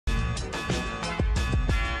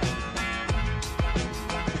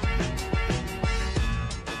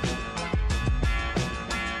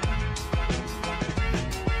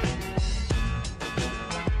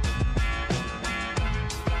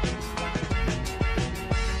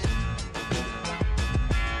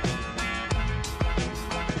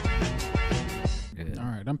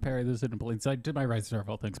bury this in plain sight. To my right,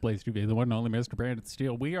 Starfall, thanks, Blaze TV, the one and only Mr. Brandon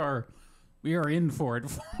Steele. We are in for it,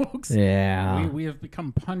 folks. Yeah. We have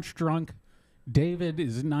become punch drunk. David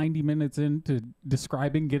is 90 minutes into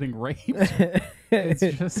describing getting raped.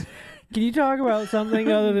 It's just... Can you talk about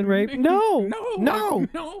something other than rape? No.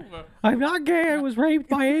 I'm not gay. I was raped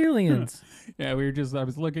by aliens. Yeah, I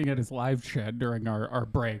was looking at his live chat during our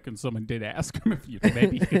break, and someone did ask him if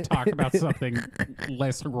maybe you could talk about something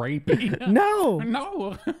less rapey.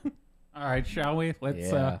 No. All right, shall we?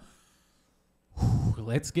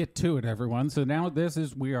 Let's get to it, everyone. So now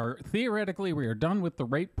we are done with the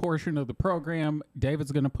rape portion of the program.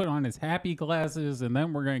 David's going to put on his happy glasses, and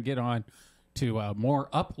then we're going to get on to more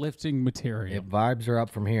uplifting material. Yeah, vibes are up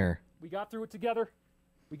from here. We got through it together.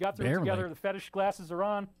 The fetish glasses are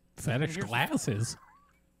on. Fetish glasses?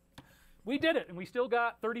 We did it, and we still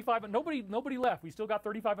got 35. Nobody left. We still got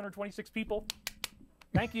 3,526 people.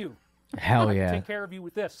 Thank you. Hell yeah. Take care of you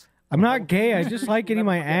with this. I'm not gay. I just like getting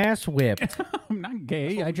my ass whipped. I'm not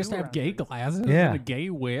gay. I just have gay glasses and a gay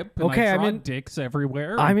whip. And okay, I draw dicks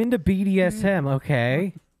everywhere. I'm into BDSM,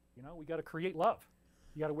 okay? You know, we got to create love.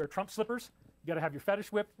 You got to wear Trump slippers. You got to have your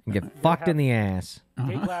fetish whip. And get fucked in the ass.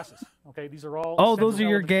 Gay glasses. Okay, these are all... Oh, those are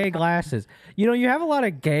your gay glasses. You know, you have a lot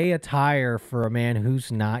of gay attire for a man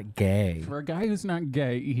who's not gay. For a guy who's not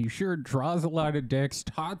gay, he sure draws a lot of dicks,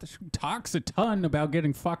 talks a ton about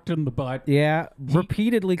getting fucked in the butt. Yeah,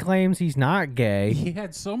 repeatedly claims he's not gay. He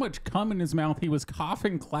had so much cum in his mouth, he was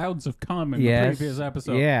coughing clouds of cum in the previous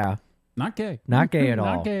episode. Yeah. Not gay. Not gay at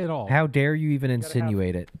all. Not gay at all. How dare you even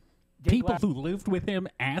insinuate it? People who lived with him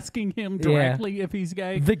asking him directly if he's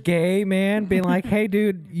gay. The gay man being like, hey,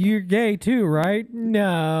 dude, you're gay too, right?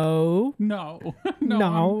 No.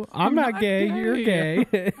 No, I'm not gay. You're gay.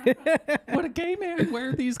 Would a gay man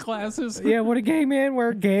wear these glasses? Yeah, would a gay man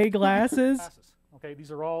wear gay glasses? Okay, these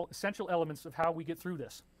are all essential elements of how we get through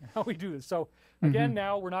this, how we do this. So, again,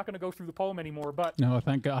 now we're not going to go through the poem anymore, but no,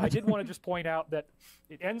 thank God. I did want to just point out that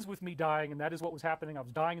it ends with me dying, and that is what was happening. I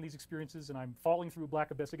was dying in these experiences, and I'm falling through a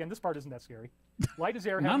black abyss. Again, this part isn't that scary. Light as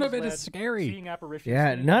air. None of it is scary. Seeing apparitions.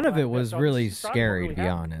 Yeah, none of it was really scary, really to be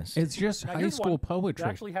honest. It's just high school poetry. It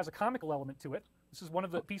actually has a comical element to it. This is one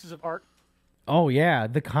of the pieces of art. Oh, yeah,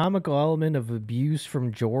 the comical element of abuse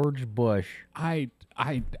from George Bush. How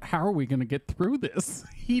are we going to get through this?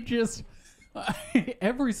 He just...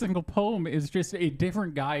 every single poem is just a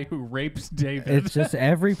different guy who rapes David. It's just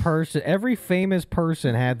every famous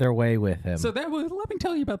person had their way with him. So let me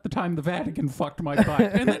tell you about the time the Vatican fucked my butt.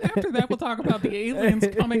 And then after that, we'll talk about the aliens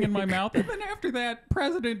coming in my mouth. And then after that,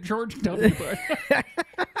 President George W. Bush.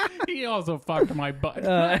 He also fucked my butt.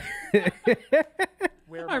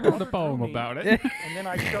 I wrote a poem about it. And then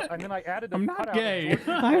I added a I'm not gay.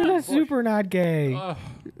 I'm super not gay.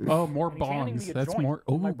 More bongs. That's joint. more.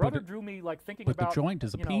 Oh, my brother drew me like thinking about the joint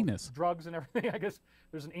is a penis. Drugs and everything. I guess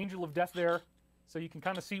there's an angel of death there, so you can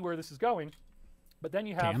kind of see where this is going. But then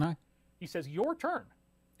you have. Can I? He says your turn,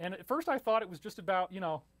 and at first I thought it was just about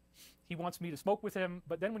he wants me to smoke with him.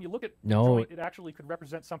 But then when you look at the joint, it actually could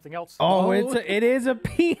represent something else. Oh, it is a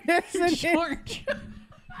penis. George.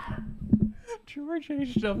 George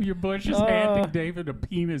H.W. Bush is handing David a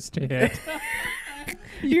penis to hit.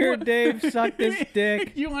 Here, Dave, suck this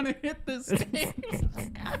dick. You want to hit this dick?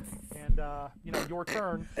 And, your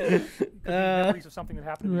turn. Could be memories of something that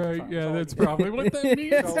happened. Right, yeah, so that's probably what that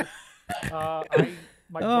means.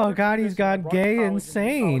 So, God, he's gone gay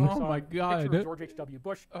insane. Oh, my God. George H.W.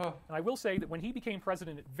 Bush. And I will say that when he became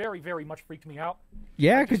president, it very, very much freaked me out.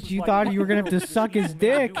 Yeah, because you thought you were going to have to suck his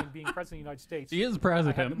dick. Being president of the United States. He is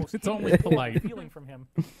president. It's only polite. Feeling from him,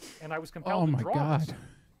 and I was compelled to draw this. God.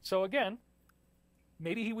 So again,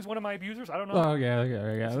 maybe he was one of my abusers. I don't know. Oh, yeah.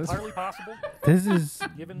 It's entirely possible. This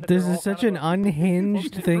is such an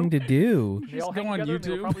unhinged thing to do. Just go on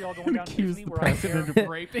YouTube and accuse the president of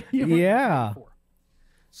raping you. Yeah.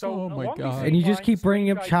 So, oh my God. And you just keep bringing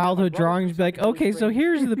up childhood drawings, be like, okay, so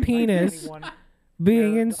here's the penis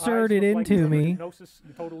being inserted into me.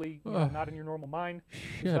 Totally not in your normal mind.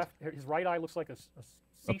 His right eye looks like a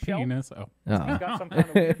seashell. Penis. He's got some kind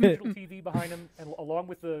of digital TV behind him, and along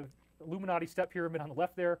with the Illuminati step pyramid on the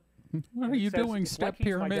left there. What are you doing, step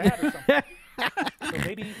pyramid? So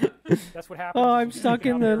maybe that's what happened. Oh, I'm stuck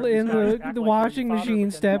in the washing machine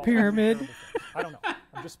step pyramid. I don't know.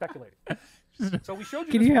 I'm just speculating. So we showed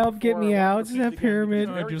you. Can you help get me out, step pyramid?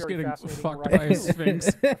 I'm just getting fucked by a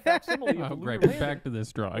sphinx. Right, back to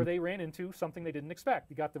this drawing. Where they ran into something they didn't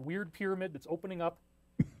expect. You got the weird pyramid that's opening up.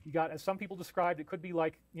 You got, as some people described, it could be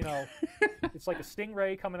like, it's like a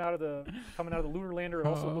stingray coming out of the lunar lander. It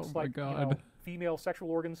also looks like female sexual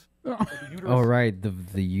organs. Oh. Like the uterus. Oh, right,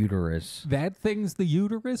 the uterus. That thing's the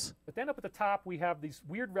uterus? But then up at the top, we have these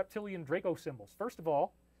weird reptilian Draco symbols. First of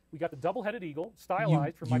all, we got the double-headed eagle,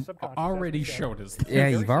 stylized from my subconscious. You already showed us. Yeah,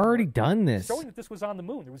 you've already done this. Showing that this was on the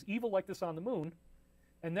moon. There was evil like this on the moon.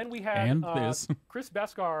 And then we had Chris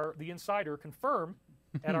Beskar, the insider, confirm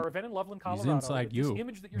at our event in Loveland, Colorado, that this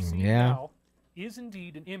image that you're seeing now is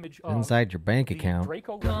indeed an image of inside your bank the account.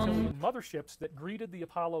 Draco reptilian motherships that greeted the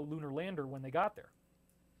Apollo lunar lander when they got there.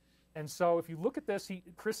 And so if you look at this,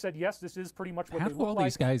 Chris said, yes, this is pretty much what How they do look all like.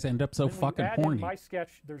 these guys end up so fucking horny? My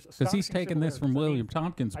sketch, there's because he's taking this from William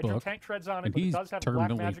Tompkins' book, I tank treads on it, and but he's it does have terminally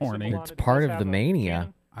a black magic horny. symbol on It's it. part It of does the have a mania.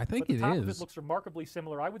 cannon, I think but it the top is. Of it looks remarkably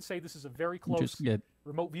similar. I would say this is a very close Just get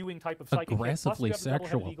remote viewing type of psychic hit. aggressively Plus you have the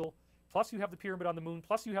double-headed sexual. eagle, plus you have the pyramid on the moon,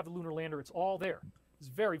 plus you have the lunar lander. It's all there. It's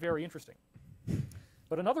very, very interesting.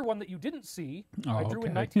 But another one that you didn't see, I drew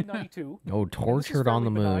in 1992. Oh, tortured on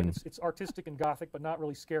the benign. moon. It's artistic and gothic, but not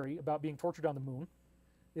really scary, about being tortured on the moon.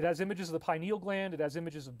 It has images of the pineal gland, it has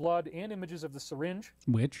images of blood, and images of the syringe.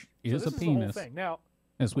 Which is a The penis. whole thing. Now,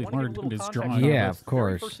 as we've learned in his drawing. Yeah, of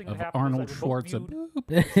course. Of Arnold Schwarzenegger.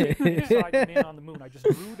 Inside the Man on the Moon. I just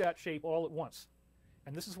drew that shape all at once.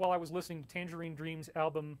 And this is while I was listening to Tangerine Dream's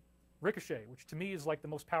album Ricochet, which to me is like the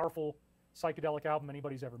most powerful psychedelic album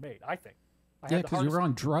anybody's ever made, I think. Yeah, because you were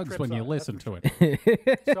on drugs when you listened to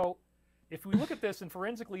it. So, if we look at this and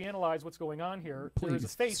forensically analyze what's going on here, there's a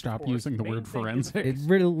Please face. stop using the word forensic. It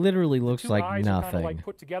literally looks like eyes are nothing. kind of like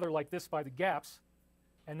put together like this by the gaps,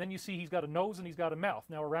 and then you see he's got a nose and he's got a mouth.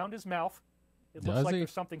 Now around his mouth, it looks like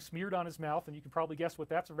there's something smeared on his mouth, and you can probably guess what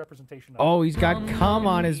that's a representation of. Oh, he's got cum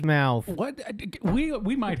on his mouth. What?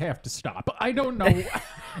 We might have to stop. I don't know.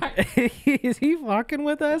 Is he fucking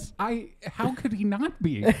with us? How could he not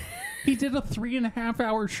be? He did a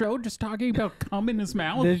 3.5-hour show just talking about cum in his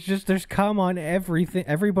mouth. There's cum on everything.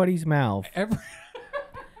 Everybody's mouth.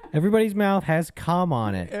 Everybody's mouth has cum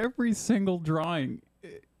on it. Every single drawing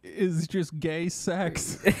is just gay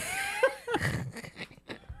sex.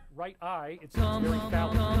 Right eye, it's very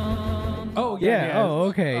phallic. Oh yeah. Oh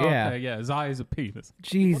okay. Yeah. Okay, yeah. His eye is a penis.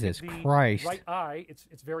 Jesus Christ. Right eye, it's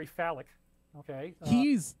very phallic. Okay.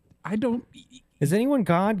 I don't. Has anyone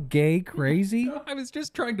gone gay crazy? I was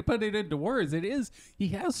just trying to put it into words. It is. He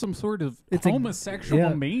has some sort of It's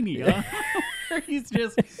homosexual mania.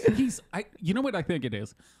 You know what I think it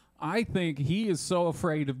is? I think he is so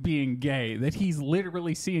afraid of being gay that he's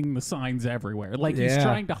literally seeing the signs everywhere. Like he's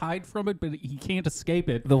trying to hide from it, but he can't escape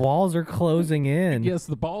it. The walls are closing in. Yes,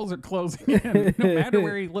 the balls are closing in. No matter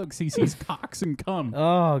where he looks, he sees cocks and cum.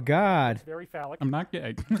 Oh God. It's very phallic. I'm not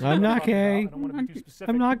gay. I'm not gay. I don't want to be too specific.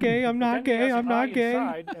 I'm not gay. I'm not But then he gay. has I'm an not eye gay.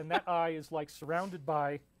 inside, and that eye is like surrounded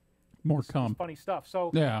by More this cum. funny stuff.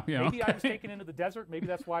 So maybe I was taken into the desert. Maybe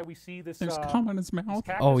that's why we see this. There's cum in his mouth.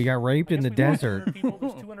 Oh, he got raped in the desert. People,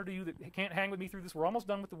 there's 200 of you that can't hang with me through this. We're almost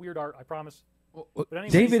done with the weird art, I promise. But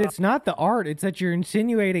anyways, David, it's not the art. It's that you're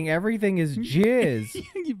insinuating everything is jizz.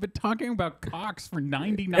 You've been talking about cocks for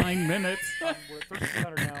 99 minutes. we're at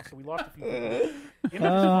 1,300 now, so we lost a few people. Images of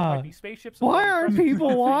what might be spaceships. Why aren't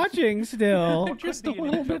people watching still? Just a Could be an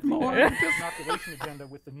little image bit of the more. inoculation agenda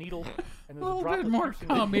with the needle and A there's little droplet bit more piercing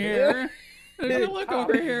cum needle. here. If you Top, look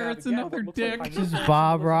over you here, have it's again another what looks dick. like This is pineal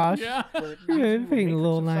Bob symbolism, Ross. Yeah. where it leads Yeah, to a painting a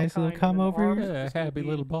little matrix of nice some little kind, cum and over arms. here. Yeah, This would happy be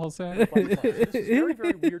little ball sack. This is very,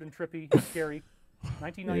 very weird and trippy and scary.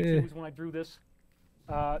 1992 is when I drew this.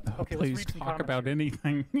 Okay, let's Please read some talk comments about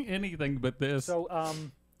here. anything but this. So,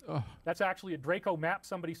 that's actually a Draco map,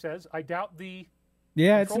 somebody says. I doubt the...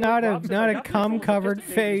 Yeah, it's controller not Rob says, a "I doubt the controller cum-covered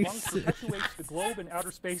just David as face. long as it perpetuates the globe in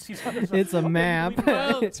outer space. He's on his It's a okay, map. believe it or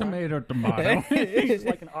not, Well, tomato. He's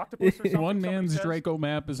like an octopus or something. One somebody man's says. Draco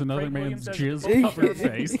map is another Craig man's Williams says, jizz-covered "The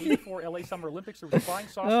face. 84 LA Summer Olympics, there was a flying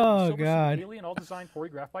saucer Oh, and a silver God. suit alien, all designed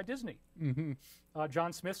choreographed by Disney. Mm-hmm.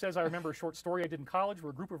 John Smith says, I remember a short story I did in college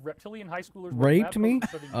where a group of reptilian high schoolers were Raped me?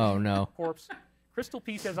 serving Oh no. corpse. Crystal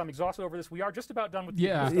P says, I'm exhausted over this. We are just about done with the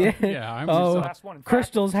Yeah, stuff. yeah. I'm Oh, The just, last one. In fact,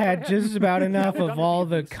 Crystal's go had ahead. just about enough We're of done all with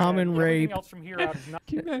the these, cum and everything rape. else from here out is not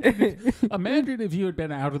imagine if you had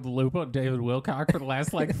been out of the loop on David Wilcock for the last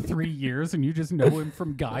 3 years and you just know him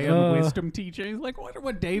from Gaia and wisdom teaching. Like, wonder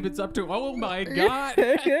what David's up to. Oh my God.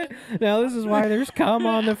 Now this is why there's cum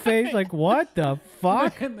on the face. Like, what the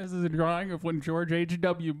fuck? And this is a drawing of when George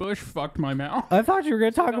H.W. Bush fucked my mouth. I thought you were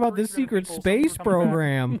going to talk about the secret space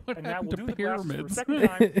program. And now we'll to do the glasses for a pyramids. second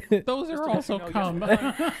time. Those are also Yes, cum.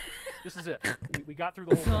 This is it. We got through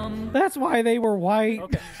the whole thing. That's why they were white.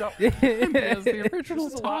 Okay, so As the original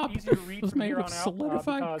this is a lot top easier to read was from made here of on out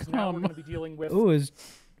solidified because now we're cum. going to be dealing with Ooh, is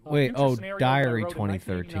wait, future oh, scenarios Diary I wrote in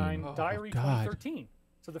 2013. 1989, Diary God. 2013.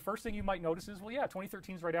 So the first thing you might notice is, well, yeah,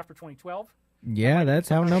 2013 is right after 2012. Yeah, that's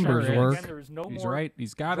how numbers work. Again, there is no He's more right.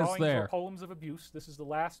 He's got us there. poems of abuse. This is the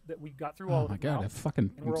last that we got through all of Oh my it god, now. I'm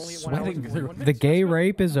fucking sweating through. The gay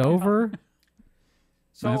rape is over?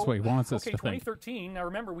 So, that's what he wants us to think. 2013. Now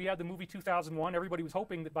remember, we had the movie 2001. Everybody was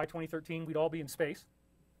hoping that by 2013 we'd all be in space.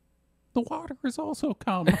 The water is also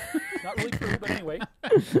come. It's not really true, but anyway.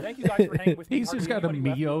 Thank you guys for hanging with me. He's just got a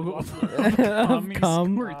Mio of cum. He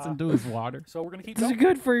squirts into his water. So we're going to keep This is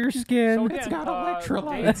going. good for your skin. So again, It's got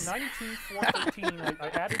electrolytes. 92-413, I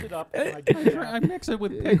added it up. And I mix it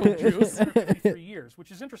with pickle juice. 3 years,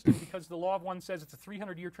 which is interesting because the Law of One says it's a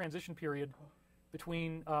 300-year transition period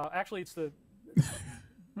between, actually it's the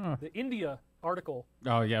India article.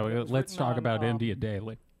 Oh, yeah, let's talk about India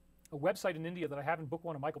daily. A website in India that I have in book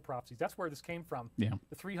 1 of Michael Prophecies. That's where this came from. Yeah.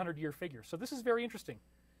 The 300-year figure. So this is very interesting.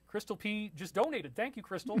 Crystal P just donated. Thank you,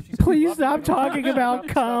 Crystal. She said, please stop talking about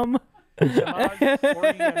cum. This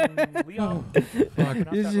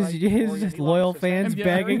is his loyal fans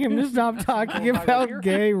begging him to stop talking about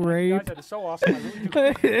gay rape. That is so awesome. He's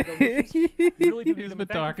been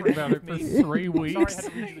talking about it for 3 weeks.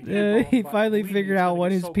 He finally figured out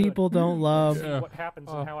what his people don't love. What happens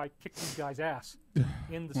and how I kick these guys' ass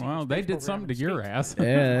in the well, they did something to your ass.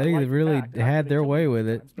 Yeah, they really had their way with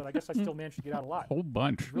it. But I guess I still managed to get out alive. Whole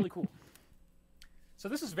bunch. Really cool. So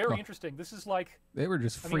this is very interesting. This is like they were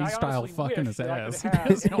just freestyle fucking his ass.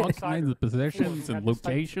 In all kinds of positions and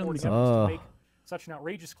locations. To make such an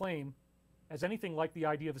outrageous claim as anything like the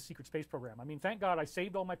idea of a secret space program. I mean, thank God I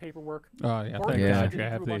saved all my paperwork. Oh yeah, thank God you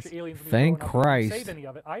have these. Thank Christ. Save any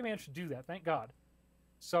of it. I managed to do that. Thank God.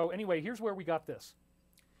 So anyway, here's where we got this.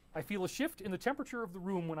 I feel a shift in the temperature of the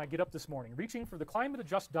room when I get up this morning. Reaching for the climate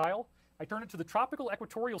adjust dial, I turn it to the tropical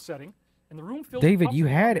equatorial setting. And the room fills David, you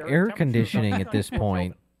had air conditioning at this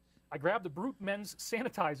point. I grabbed the Brute Men's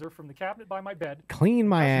sanitizer from the cabinet by my bed. Clean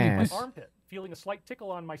my ass. My armpit, feeling a slight tickle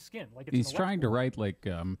on my skin, like it's He's trying to write like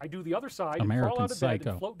I do the other side, American crawl out of bed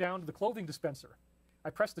Psycho. and float down to the clothing dispenser.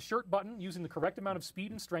 I press the shirt button using the correct amount of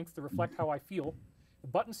speed and strength to reflect how I feel. The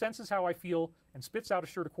button senses how I feel and spits out a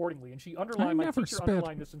shirt accordingly. And she underlined my teacher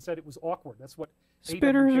underlined this and said it was awkward. That's what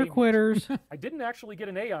spitters are quitters. I didn't actually get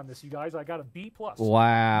an A on this, you guys. I got a B+.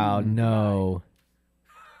 Wow, no.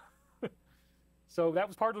 So that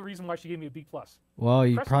was part of the reason why she gave me a B+. Well,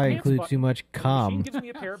 you probably include too much cum. Gives me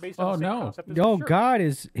a pair based on the same concept as oh the shirt. God,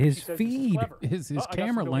 his feed, his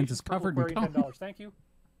camera lens is covered in cum. $10. Thank you.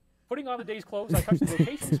 Putting on the day's clothes, I touch the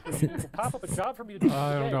location screen. It will pop up a job for me to do.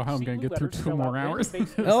 I don't know how I'm going to get through 2 more hours.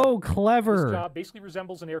 Oh, clever. This job basically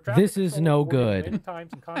resembles an air traffic this is no good.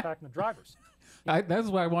 Times and contacting the drivers. That's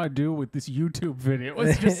what I want to do with this YouTube video.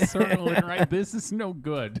 It's just circling right. This is no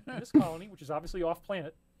good. In this colony, which is obviously off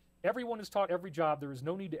planet, everyone is taught every job. There is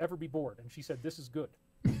no need to ever be bored. And she said, this is good.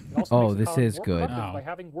 It also makes the colony more productive by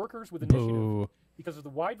having workers with initiative because of the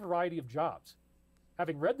wide variety of jobs.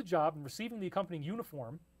 Having read the job and receiving the accompanying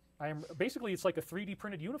uniform, basically it's like a 3D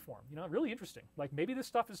printed uniform. You know, really interesting. Like maybe this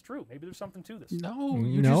stuff is true. Maybe there's something to this. No,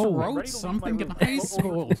 you just wrote something in high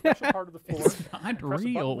school. Part of the floor, it's not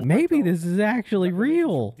real. Maybe this is actually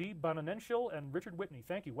real. D. Bonanential and Richard Whitney.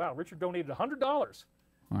 Thank you. Wow, Richard donated $100.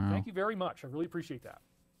 Wow. Thank you very much. I really appreciate that.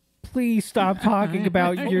 Please stop talking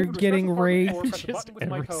about you're getting raped. Just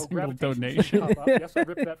every single donation. Yes, I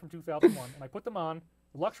ripped that from 2001, and I put them on.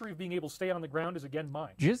 The luxury of being able to stay on the ground is again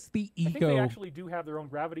mine. Just the ego. I think they actually do have their own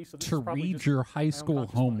gravity, so this to is probably read your high school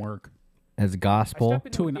homework as gospel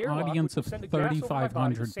to an audience of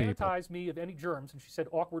 3,500 people. Sanitize me of any germs, and she said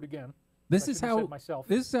awkward again. This is how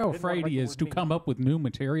Friday is to come up with new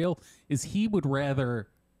material. Is he would rather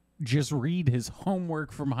just read his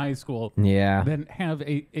homework from high school than have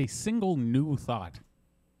a single new thought.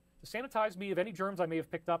 To sanitize me of any germs I may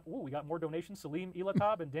have picked up. Ooh, we got more donations. Salim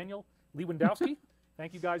Ilatab and Daniel Lewandowski.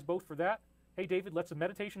 Thank you guys both for that. Hey, David, let's a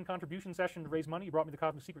meditation contribution session to raise money. You brought me the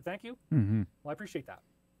Cosmic Secret. Thank you. Mm-hmm. Well, I appreciate that.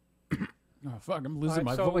 Oh, fuck, I'm losing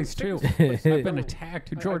my voice, too. I've been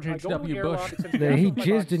attacked. George H.W. Bush. He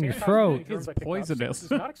jizzed in your throat. It's poisonous.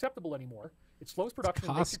 It's not acceptable anymore. It slows production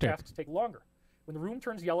and makes your tasks take longer. When the room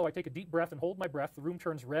turns yellow, I take a deep breath and hold my breath. The room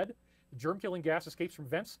turns red. The germ-killing gas escapes from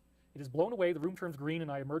vents. It is blown away. The room turns green,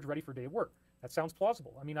 and I emerge ready for day of work. That sounds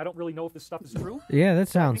plausible. I mean, I don't really know if this stuff is true. Yeah, that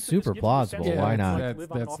sounds super plausible. Why not?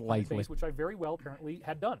 That's likely. Base, which I very well apparently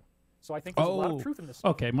had done. So I think there's a lot of truth in this.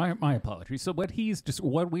 Okay, my apologies. So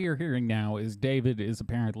what we are hearing now is David is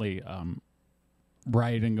apparently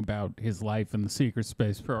writing about his life in the secret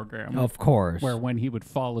space program. Of course. Where when he would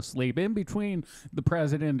fall asleep in between the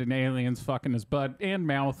president and aliens fucking his butt and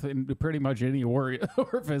mouth and pretty much any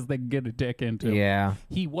orifice they can get a dick into. Yeah.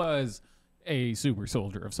 He was a super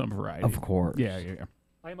soldier of some variety. Of course. Yeah.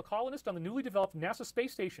 I am a colonist on the newly developed NASA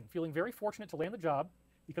space station, feeling very fortunate to land the job.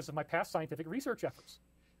 because of my past scientific research efforts.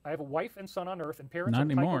 I have a wife and son on Earth, and parents Not on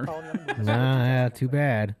the anymore. colony on the moon. Nah, too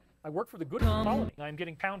bad. I work for the good of the colony. I am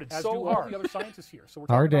getting pounded so hard. All the other scientists here. So we're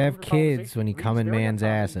hard to talking have about kids when you come in man's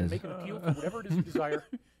asses. Make an appeal for whatever it is you desire.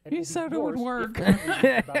 He said it would work.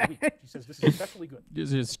 About a week. She says this is especially good.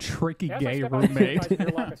 This is tricky As gay I step out of the roommate.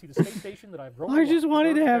 airlock, I see the space station that I've grown I just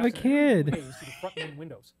wanted to have a kid. To the front main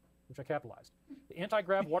windows, which I capitalized. The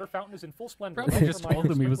anti-grav water fountain is in full splendor. Probably just told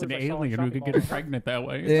him he was an alien who could get pregnant that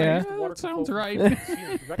way. Yeah. Like, that sounds right.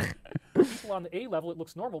 People on the A level, it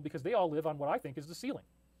looks normal because they all live on what I think is the ceiling.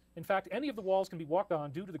 In fact, any of the walls can be walked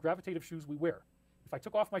on due to the gravitative shoes we wear. If I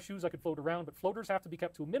took off my shoes, I could float around, but floaters have to be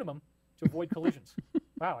kept to a minimum to avoid collisions.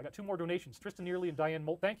 Wow, I got 2 more donations. Tristan Nearly and Diane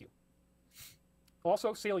Molt, thank you.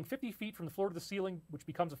 Also, sailing 50 feet from the floor to the ceiling, which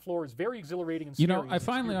becomes a floor, is very exhilarating and scary. You know, I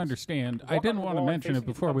finally understand. I didn't want to mention it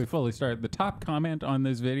before we fully started. The top comment on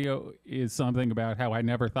this video is something about how I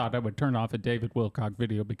never thought I would turn off a David Wilcock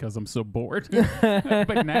video because I'm so bored.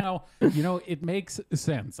 But now, you know, it makes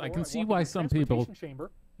sense. I can see why some people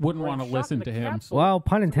wouldn't want to listen to him. Well,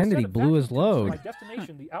 pun intended, he blew his load. My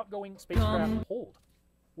destination, the outgoing spacecraft hold.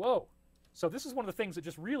 Whoa. So this is one of the things that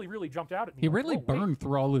just really, really jumped out at me. He really burned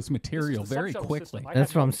through all his material very quickly.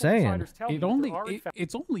 That's what I'm saying.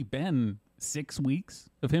 It's only been 6 weeks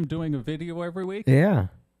of him doing a video every week. Yeah.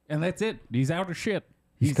 And that's it. He's out of shit.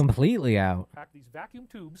 He's completely out. These vacuum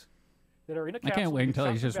tubes that are in a I can't wait until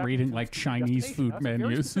he's just reading like Chinese food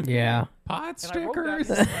menus. Yeah. Pot stickers.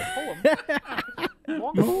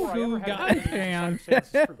 Moo guy pan.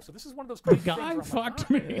 So this is one of those crazy guy things fucked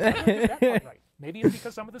like, me. Right. Maybe it's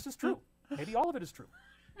because some of this is true. Maybe all of it is true.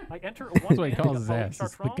 I enter a That's what he calls his ass.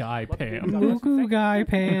 It's the guy pan. Moo guy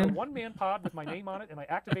pan. A one-man pod with my name on it, and I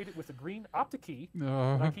activate it with a green optic key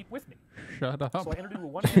that I keep with me. Shut up. So I entered into a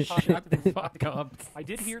one-man pod and activated the optic up. key. I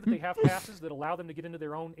did hear that they have passes that allow them to get into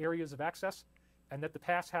their own areas of access, and that the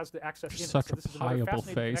pass has the access in it. Such so this a is another pieable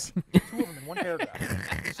fascinating face. connection. 2 of them in one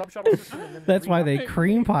paragraph. The sub-shuttle system, and then That's why they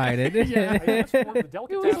cream pied it.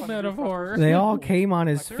 Metaphor. They all came on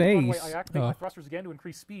his face. I activate my thrusters again to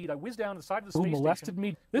increase speed. I whiz down to the side of the space station. Molested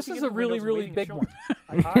me. This is a really, really big one.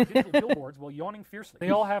 I hide digital billboards while yawning fiercely. They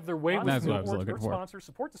all have their way with That's what I was looking Earth for. Sponsors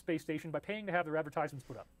support the space station by paying to have their advertisements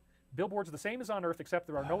put up. Billboards are the same as on Earth, except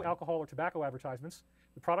there are no alcohol or tobacco advertisements.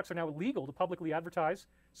 The products are now illegal to publicly advertise.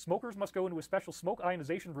 Smokers must go into a special smoke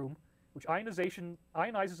ionization room, which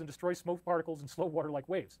ionizes and destroys smoke particles in slow water-like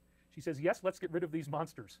waves. She says, yes, let's get rid of these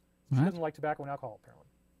monsters. She doesn't like tobacco and alcohol, apparently.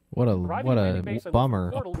 What a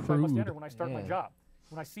bummer. Portal, which I must enter when I start my job.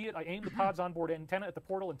 When I see it, I aim the pod's onboard antenna at the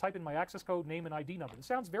portal and type in my access code, name, and ID number. This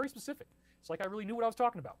sounds very specific. It's like I really knew what I was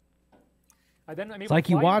talking about. It's like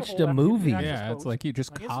you watched a movie. Yeah, it's like you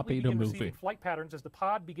just copied a movie. Flight patterns as the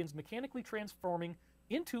pod begins mechanically transforming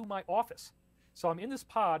into my office. So I'm in this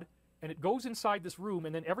pod, and it goes inside this room,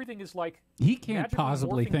 and then everything is like he can't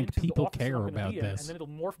possibly think people care about this. And then it'll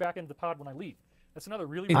morph back into the pod when I leave. That's another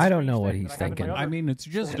really. I don't know what he's thinking. I mean, it's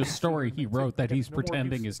just a story he wrote that he's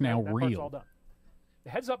pretending is now real. The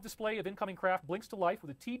heads-up display of incoming craft blinks to life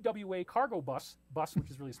with a TWA cargo bus, which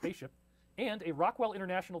is really a spaceship, and a Rockwell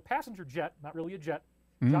International passenger jet, not really a jet,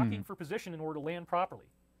 jockeying for position in order to land properly.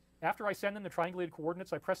 After I send in the triangulated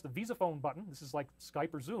coordinates, I press the Visa phone button. This is like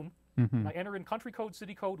Skype or Zoom. And I enter in country code,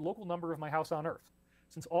 city code, local number of my house on Earth.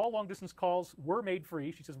 Since all long-distance calls were made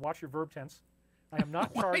free, she says, watch your verb tense, I am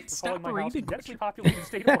not charged for calling my house in densely populated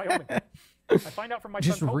state of Wyoming. I find out from my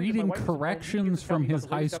just son, reading my wife corrections from his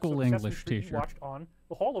high school English teacher. Watched on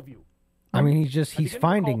the Hall of You. I mean, he's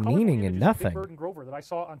finding meaning in nothing. Bird and Grover that I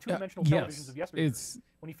saw on two-dimensional televisions of yesterday.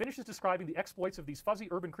 When he finishes describing the exploits of these fuzzy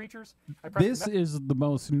urban creatures, I press this is the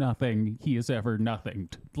most nothing he has ever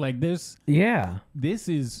nothinged. Like this. Yeah. This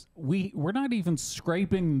is we're not even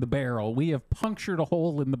scraping the barrel. We have punctured a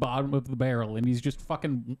hole in the bottom of the barrel, and he's just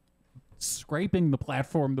fucking scraping the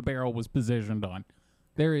platform the barrel was positioned on.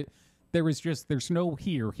 There's no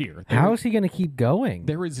here. How is he going to keep going?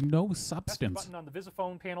 There is no substance. Button on the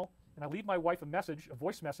Visiphone panel, and I leave my wife a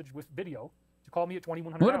voice message with video to call me at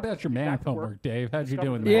 2100. What about your math homework, Dave? How'd you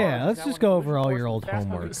do in that? Yeah, let's just go over all your old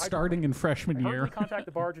homework. Starting in freshman year. I contact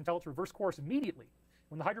the barge and tell it to reverse course immediately.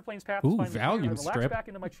 When the hydroplane's path is finally clear, I relax back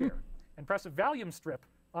into my chair and press a Valium strip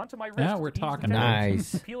onto my wrist. Now we're talking.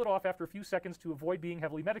 Nice. Peel it off after a few seconds to avoid being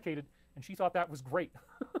heavily medicated, and she thought that was great.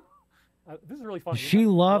 This is really fun. She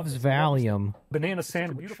loves Valium. Banana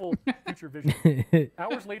sandwich. Beautiful future vision.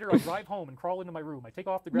 Hours later, I drive home and crawl into my room. I take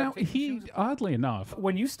off the gravitation shoes. Oddly enough,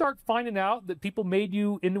 when you start finding out that people made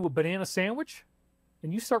you into a banana sandwich,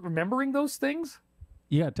 and you start remembering those things,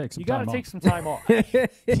 you gotta take some time off.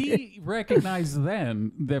 He recognized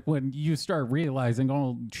then that when you start realizing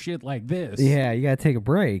all shit like this, yeah, you gotta take a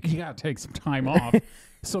break. You gotta take some time off.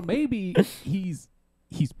 So maybe he's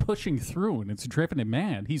pushing through and it's driven him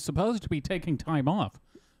mad. He's supposed to be taking time off.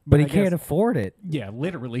 But he can't afford it. Yeah,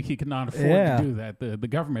 literally, he cannot afford to do that. The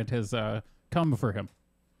government has come for him.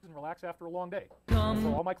 And relax after a long day. I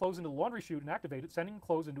throw all my clothes into the laundry chute and activate it, sending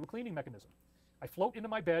clothes into a cleaning mechanism. I float into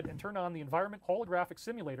my bed and turn on the environment holographic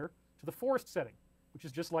simulator to the forest setting, which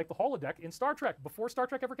is just like the holodeck in Star Trek before Star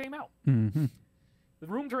Trek ever came out. Mm-hmm. The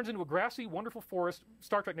room turns into a grassy, wonderful forest.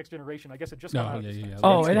 Star Trek Next Generation. I guess it just came out.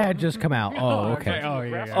 Oh, it had just come out. Oh, okay. Oh,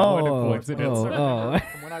 yeah. From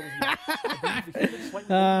when I was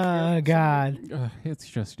young. God.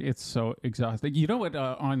 It's so exhausting. You know what?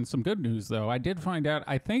 On some good news, though, I did find out,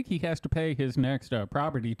 I think he has to pay his next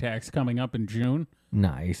property tax coming up in June.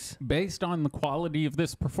 Nice. Based on the quality of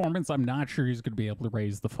this performance, I'm not sure he's going to be able to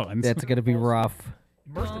raise the funds. That's going to be rough.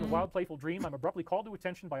 Immersed in a wild, playful dream, I'm abruptly called to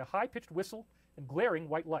attention by a high-pitched whistle and glaring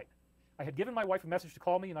white light. I had given my wife a message to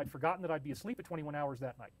call me, and I'd forgotten that I'd be asleep at 21 hours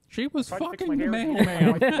that night. She was fucking the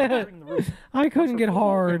mailman. I couldn't get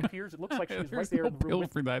hard. It looks like she was right there in the room.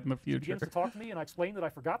 For that in the future. She begins to talk to me, and I explain that I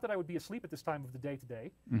forgot that I would be asleep at this time of the day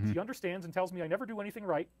today. She understands and tells me I never do anything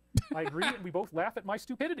right. I agree, and we both laugh at my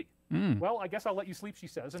stupidity. Well, I guess I'll let you sleep, she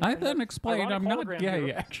says. I then explain I'm not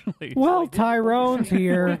gay, actually. Well, Tyrone's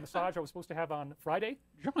here. Massage I was supposed to have on Friday.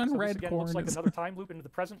 John Redcorn. Again, looks like another time loop into the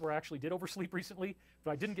present where I actually did oversleep recently,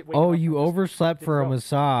 but I didn't get. Oh, you overslept for a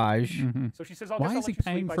massage. So she says, why is he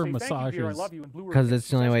paying for massages? Because it's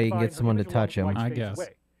the only way you can get someone to touch him. I guess.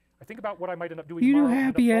 I think about what I might end up doing. You do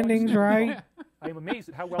happy endings, right? I am amazed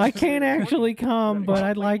at how well. I can't actually come, but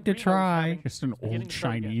I'd like to try. Just an old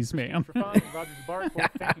Chinese man. Thank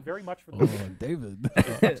you very much for the David.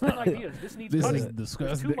 This is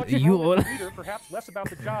disgusting. Perhaps less about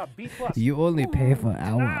the job. B+. You only pay for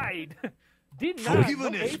hour. The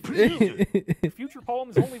future poem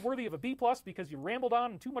is only worthy of a B+ because you rambled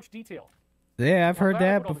on in too much detail. Yeah, I've heard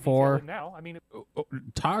that before. Now, I mean,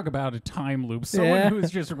 talk about a time loop. Someone who's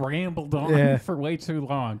just rambled on for way too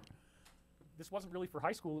long. This wasn't really for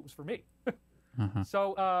high school. It was for me.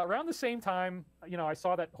 So around the same time, I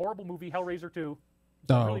saw that horrible movie Hellraiser 2.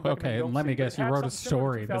 Oh, okay. And let me guess, you wrote a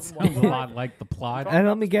story that sounds a lot like the plot. And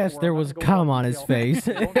let me guess, there was cum on his face.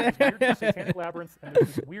 Satanic labyrinth, and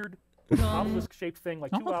there's this weird obelisk-shaped thing,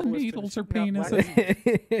 like two obelisks. The needles are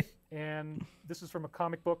penises. And this is from a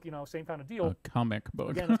comic book, same kind of deal. A comic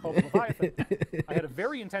book. Again, it's called The Leviathan. I had a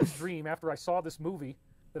very intense dream after I saw this movie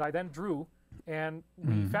that I then drew, and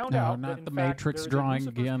we found out that in the fact, Matrix there is drawing a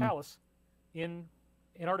Lucifer's again. Palace in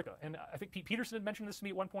Antarctica. And I think Pete Peterson had mentioned this to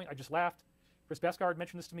me at one point. I just laughed. Chris Beskard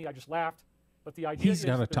mentioned this to me. I just laughed. But the idea He's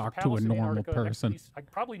got to talk to a normal person.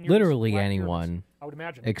 Literally anyone. I would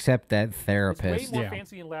imagine. Except that therapist. It's way more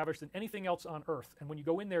fancy and lavish than anything else on Earth. And when you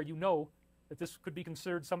go in there, you know that this could be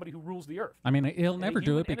considered somebody who rules the Earth. I mean, he'll never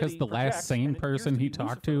do it because the last sane person he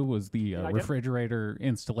talked to was the refrigerator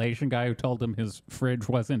installation guy who told him his fridge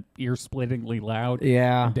wasn't ear-splittingly loud.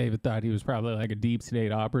 Yeah. And David thought he was probably like a deep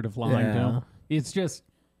state operative lying to him. It's just,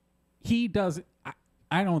 he does...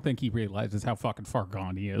 I don't think he realizes how fucking far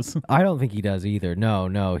gone he is. I don't think he does either.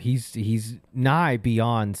 No. He's nigh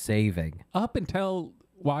beyond saving. Up until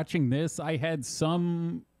watching this, I had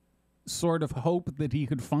some sort of hope that he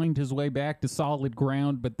could find his way back to solid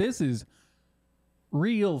ground, but this is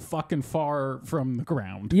real fucking far from the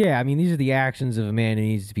ground. Yeah, I mean, these are the actions of a man who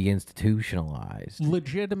needs to be institutionalized.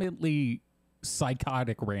 Legitimately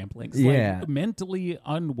psychotic ramblings. Yeah. Like mentally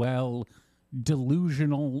unwell,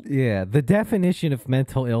 delusional. Yeah, the definition of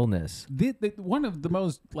mental illness. One of the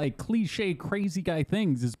most cliche crazy guy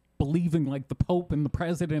things is believing the Pope and the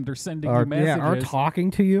President are sending you messages. Yeah, are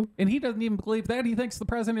talking to you. And he doesn't even believe that. He thinks the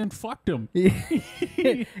President fucked him.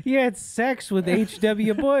 He had sex with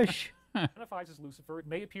H.W. Bush. Identifies as Lucifer. It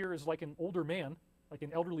may appear as an older man, like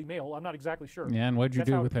an elderly male. I'm not exactly sure. Yeah, and what'd you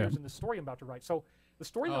do with him? That's how it appears in the story I'm about to write. So the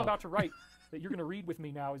story that I'm about to write that you're going to read with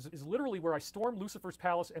me now is literally where I storm Lucifer's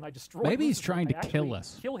palace and I destroy Maybe Lucifer. He's trying to kill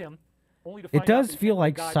us. Kill him, only to find it does out feel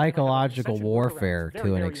like psychological warfare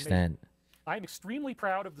to an extent. I'm extremely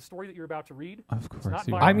proud of the story that you're about to read. Of course.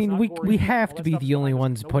 I mean, we have to be the only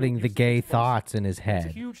ones putting the gay thoughts in his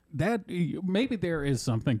head. Maybe there is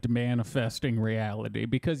something to manifesting reality,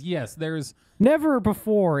 because yes, there's... Never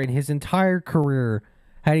before in his entire career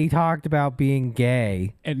had he talked about being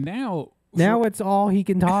gay. And now it's all he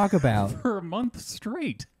can talk about. For a month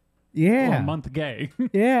straight. Yeah. Well, a month gay.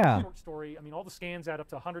 Yeah. Short story. I mean, all the scans add up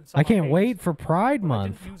to 100. I can't wait for Pride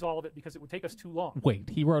Month. I didn't use all of it because it would take us too long. Wait,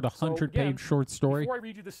 he wrote a 100-page short story? Before I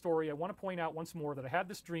read you this story, I want to point out once more that I had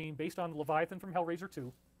this dream based on Leviathan from Hellraiser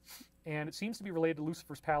 2, and it seems to be related to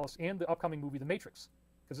Lucifer's Palace and the upcoming movie The Matrix.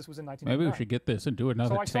 because this was in 1999. Maybe we should get this and do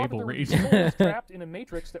another table read. So I saw that there were souls trapped in a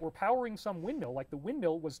matrix that were powering some windmill, like the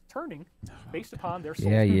windmill was turning based upon their souls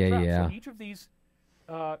being trapped. So each of these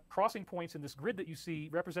crossing points in this grid that you see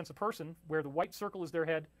represents a person, where the white circle is their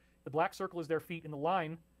head, the black circle is their feet, and the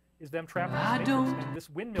line is them trapped in this matrix. And this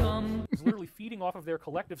windmill is literally feeding off of their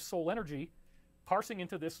collective soul energy, parsing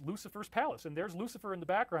into this Lucifer's palace. And there's Lucifer in the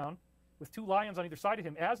background with 2 lions on either side of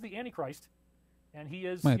him as the Antichrist. And he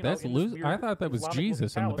is. Wait, that's I thought that was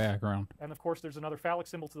Jesus in the background. And of course, there's another phallic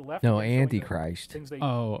symbol to the left. No, Antichrist. And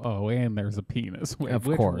there's a penis. Of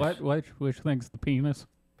course. Which thing's the penis?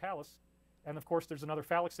 Palace. And of course, there's another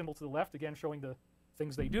phallic symbol to the left, again showing the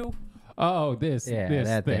things they do. Oh, this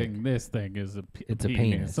thing. This thing is it's a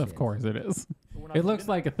penis. Of course it is. It looks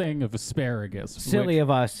like a thing of asparagus. Silly of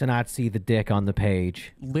us to not see the dick on the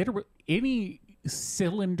page. Literally, any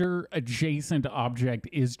cylinder adjacent object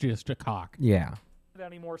is just a cock. Yeah.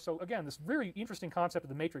 Anymore. So again, this very interesting concept of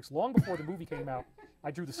the Matrix. Long before the movie came out, I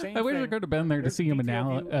drew the same. I wish I could have been there to see him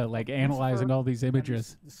analyzing all these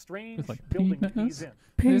images. The strange building that he's in.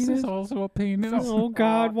 This is also a penis. Oh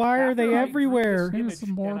God, why are they everywhere? Here's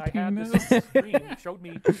some more penis.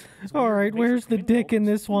 All right, where's the dick in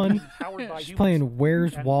this one? She's playing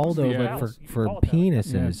Where's Waldo, but for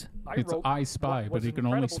penises. It's I Spy, but he can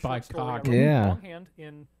only spy cock. Yeah. Longhand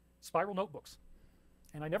in spiral notebooks,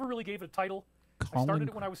 and I never really gave it a title. I started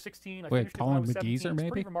it when I was 16. I finished it when I was 17. It's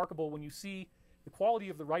pretty remarkable when you see the quality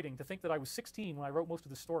of the writing to think that I was 16 when I wrote most of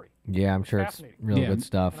the story. Yeah, I'm sure it's really good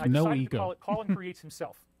stuff. And I decided to call it Colin Creates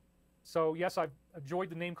Himself. So yes, I've enjoyed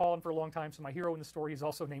the name Colin for a long time, so my hero in the story is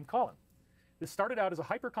also named Colin. This started out as a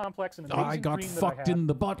hyper-complex and amazing I got dream fucked that I had. in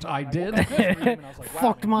the butt, I did.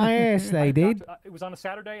 Fucked my ass, they did. It was on a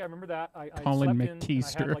Saturday, I remember that. I Colin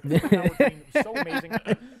McKeister. I had like a 3-hour dream. It was so amazing.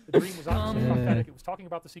 The dream was obviously prophetic. It was talking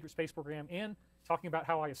about the secret space program and talking about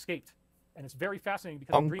how I escaped. And it's very fascinating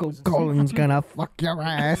because Uncle Colin's gonna fuck your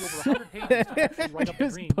ass.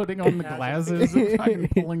 Just putting on the glasses and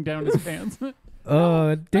pulling down his pants.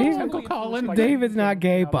 Uncle Colin. David's not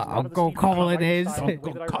gay, but Uncle Colin is.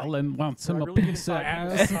 Uncle Colin wants him a piece of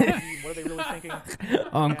ass. What are they really thinking?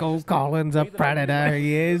 Uncle Colin's a predator,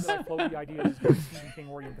 he is. I flow the idea is very Stephen King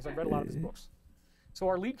oriented because I read a lot of his books. So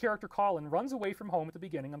our lead character, Colin, runs away from home at the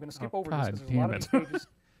beginning. I'm going to skip over this because there's a lot of these pages.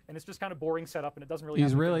 And it's just kind of boring setup, and it doesn't really.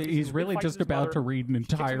 He's really just about to read an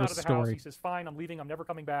entire story. He says, "Fine, I'm leaving. I'm never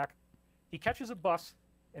coming back." He catches a bus,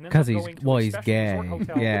 and because he's gay.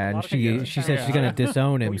 Yeah, and she says she's gonna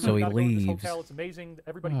disown him, so he leaves. It's amazing.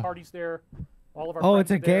 Everybody parties there. All of our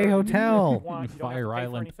it's a gay hotel. Fire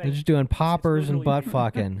Island. They're just doing poppers and butt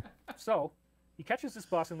fucking. So he catches this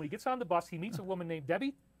bus, and when he gets on the bus, he meets a woman named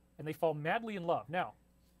Debbie, and they fall madly in love. Now,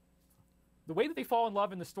 the way that they fall in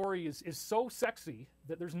love in the story is so sexy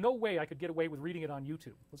that there's no way I could get away with reading it on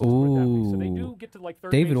YouTube. Ooh. So they do get to like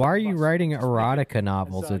third David, why are you writing erotica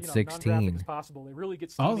novels at 16? As possible. They really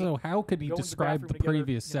get also, how could he describe the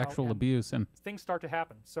previous sexual abuse? And things start to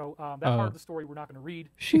happen. So that part of the story we're not going to read.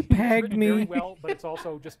 She pegged me. Very well, but it's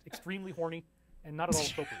also just extremely horny and not at all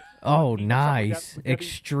appropriate. Oh, nice.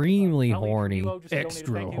 Extremely horny.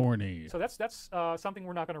 Extra horny. So that's something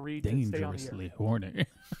we're not going to read. Dangerously horny.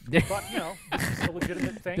 But, you know, this is a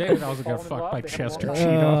legitimate thing. David also got fucked by Chester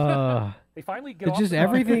Cheetah. They finally get off just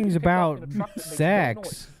everything's about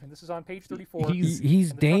sex. And this is on page 34.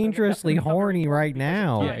 He's dangerously horny right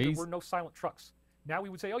now. Yeah, there were no silent trucks. Now we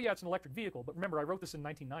would say, oh, yeah, it's an electric vehicle. But remember, I wrote this in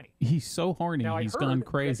 1990. He's so horny, he's gone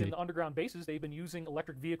crazy. In the underground bases, they've been using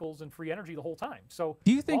electric vehicles and free energy the whole time. So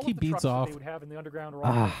do you think he beats off? They would have in the underground or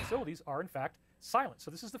all the facilities are, in fact, silent.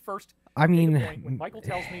 So this is the first point when Michael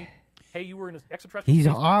tells me, hey, you were in an extraterrestrial. He's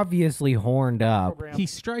obviously horned up. He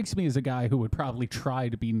strikes me as a guy who would probably try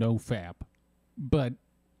to be no-fap. But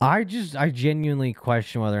I genuinely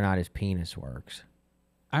question whether or not his penis works.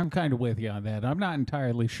 I'm kind of with you on that. I'm not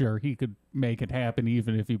entirely sure he could make it happen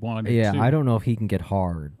even if he wanted to. Yeah, I don't know if he can get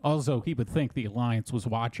hard. Also, he would think the Alliance was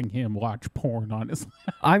watching him watch porn on his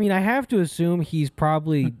lap. I mean, I have to assume he's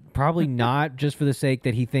probably not, just for the sake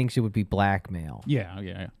that he thinks it would be blackmail.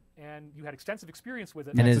 Yeah. And you had extensive experience with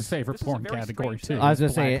it. And that's his favorite porn category, too. I was going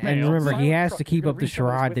to say, and remember, he has to keep up the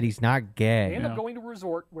charade that he's not gay. They end up going to a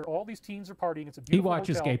resort where all these teens are partying. It's a beautiful He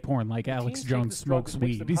watches hotel. gay porn like Alex Jones smokes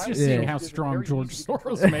weed. He's just seeing how strong George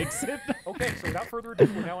Soros makes it. Okay, so without further ado,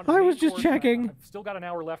 we're now on I was just checking. I've still got an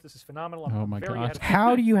hour left. This is phenomenal. Oh, my gosh.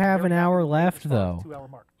 How do you have an hour left, though? 2-hour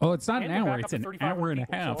mark. Oh, it's not an hour. It's an hour and a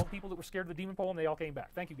half. So all people that were scared of the demon poem, they all came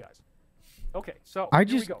back. Thank you, guys. Okay, so here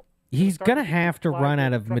we go. He's going to have to run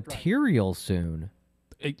out of material soon.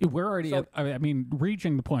 We're already at, I mean,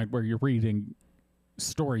 reaching the point where you're reading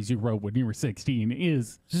stories you wrote when you were 16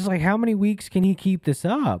 is... Just like, how many weeks can he keep this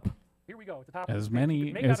up? Here we go. At the top as of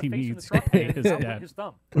many as he needs to pay his debt. His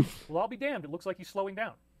thumb. Well, I'll be damned. It looks like he's slowing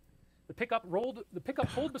down. The pickup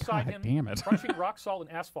pulled beside him, crunching rock salt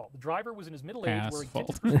and asphalt. The driver was in his middle age, wearing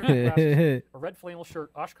tinted prescription glasses, a red flannel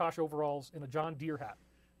shirt, Oshkosh overalls, and a John Deere hat.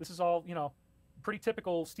 This is all, pretty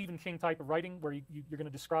typical Stephen King type of writing, where you're going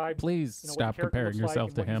to describe. Please stop comparing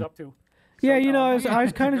yourself to him. Yeah, I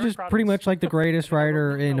was kind of just pretty much like the greatest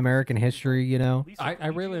writer in American history, I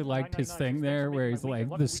really liked his thing there where he's like,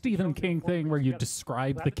 the Stephen King thing where you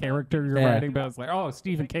describe the character you're writing about. It's like, oh,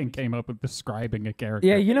 Stephen King came up with describing a character.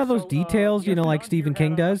 Yeah, those details, like Stephen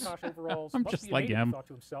King does? I'm just like him. Thought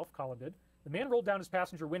to himself, Colin did. The man rolled down his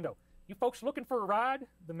passenger window. You folks looking for a ride?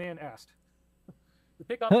 The man asked. The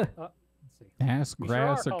pickup... let's see. Ass,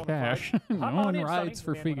 grass, or cash. No one rides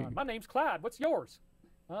for fee. My name's Clyde. What's yours?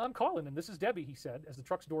 I'm Colin, and this is Debbie, he said, as the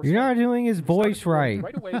truck's door You're not doing his voice right.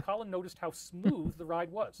 Right away, Colin noticed how smooth the ride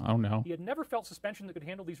was. Oh, no. He had never felt suspension that could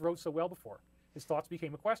handle these roads so well before. His thoughts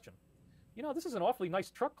became a question. This is an awfully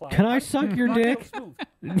nice truck, Clyde. Can I suck your dick? So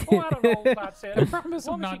oh, I don't know, Clyde said. I promise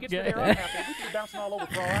I'm not gay. gay. I'm happy. We can be bouncing all over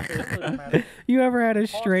for all I care. It really don't matter. You ever had a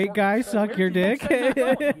straight guy suck your dick?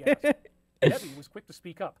 Debbie was quick to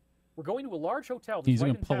speak up. We're going to a large hotel. He's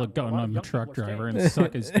going to pull a gun on the truck driver and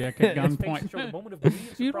suck his dick at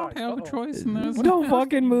gunpoint. You don't have a choice in this. Don't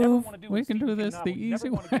fucking move. We can do this the easy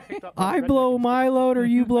way. I blow my load or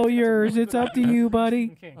you blow yours. It's up to you,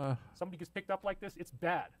 buddy. Somebody gets picked up like this, it's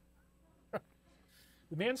bad.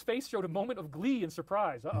 The man's face showed a moment of glee and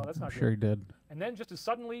surprise. Uh-oh, that's not good. Sure he did. And then just as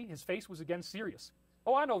suddenly, his face was again serious.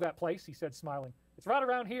 Oh, I know that place, he said, smiling. It's right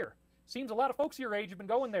around here. Seems a lot of folks your age have been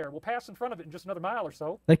going there. We'll pass in front of it in just another mile or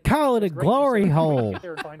so. They call it a glory hole. Get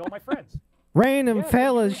there and find all my friends. Random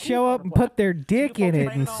fellas show up and put their dick in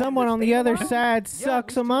it, and someone on the other side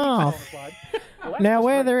sucks them off. Now,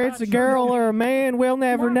 whether it's a girl or a man, we'll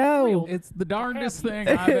never know. It's the darndest thing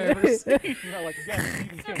I've ever seen. Like, again,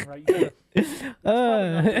 Stephen King, right?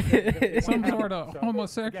 Some sort of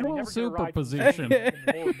homosexual superposition.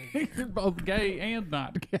 You're both gay and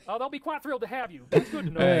not gay. Oh, they'll be quite thrilled to have you. That's good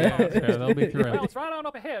to know. Yeah, they'll be thrilled. Well, it's right on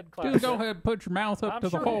up ahead, Clyde. Dude, go ahead and put your mouth up to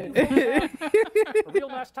the hole. A real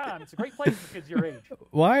nice time. It's a great place for kids your age.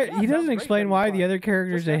 Why? He doesn't explain why the other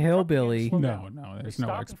character's a hillbilly. No, there's no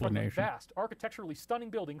explanation. Vast, architecturally stunning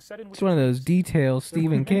building set in. It's one of those details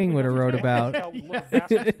Stephen King would have wrote about.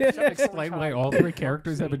 Explain why all three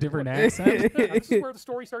characters have a different accent. This is where the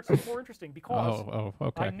story starts to get more interesting because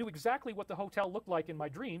okay. I knew exactly what the hotel looked like in my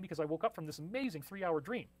dream because I woke up from this amazing 3-hour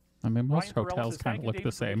dream. I mean, most hotels kind of look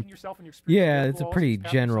the same. Yeah, it's a pretty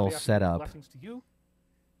general setup. Blessings to you.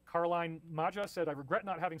 Caroline Maja said, I regret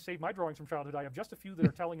not having saved my drawings from childhood. I have just a few that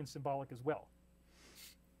are telling and symbolic as well.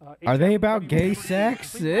 Are they about gay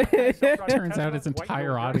sex? Turns out his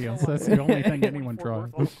entire audience. That's the only thing anyone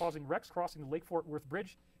draws. Causing wrecks crossing the Lake Fort Worth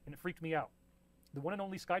Bridge, and it freaked me out. The one and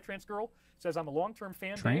only Skytrans girl says, I'm a long-term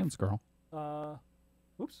fan. Trans girl.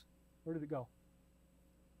 Oops. Where did it go?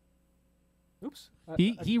 Oops.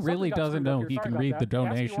 He really doesn't know he can read the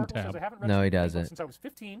donation tab. No, he doesn't. Since I was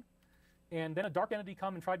 15, and then a dark entity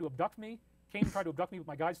came and tried to abduct me, but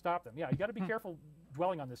my guide stopped them. Yeah, you got to be careful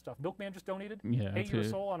dwelling on this stuff. Milkman just donated. Yeah, hey, you're a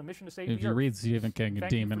soul on a mission to save the earth. If you read Stephen King, a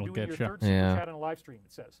demon will get you. Third super chat on a live stream,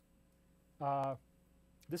 it says.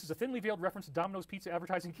 This is a thinly veiled reference to Domino's Pizza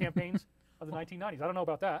advertising campaigns of the 1990s. I don't know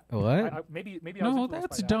about that. What? Maybe I was no,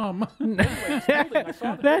 that's dumb.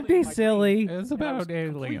 That'd be silly. It's about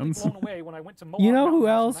aliens. You know who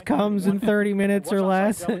else comes in 30 minutes or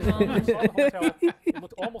less? It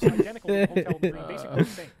looked almost identical to the hotel dream, basically the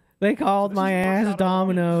same. They called my ass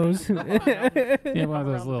Domino's. Yeah, one of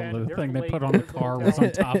those little thing they put on the car was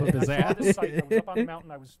on top of his ass. I was up on the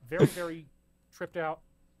mountain. I was very, very tripped out,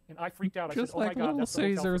 and I freaked out. Just I said, like oh my God, Little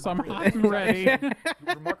Caesars, I'm hot and and ready.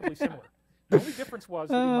 Remarkably similar. The only difference was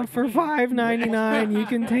for $5.99 you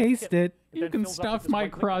can taste it. You can stuff my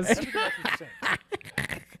crust.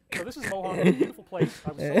 So this is Mohawk, a beautiful place.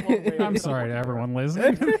 I was so blown away. I'm sorry to everyone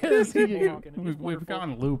listening to this. We've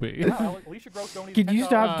gone loopy. Could you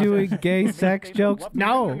stop doing gay sex jokes?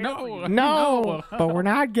 No. But we're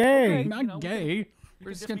not gay. Okay, not gay.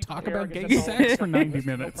 We're just going to talk about gay sex for 90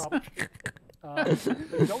 minutes.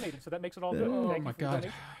 They donated, so that makes it all good. Oh, my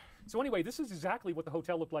God. So anyway, this is exactly what the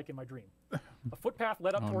hotel looked like in my dream. A footpath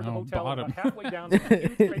led up toward the hotel, and about halfway down the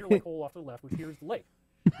huge crater lake hole off to the left, which here is the lake.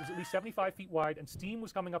 It was at least 75 feet wide, and steam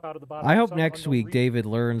was coming up out of the bottom. I hope next week David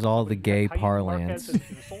learns all the gay parlance.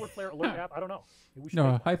 I don't know.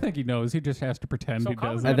 No, I think he knows. He just has to pretend he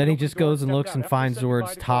doesn't. And then he just goes and looks and finds the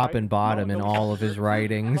words top and bottom in all of his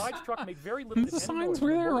writings. The signs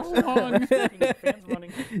were there all along.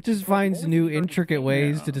 Just finds new intricate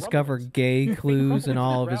ways to discover gay clues in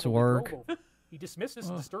all of his work. He dismissed this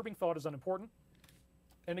disturbing thought as unimportant.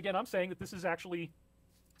 And again, I'm saying that this is actually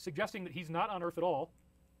suggesting that he's not on Earth at all,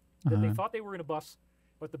 that they thought they were in a bus,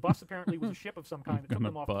 but the bus apparently was a ship of some kind that took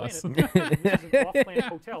them off planet. This is an off-planet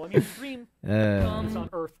hotel. I mean, the dream is on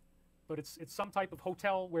Earth, but it's some type of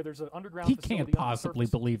hotel where there's an underground facility. He can't possibly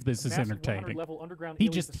believe this is entertaining. He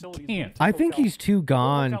just can't. I think he's too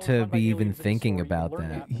gone to be even thinking about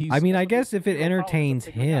that. I mean, I guess if it entertains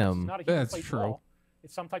him... That's true.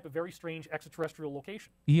 It's some type of very strange extraterrestrial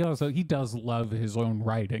location. He does love his own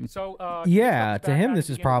writing. So yeah, to him this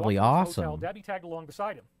is probably awesome. Debbie tagged along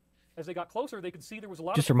beside him. As they got closer, they could see there was a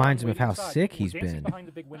lot just of reminds him of how inside. sick he's been. Behind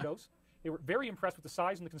the big windows. They were very impressed with the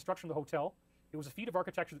size and the construction of the hotel. It was a feat of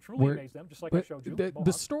architecture that truly amazed them, just like I showed you.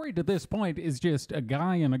 The story to this point is just a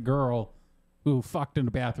guy and a girl who fucked in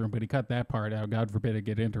the bathroom, but he cut that part out. God forbid it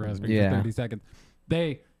get interesting for 30 seconds.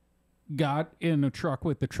 They got in a truck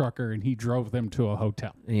with the trucker, and he drove them to a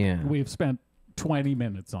hotel. Yeah. We've spent 20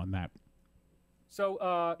 minutes on that.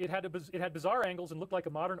 So it had bizarre angles and looked like a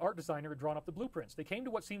modern art designer had drawn up the blueprints. They came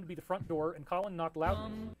to what seemed to be the front door, and Colin knocked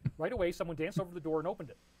loudly. Right away, someone danced over the door and opened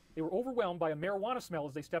it. They were overwhelmed by a marijuana smell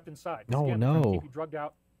as they stepped inside. Oh, again, no. to keep you drugged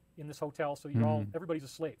out in this hotel, so you're everybody's a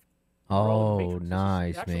slave. Oh,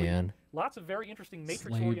 nice, actually, man. Lots of very interesting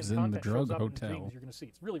Matrix-oriented content shows up in the dreams you're going to see.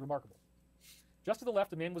 It's really remarkable. Just to the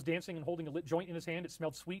left, a man was dancing and holding a lit joint in his hand. It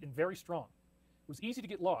smelled sweet and very strong. It was easy to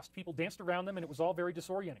get lost. People danced around them, and it was all very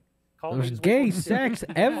disorienting. There's gay sex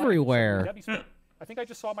everywhere. I think I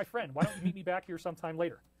just saw my friend. Why don't you meet me back here sometime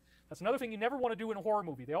later? That's another thing you never want to do in a horror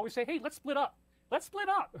movie. They always say, hey, let's split up. Let's split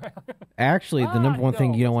up. Actually, the number one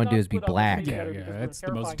thing you don't want to do is be black. Yeah, that's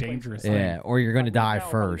the most dangerous thing. Yeah, or you're going to die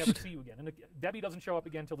first. Never see you again. And Debbie doesn't show up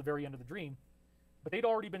again until the very end of the dream. But they'd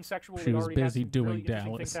already been sexual. She was busy doing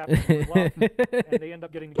Dallas. Dallas. And they end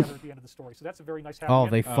up getting together at the end of the story. So that's a very nice happy Oh,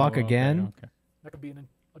 ending. they fuck again? Okay. That could be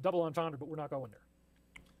a double entendre, but we're not going there.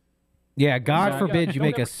 Yeah, God forbid you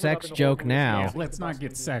make a sex joke now. Yeah, let's not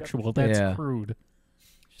get sexual. That's crude.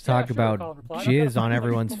 Just talk about jizz on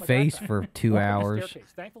everyone's face for 2 hours.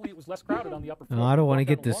 Thankfully, it was less crowded on the upper floor. No, I don't want to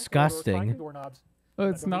get disgusting.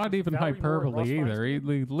 It's not even hyperbole either. He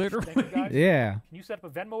literally. Yeah. Can you set up a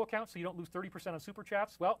Venmo account so you don't lose 30% on Super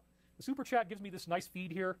Chats? Well, the Super Chat gives me this nice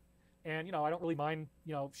feed here, and I don't really mind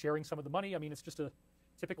sharing some of the money. I mean, it's just a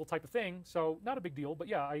typical type of thing, so not a big deal. But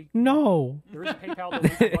yeah, there is a PayPal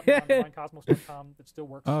donation button on mindcosmos.com that still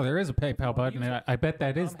works. Oh, there is a PayPal button. I bet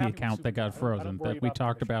that is the account that got frozen that we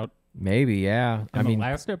talked about. Maybe, yeah. I mean,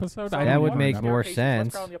 last episode, that would make more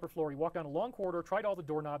sense. On the upper floor, he walked down a long corridor, tried all the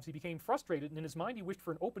doorknobs. He became frustrated, and in his mind, he wished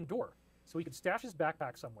for an open door so he could stash his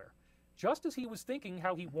backpack somewhere. Just as he was thinking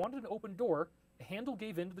how he wanted an open door, a handle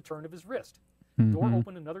gave in to the turn of his wrist. The door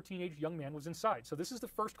opened, another teenage young man was inside. So this is the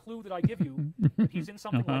first clue that I give you that he's in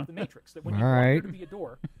something like the Matrix. That when you want there to be a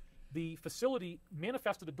door, the facility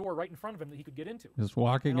manifested a door right in front of him that he could get into. Just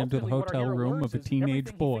walking into the hotel room of a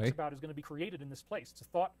teenage boy. Everything he thinks about is going to be created in this place. It's a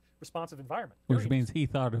thought-responsive environment. Which means he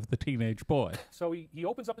thought of the teenage boy. So he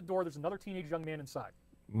opens up the door. There's another teenage young man inside.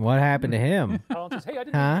 What happened to him? Colin says, hey, I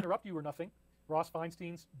didn't mean to interrupt you or nothing. Ross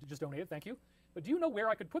Feinstein's just donated, thank you. But do you know where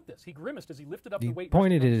I could put this? He grimaced as he lifted up the weight. He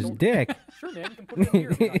pointed at his dick. Sure, man, you can put it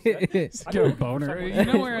in here. Good boner. You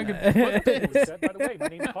know where I could put this? By the way, my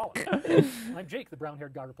name's Colin. I'm Jake, the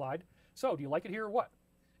brown-haired guy replied. So, do you like it here or what?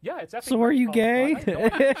 Yeah, it's effing. So are you gay?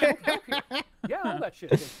 Yeah, all that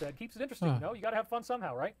shit, Jake said. Keeps it interesting, You got to have fun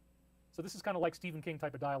somehow, right? So this is kind of like Stephen King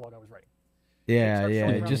type of dialogue I was writing.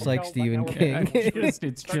 Yeah, just like Stephen King.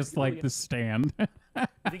 It's just like The Stand. You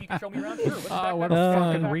think you can show me around? Sure. Oh, what a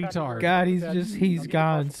fucking retard. God, he's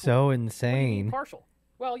gone so insane. Partial.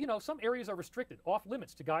 Well, some areas are restricted, off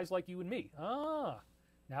limits to guys like you and me.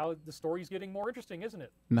 Now the story's getting more interesting, isn't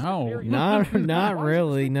it? No, not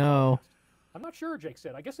really, no. I'm not sure, Jake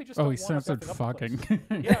said. I guess they just he censored fucking.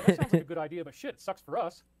 Yeah, that sounds like a good idea, but shit, it sucks for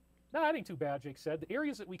us. Nah, that ain't too bad, Jake said. The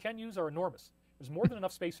areas that we can use are enormous. There's more than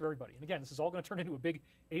enough space for everybody. And again, this is all going to turn into a big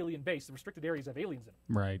alien base. The restricted areas have aliens in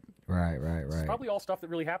them. Right. This is probably all stuff that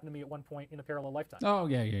really happened to me at one point in a parallel lifetime. Oh,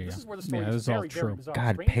 yeah. This is where the story is all very, true. very bizarre.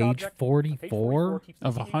 God, Strange page object, 44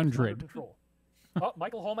 of 100. Oh,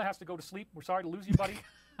 Michael Holma has to go to sleep. We're sorry to lose you, buddy.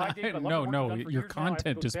 Hi, David. No, your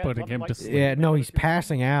content is putting him to sleep. Yeah, no, he's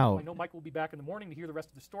passing out. I know Michael will be back in the morning to hear the rest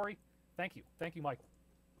of the story. Thank you, Michael.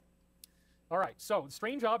 All right, so the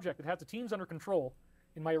strange object that has the teams under control.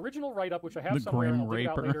 In my original write-up, which I have somewhere, and I'll dig it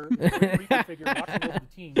out later, the Grim Reaper figure watching over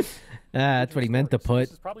the teams. That's what he meant to put.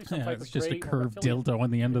 This is probably some type It's of just a gray curved reptilian dildo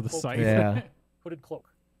on the end of the site. Yeah. Hooded cloak.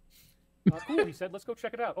 Cool, he said. Let's go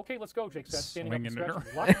check it out. Okay, let's go, Jake said, standing up and Swinging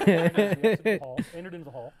stretching. Entered into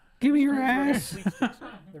the hall. Give me your ass.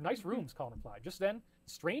 They're nice rooms, Colin replied. Just then,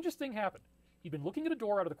 the strangest thing happened. He'd been looking at a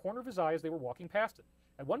door out of the corner of his eye as they were walking past it.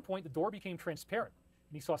 At one point, the door became transparent,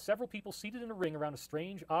 and he saw several people seated in a ring around a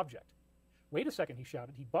strange object. Wait a second, he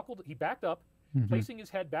shouted. He backed up, placing his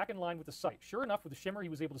head back in line with the sight. Sure enough, with the shimmer, he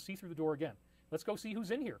was able to see through the door again. Let's go see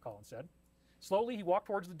who's in here, Colin said. Slowly, he walked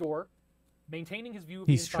towards the door, maintaining his view of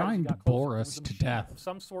the inside. He's trying to bore us to death. Of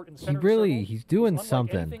some sort in the center of the circle. He's doing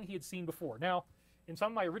something. Anything he had seen before. Now, in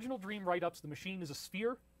some of my original dream write-ups, the machine is a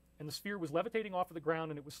sphere, and the sphere was levitating off of the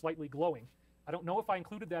ground, and it was slightly glowing. I don't know if I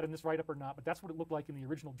included that in this write-up or not, but that's what it looked like in the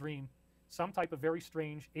original dream. Some type of very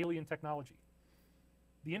strange alien technology.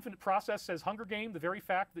 The Infinite Process says Hunger Game, the very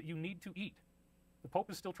fact that you need to eat. The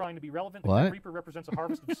Pope is still trying to be relevant. What? The Reaper represents a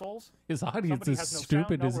harvest of souls. His audience is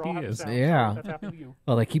stupid as he is. Yeah.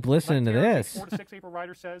 Well, they keep listening to this. 4 to 6 April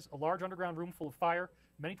Rider says, a large underground room full of fire,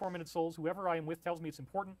 many tormented souls. Whoever I am with tells me it's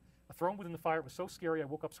important. A throne within the fire was so scary I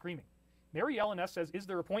woke up screaming. Mary Ellen S. says, is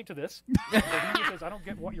there a point to this? Says, I don't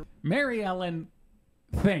get what you're... Mary Ellen,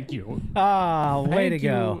 thank you. Way to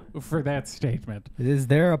go. For that statement. Is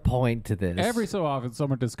there a point to this? Every so often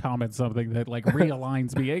someone just comments something that like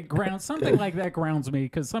realigns me. It grounds something like that grounds me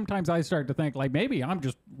because sometimes I start to think like maybe I'm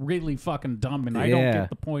just really fucking dumb and I don't get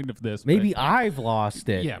the point of this. Maybe I've lost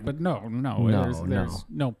it. Yeah, but no. There's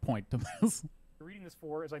no point to this. Reading this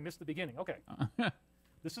for as I missed the beginning. Okay.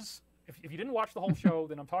 This is if you didn't watch the whole show,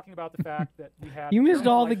 then I'm talking about the fact that we had you missed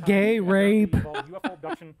all the gay rape. UFO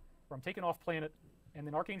abduction where I'm taken off planet. And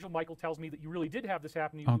then Archangel Michael tells me that you really did have this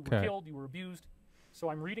happen. You were killed, you were abused. So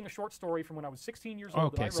I'm reading a short story from when I was 16 years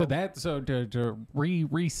old. Okay, so to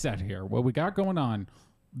reset here, what we got going on,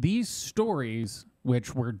 these stories,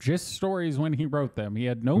 which were just stories when he wrote them, he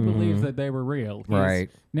had no belief that they were real. Right.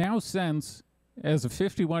 Now, since as a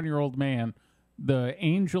 51-year-old man, the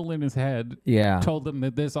angel in his head told him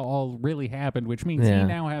that this all really happened, which means he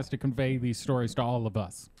now has to convey these stories to all of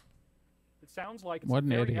us. It sounds like it's a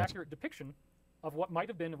very accurate depiction of what might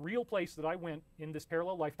have been a real place that I went in this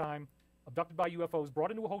parallel lifetime, abducted by UFOs, brought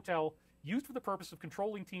into a hotel, used for the purpose of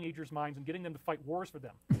controlling teenagers' minds and getting them to fight wars for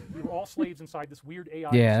them. We were all slaves inside this weird AI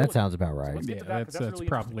facility. That sounds about right. So that's really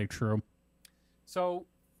probably true. So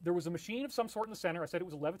there was a machine of some sort in the center. I said it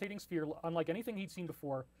was a levitating sphere, unlike anything he'd seen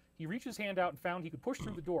before. He reached his hand out and found he could push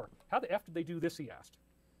through the door. How the F did they do this, he asked.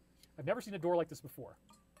 I've never seen a door like this before.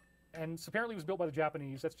 And apparently it was built by the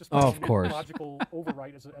Japanese. That's just my logical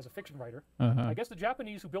overwrite as a fiction writer. I guess the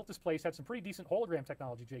Japanese who built this place had some pretty decent hologram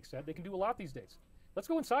technology, Jake said. They can do a lot these days. Let's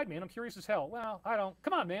go inside, man. I'm curious as hell. Well, I don't.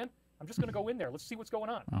 Come on, man. I'm just going to go in there. Let's see what's going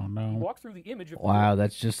on. Oh, no. He walked through the image of the door.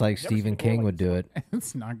 That's just like Stephen King would do it.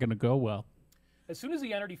 It's not going to go well. As soon as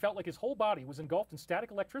he entered, he felt like his whole body was engulfed in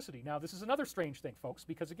static electricity. Now, this is another strange thing, folks,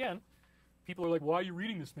 because, again, people are like, why are you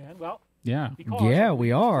reading this, man? Well, because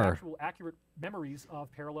we are. Actual accurate memories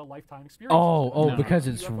of parallel lifetime experiences. Because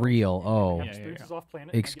it's real. Experiences off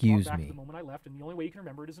planet. Excuse me. The moment I left, and the only way you can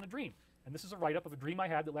remember it is in a dream. And this is a write-up of a dream I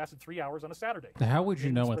had that lasted 3 hours on a Saturday. How would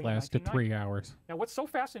you know it lasted 3 hours? Now, what's so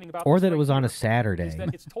fascinating about or that it was on a Saturday is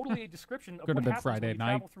that it's totally a description of what happens when you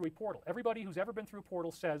travel through a portal. Everybody who's ever been through a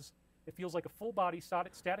portal says it feels like a full-body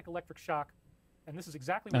static electric shock. And this is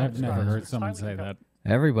exactly what I've never heard someone say that.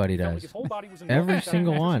 Everybody does. Every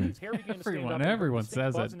single one. Everyone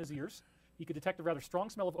says it. In his ears. He could detect a rather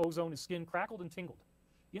strong smell of ozone. His skin crackled and tingled.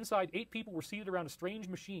 Inside, 8 people were seated around a strange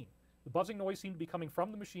machine. The buzzing noise seemed to be coming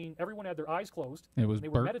from the machine. Everyone had their eyes closed. It was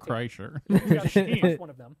Bert Kreischer. One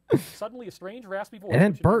of them. Suddenly, a strange, raspy voice. And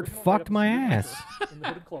then Bert fucked my ass. In the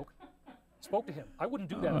hooded cloak. Spoke to him. I wouldn't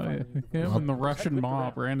do that. Him and the Russian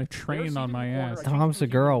mob ran a train on my ass. Tom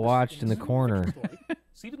Segura watched in the corner.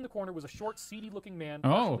 Seated in the corner was a short, seedy-looking man,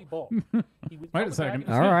 partially bald. Wait a second.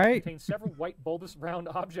 All right. Contained several white, bulbous, round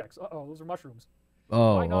objects. Those are mushrooms.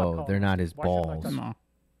 They're not his balls.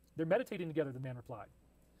 They're meditating together, the man replied.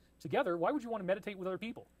 Together? Why would you want to meditate with other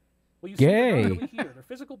people? Well, you see, they're not really here. Their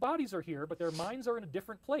physical bodies are here, but their minds are in a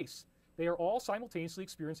different place. They are all simultaneously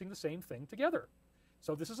experiencing the same thing together.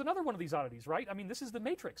 So this is another one of these oddities, right? I mean, this is the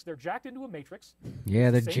Matrix. They're jacked into a Matrix.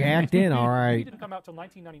 Yeah, they're jacked in, all right. It didn't come out till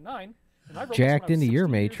 1999. And I wrote jacked into your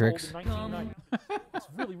Matrix. It's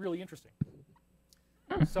really, really interesting.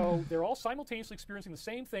 So they're all simultaneously experiencing the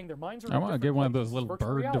same thing. Their minds are. I want to get one of those little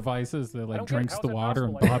bird devices that like drinks the water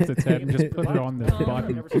and pops its head and just put it on this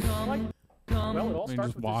button. Well, it all starts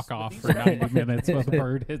just with walk this, off for 90 minutes while the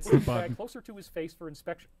bird hits the button. Closer to his face for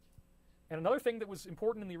inspection. And another thing that was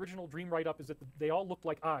important in the original dream write-up is that they all looked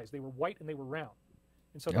like eyes. They were white and they were round.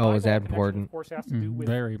 And so is that important? Of course, has to do with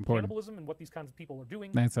very important. cannibalism and what these kinds of people are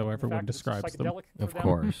doing. That's how everyone describes them. Of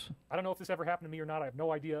course. I don't know if this ever happened to me or not. I have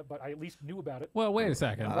no idea, but I at least knew about it. Well, wait a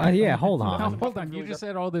second. Yeah, hold on. Hold on. You just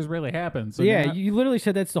said all this really happened. So yeah, you literally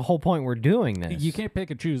said that's the whole point we're doing this. You can't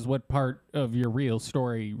pick and choose what part of your real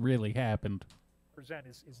story really happened. Present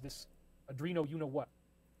is this adreno you-know-what.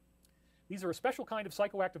 These are a special kind of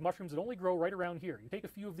psychoactive mushrooms that only grow right around here. You take a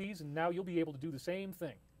few of these, and now you'll be able to do the same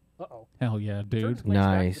thing. Uh-oh. Hell yeah, dude.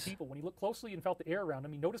 Nice. People. When he looked closely and felt the air around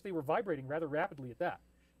him, he noticed they were vibrating rather rapidly at that.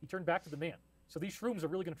 He turned back to the man. So these shrooms are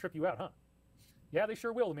really going to trip you out, huh? Yeah, they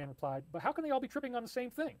sure will, the man replied. But how can they all be tripping on the same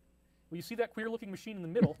thing? Well, you see that queer-looking machine in the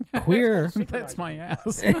middle? Queer? That's my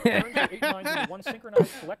ass. It turns your 8 minds into one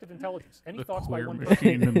synchronized collective intelligence. Any thoughts by one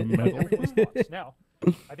machine in the middle. Now,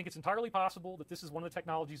 I think it's entirely possible that this is one of the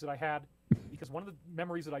technologies that I had, because one of the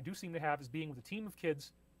memories that I do seem to have is being with a team of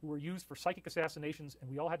kids who were used for psychic assassinations, and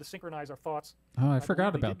we all had to synchronize our thoughts. Oh, I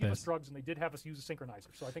forgot about this. They did give us this. drugs, and they did have us use a synchronizer.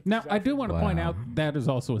 So I think Now, I do want to point Wow. out that is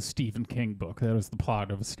also a Stephen King book. That is the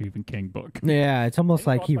plot of a Stephen King book. Yeah, it's almost Any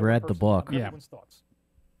like thoughts he by one read the person book. on Yeah. everyone's thoughts?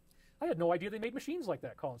 I had no idea they made machines like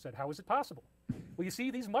that, Colin said. How is it possible? Well, you see,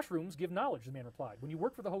 these mushrooms give knowledge, the man replied. When you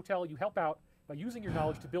work for the hotel, you help out by using your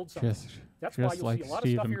knowledge to build something. That's why you'll like see a lot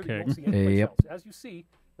Stephen of stuff here that you King. won't see anyplace Yep. else. As you see,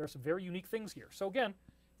 there are some very unique things here. So again,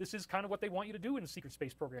 this is kind of what they want you to do in the secret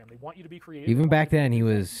space program. They want you to be creative. Even They want back you to then, do he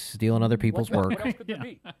things. was stealing other people's What work. else could there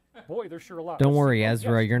be? Boy, there's sure a lot. Don't Let's worry, see. Oh,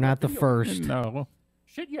 Ezra, yes, you're not the video first. games. No.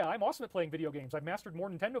 Shit, yeah, I'm awesome at playing video games. I've mastered more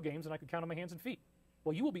Nintendo games than I could count on my hands and feet.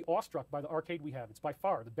 Well, you will be awestruck by the arcade we have. It's by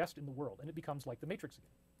far the best in the world, and it becomes like the Matrix again.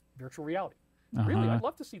 Virtual reality. Really, I'd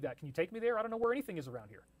love to see that. Can you take me there? I don't know where anything is around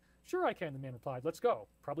here. Sure I can, the man replied. Let's go.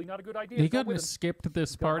 Probably not a good idea. You to go couldn't with have him. skipped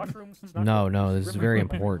this He's got part. mushrooms. It's not No, good. no, He's this is grim very and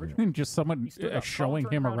original. important. Just someone He stood up, showing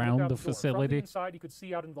turned him and around looked the out door. From facility. the inside, he could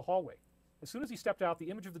see out into the hallway. As soon as he stepped out, the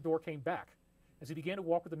image of the door came back. As he began to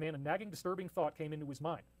walk with the man, a nagging, disturbing thought came into his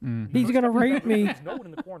mind. He's gonna rape me. There was no one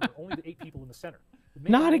in the corner, only the 8 people in the center. The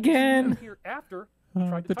man Not only seemed to again. appear after he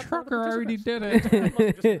tried to The touch one of trucker already participants. did it. He must have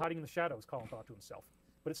just been hiding in the shadows, Colin thought to himself.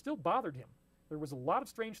 But it still bothered him. There was a lot of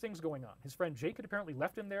strange things going on. His friend Jake had apparently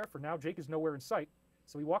left him there, for now Jake is nowhere in sight,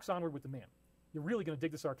 so he walks onward with the man. You're really going to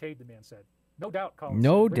dig this arcade, the man said. No doubt, Colin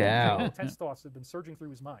No said. doubt. Intense thoughts had been surging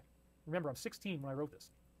through his mind. Remember, I'm 16 when I wrote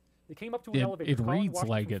this. They came up to an It- elevator. it Colin reads watched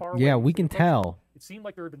like from it. far Yeah, away we as they can approached. tell. It seemed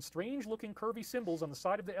like there had been strange-looking curvy symbols on the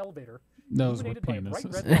side of the elevator, Those were illuminated by a bright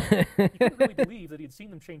penises. red light. He couldn't really believe that he had seen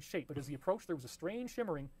them change shape, but as he approached, there was a strange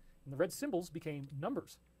shimmering, and the red symbols became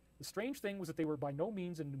numbers. The strange thing was that they were by no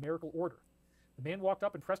means in numerical order. The man walked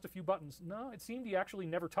up and pressed a few buttons. No, it seemed he actually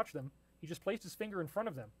never touched them. He just placed his finger in front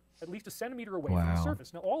of them, at least a centimeter away from the Wow.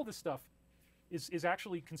 surface. Now, all of this stuff is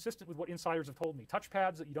actually consistent with what insiders have told me.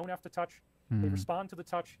 Touchpads that you don't have to touch, they respond to the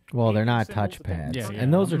touch. Well, they're Alien not symbols that touchpads. Yeah, And yeah.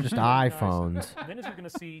 those are just recognize. iPhones. And then as you're going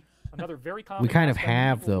to see, another very common We kind of aspect of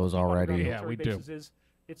have people those working on already. military Yeah, we do. bases is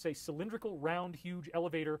it's a cylindrical, round, huge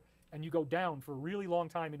elevator, and you go down for a really long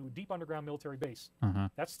time into a deep underground military base.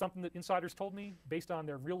 That's something that insiders told me based on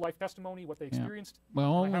their real-life testimony, what they experienced.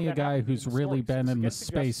 Well, I have only a that guy happen who's in the really story. been So in the this again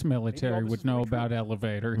space suggests maybe all military this would is know really true. about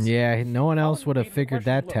elevators. Yeah, no one else Colin would have made the figured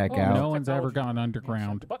question that look. tech Oh, out. No one's ever technology. gone The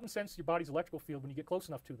underground. button senses your body's electrical field when you get close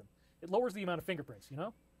enough to them. It lowers the amount of fingerprints, you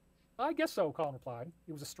know? I guess so, Colin replied.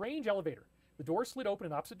 It was a strange elevator. The doors slid open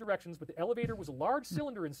in opposite directions, but the elevator was a large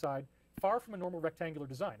cylinder inside, far from a normal rectangular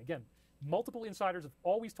design. Again, multiple insiders have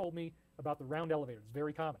always told me about the round elevator. It's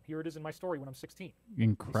very common. Here it is in my story when I'm 16. He stepped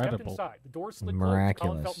Incredible. inside. The doors slid closed. Colin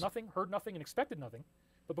Miraculous. felt nothing, heard nothing, and expected nothing.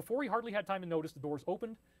 But before he hardly had time to notice, the doors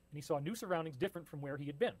opened, and he saw new surroundings different from where he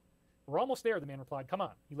had been. We're almost there, the man replied. Come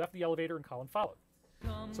on. He left the elevator, and Colin followed.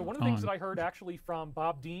 So one of the things that I heard actually from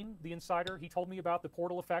Bob Dean, the insider, he told me about the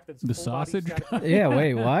portal effect. That's The full body sausage? static. Yeah,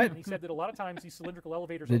 wait, what? And he said that a lot of times these cylindrical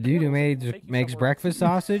elevators. The are dude who portals that will take you makes somewhere breakfast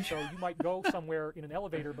sausage? So you might go somewhere in an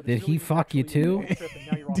elevator, but Did it's he really fuck you actually a too? road trip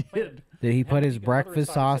and now you're off planet. Did he And put then his another breakfast insider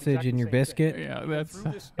said sausage exactly in the your same thing. biscuit? Yeah,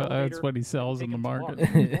 Through this that's elevator what he sells and in the take it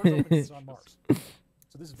to market. Mars. The doors open, it's on Mars.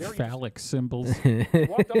 So this is very Phallic symbols. He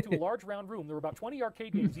walked up to a large round room. There were about 20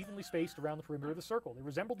 arcade games evenly spaced around the perimeter of the circle. They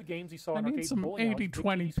resembled the games he saw I in need arcades some and bowling alleys, big 80-20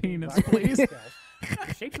 TVs screen, penis, black please. decals.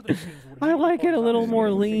 The shapes of the machines were I like it a little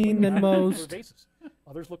more lean than most. Vases.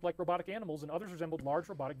 Others looked like robotic animals, and others resembled large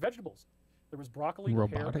robotic vegetables. There was broccoli, a pear,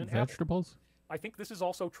 and Robotic an apple. vegetables? I think this is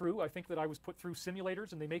also true. I think that I was put through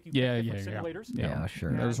simulators, and they make you Yeah, pick yeah, different yeah. simulators. Yeah, sure.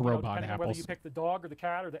 And, There's you know, robot depending on whether you apples. pick the dog or the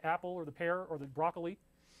cat or the apple or the pear or the broccoli,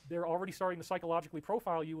 they're already starting to psychologically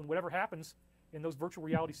profile you, and whatever happens in those virtual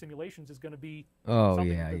reality simulations is going to be Oh,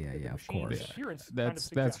 something yeah, that yeah, the yeah, of machine's course. appearance kind of That's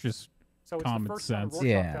suggests. just So it's the common first kind of sense. Rorschach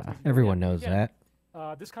Yeah, test we can do. everyone knows Again,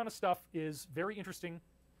 that. this kind of stuff is very interesting.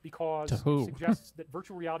 because it suggests that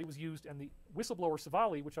virtual reality was used, and the whistleblower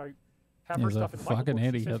Savali, which I have her stuff in the Michael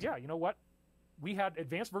book, she says, yeah, you know what? We had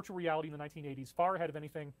advanced virtual reality in the 1980s, far ahead of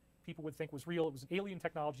anything people would think was real. It was an alien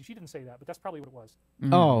technology. She didn't say that, but that's probably what it was.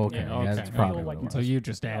 Oh, okay. Yeah, that's probably what it was. So you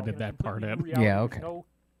just added that part in. Yeah, okay. There's no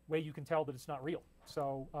way you can tell that it's not real.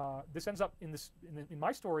 So this ends up in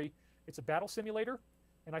my story, it's a battle simulator,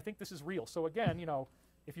 and I think this is real. So again, you know,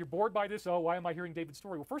 if you're bored by this, oh, why am I hearing David's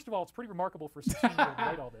story? Well, first of all, it's pretty remarkable for a 16-year-old to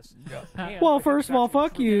write all this. Well, first of all,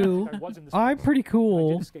 fuck you. I'm pretty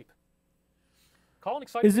cool.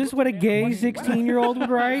 Is this what a gay 16-year-old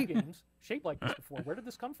would write? Games shaped like this before. Where did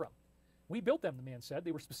this come from? We built them, the man said.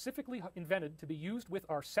 They were specifically invented to be used with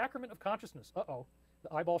our sacrament of consciousness. Uh-oh,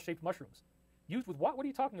 the eyeball-shaped mushrooms. Used with what? What are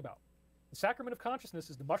you talking about? The sacrament of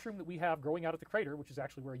consciousness is the mushroom that we have growing out at the crater, which is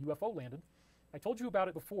actually where a UFO landed. I told you about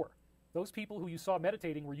it before. Those people who you saw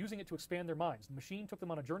meditating were using it to expand their minds. The machine took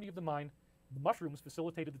them on a journey of the mind. The mushrooms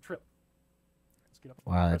facilitated the trip.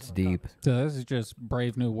 Wow, that's deep. So this is just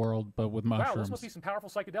Brave New World, but with mushrooms. Wow, this must be some powerful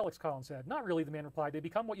psychedelics, Colin said. Not really, the man replied. They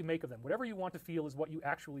become what you make of them. Whatever you want to feel is what you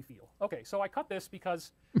actually feel. Okay, so I cut this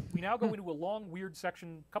because we now go into a long, weird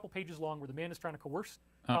section, a couple pages long, where the man is trying to coerce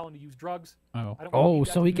Colin to use drugs. Oh,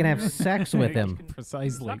 so he can have sex with him. Precisely.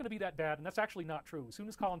 It's not going to be that bad, and that's actually not true. As soon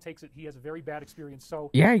as Colin takes it, he has a very bad experience.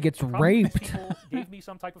 So yeah, he gets raped. People gave me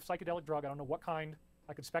some type of psychedelic drug. I don't know what kind.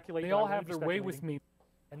 I could speculate. They all have their way with me.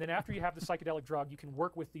 And then after you have the psychedelic drug, you can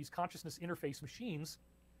work with these consciousness interface machines,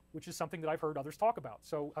 which is something that I've heard others talk about.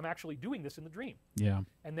 So I'm actually doing this in the dream. Yeah.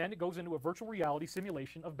 And then it goes into a virtual reality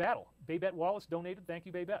simulation of battle. Babette Wallace donated. Thank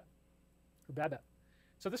you, Babette. Or Babette.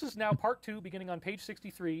 So this is now part 2, beginning on page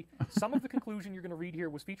 63. Some of the conclusion you're going to read here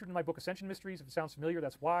was featured in my book, Ascension Mysteries. If it sounds familiar,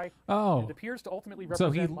 that's why. Oh. And it appears to ultimately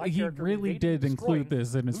represent my he really did include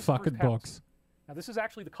this in his fucking books. Now, this is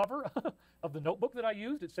actually the cover of the notebook that I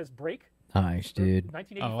used. It says Break. Nice, dude.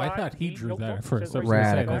 Oh, I thought he drew that first.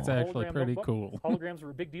 That's actually pretty cool. Holograms were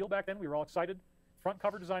a big deal back then. We were all excited. Front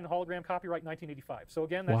cover design and hologram, copyright 1985. So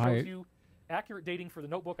again, that shows you accurate dating for the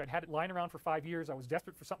notebook. I'd had it lying around for 5 years. I was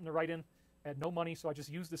desperate for something to write in. I had no money, so I just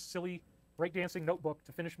used this silly breakdancing notebook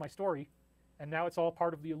to finish my story. And now it's all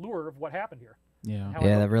part of the allure of what happened here. Yeah,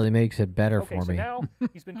 that really makes it better for me. So now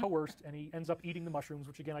he's been coerced, and he ends up eating the mushrooms,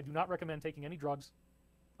 which, again, I do not recommend taking any drugs.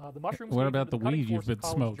 The mushrooms. What about the weed you've been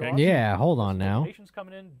smoking? Yeah, hold on now. Donations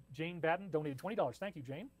coming in. Jane Batten donated $20. Thank you,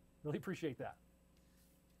 Jane. Really appreciate that.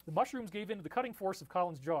 The mushrooms gave in to the cutting force of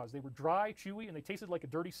Colin's jaws. They were dry, chewy, and they tasted like a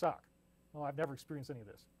dirty sock. Oh, I've never experienced any of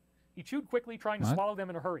this. He chewed quickly, trying to swallow them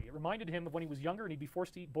in a hurry. It reminded him of when he was younger and he'd be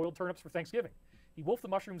forced to eat boiled turnips for Thanksgiving. He wolfed the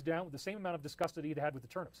mushrooms down with the same amount of disgust that he had had with the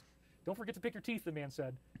turnips. Don't forget to pick your teeth, the man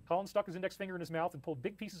said. Colin stuck his index finger in his mouth and pulled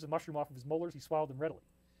big pieces of mushroom off of his molars. He swallowed them readily.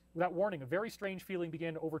 Without warning, a very strange feeling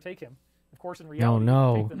began to overtake him. Of course, in reality,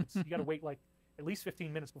 you got to wait like at least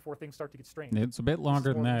 15 minutes before things start to get strange. It's a bit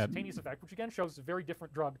longer than that. Instantaneous effect, which again shows it's a very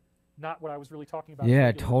different drug, not what I was really talking about.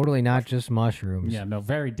 Yeah, totally not just mushrooms. Yeah, no,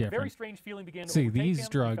 very different. Very strange feeling began to overtake these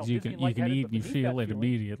drugs you can eat and you feel it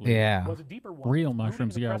immediately. Yeah. Real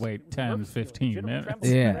mushrooms, you gotta wait 10, 15 minutes.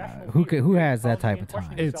 Yeah, who has that type of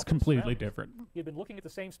time? It's completely different. He had been looking at the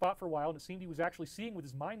same spot for a while, and it seemed he was actually seeing with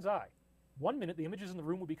his mind's eye. 1 minute, the images in the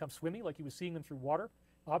room would become swimmy, like he was seeing them through water.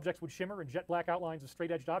 Objects would shimmer, and jet black outlines of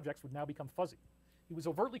straight-edged objects would now become fuzzy. He was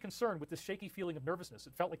overtly concerned with this shaky feeling of nervousness.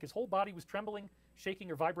 It felt like his whole body was trembling, shaking,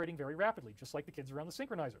 or vibrating very rapidly, just like the kids around the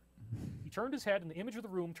synchronizer. He turned his head, and the image of the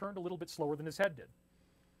room turned a little bit slower than his head did.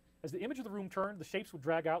 As the image of the room turned, the shapes would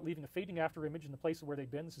drag out, leaving a fading after image in the place of where they'd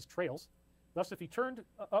been. This is trails. Thus, if he turned...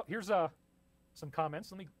 here's some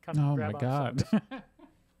comments. Let me kind of grab on some of this.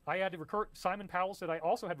 I had to Simon Powell said I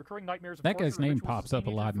also had recurring nightmares of that guy's name pops up a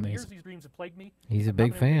lot in these. These dreams have plagued me. He's a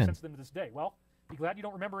big fan. Sense of them to this day. Well, be glad you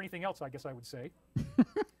don't remember anything else, I guess I would say.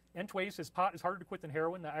 Entway says pot is harder to quit than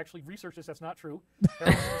heroin. I actually researched this. That's not true.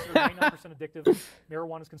 Heroin is considered 99% addictive.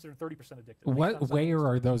 Marijuana is considered 30% addictive. Where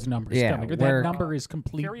are those numbers coming? That number is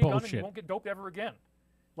complete bullshit. Carry a gun and you won't get doped ever again.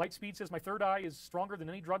 Lightspeed says my third eye is stronger than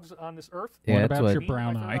any drugs on this earth. Yeah, what about your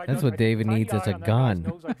brown eye? That's what David needs as a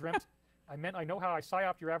gun. I know how I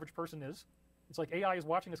psyop your average person is. It's like AI is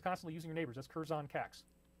watching us constantly using your neighbors. That's Curzon Cax.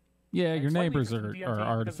 Yeah, your neighbors are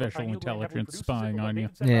artificial intelligence spying on you.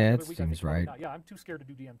 Yeah, that seems right. Yeah, I'm too scared to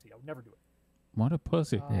do DMT. I would never do it. What a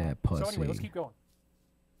pussy. Yeah, pussy. So anyway, let's keep going.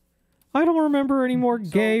 I don't remember any more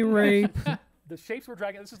gay rape. The shapes were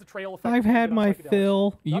dragging. This is the trail effect. I've had my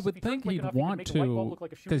fill. You would think he'd want to,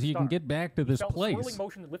 because he can get back to this place.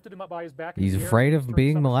 He's afraid of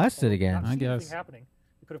being molested again. I guess.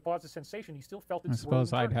 It could have paused the sensation. He still felt it. I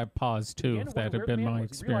suppose I'd have paused too if that had been my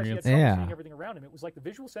experience. Everything around him. It was like the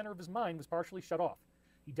visual center of his mind was partially shut off.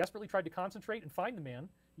 He desperately tried to concentrate and find the man.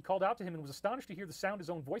 He called out to him and was astonished to hear the sound his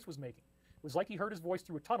own voice was making. It was like he heard his voice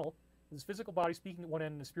through a tunnel, with his physical body speaking at one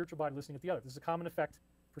end and his spiritual body listening at the other. This is a common effect,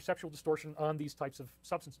 perceptual distortion on these types of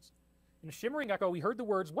substances. In a shimmering echo, he heard the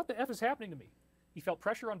words, "What the F is happening to me?" He felt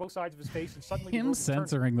pressure on both sides of his face, and suddenly him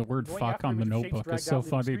censoring the word "fuck" on the Notebook is so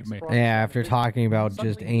funny to me. Yeah, after talking about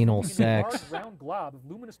just anal sex,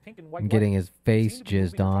 and getting his face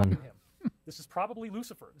jizzed on. This is probably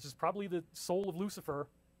Lucifer. This is probably the soul of Lucifer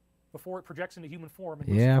before it projects into human form.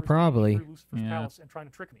 And yeah, probably. Lucifer's palace and trying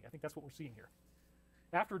to trick me. I think that's what we're seeing here.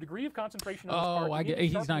 After a degree of concentration on his part,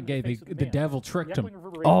 he's not gay. The devil tricked him.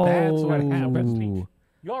 Oh, that's what happened.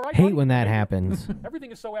 You all right, hate buddy? when that happens.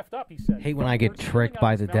 Everything is so effed up, he said. Hate when I get tricked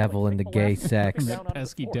by the devil into gay sex. That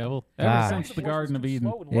pesky devil. Ever since the Garden of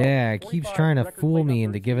Eden. Yeah, it keeps trying to fool me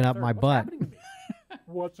into giving up my butt.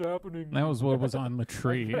 What's happening? That was what was on the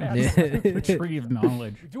tree. The tree of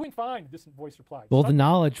knowledge. You're doing fine, the distant voice replied. Well, the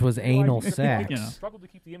knowledge was anal sex.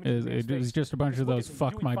 It was just a bunch of those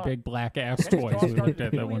 "fuck my big black ass" toys we looked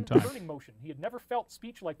at that one time. He had never felt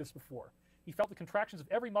speech like this before. He felt the contractions of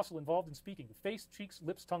every muscle involved in speaking: the face, cheeks,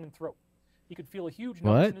 lips, tongue, and throat. He could feel a huge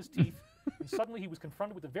numbness in his teeth, and suddenly he was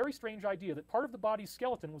confronted with a very strange idea that part of the body's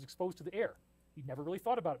skeleton was exposed to the air. He'd never really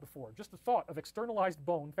thought about it before. Just the thought of externalized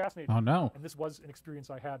bone fascinated him. Oh, no. And this was an experience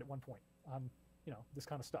I had at one point on, this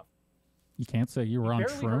kind of stuff. You can't say you were on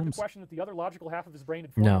shrooms. He barely heard the question that the other logical half of his brain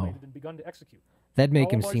had formulated and begun to execute. That'd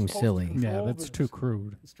make him seem silly. Yeah, that's too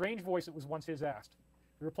crude. The strange voice that was once his asked.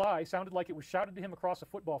 The reply sounded like it was shouted to him across a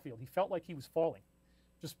football field. He felt like he was falling.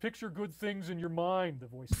 Just picture good things in your mind, the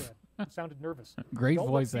voice said. It sounded nervous. Great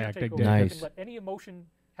voice acting. Nice. You can let any emotion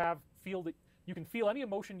you can feel any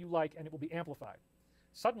emotion you like, and it will be amplified.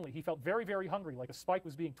 Suddenly, he felt very, very hungry, like a spike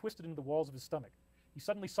was being twisted into the walls of his stomach. He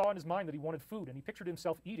suddenly saw in his mind that he wanted food, and he pictured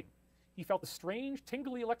himself eating. He felt the strange,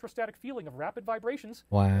 tingly electrostatic feeling of rapid vibrations.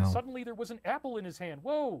 Wow. And suddenly, there was an apple in his hand.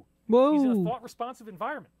 Whoa! Whoa! He's in a thought-responsive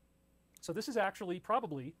environment. So this is actually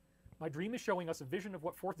probably, my dream is showing us a vision of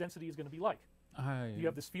what fourth density is going to be like. You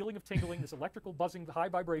have this feeling of tingling, this electrical buzzing, the high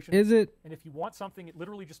vibration. Is it? And if you want something, it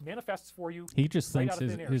literally just manifests for you. He just thinks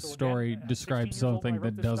his story describes something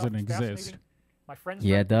that doesn't exist. My friends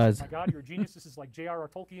it does. Oh my God, you're a genius. This is like J.R.R.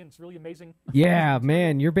 Tolkien. It's really amazing. Yeah,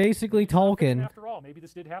 man, you're basically Tolkien. After all, maybe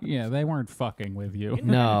this did happen. Yeah, they weren't fucking with you.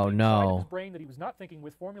 No. His brain that he was not thinking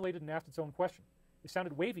with formulated and asked its own question. It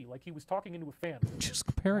sounded wavy, like he was talking into a fan. Just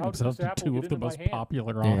comparing himself to two of the most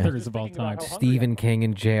popular authors of all time. Stephen King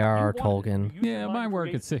and J.R.R. Tolkien. Yeah, my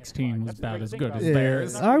work at 16 was about as good as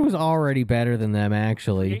theirs. I was already better than them,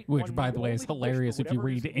 actually. Which, by the way, is hilarious if you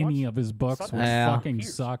read any of his books, which fucking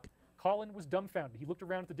suck. Colin was dumbfounded. He looked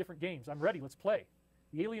around at the different games. I'm ready. Let's play.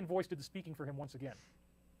 The alien voice did the speaking for him once again.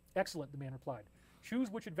 Excellent, the man replied.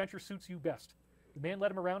 Choose which adventure suits you best. The man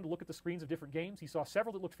led him around to look at the screens of different games. He saw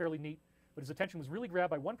several that looked fairly neat, but his attention was really grabbed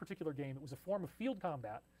by one particular game. It was a form of field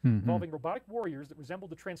combat involving robotic warriors that resembled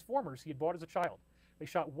the Transformers he had bought as a child. They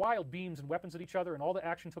shot wild beams and weapons at each other, and all the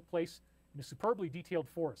action took place in a superbly detailed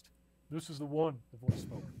forest. This is the one, the voice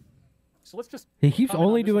spoke. So let's just. He keeps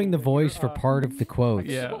only doing the voice for part of the quotes.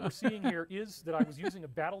 Yeah. What we're seeing here is that I was using a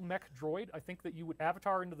battle mech droid. I think that you would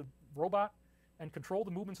avatar into the robot and control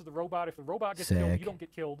the movements of the robot. If the robot gets killed, you don't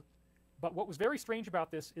get killed. But what was very strange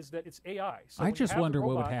about this is that it's AI. So I just wonder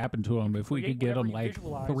what would happen to him if we could get him like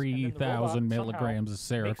 3,000 milligrams of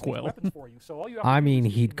Seroquel. I mean,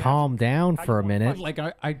 he'd calm down for a minute. Like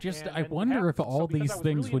I wonder if all these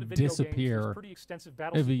things would disappear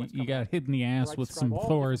if he got hit in the ass with some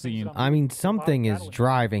Thorazine. I mean, something is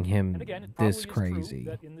driving him this crazy.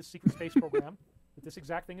 That in this secret space program, that this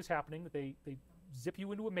exact thing is happening. That they zip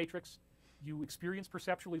you into a matrix, you experience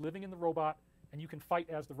perceptually living in the robot, and you can fight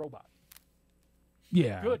as the robot.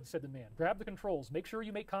 Yeah. Good, said the man. Grab the controls. Make sure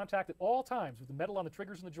you make contact at all times with the metal on the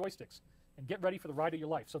triggers and the joysticks, and get ready for the ride of your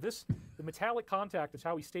life. So the metallic contact is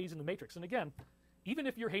how he stays in the Matrix. And again, even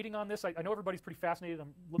if you're hating on this, I know everybody's pretty fascinated.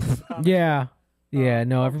 I'm looking at the comments. Yeah,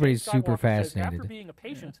 no, everybody's super fascinated. After being a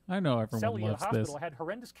patient, I know everyone loves this. I had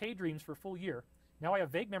horrendous K dreams for a full year. Now I have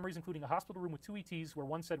vague memories, including a hospital room with 2 ETs where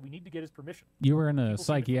one said we need to get his permission. You were in a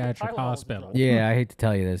psychiatric hospital. Yeah, I hate to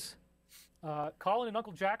tell you this. Colin and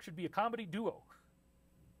Uncle Jack should be a comedy duo.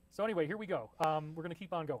 So anyway, here we go. We're going to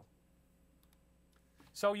keep on going.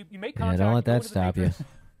 So you make contact. Yeah, don't let that stop you.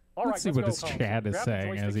 All right, let's see what his chat is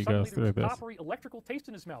saying as he goes through this. Coppery electrical taste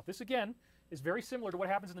in his mouth. This again is very similar to what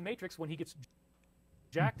happens in the Matrix when he gets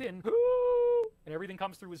jacked in, and everything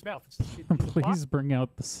comes through his mouth. Please bring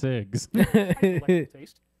out the cigs.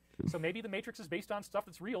 Taste. So maybe the Matrix is based on stuff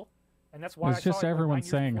that's real, and that's why it's just everyone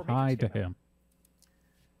saying hi to him.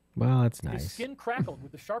 Well, that's His nice. skin crackled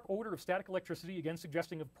with the sharp odor of static electricity, again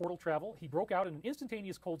suggesting of portal travel. He broke out in an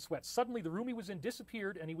instantaneous cold sweat. Suddenly, the room he was in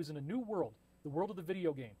disappeared, and he was in a new world, the world of the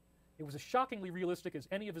video game. It was as shockingly realistic as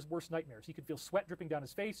any of his worst nightmares. He could feel sweat dripping down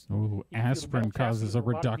his face. Ooh, aspirin causes a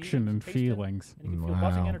reduction in feelings. And he could feel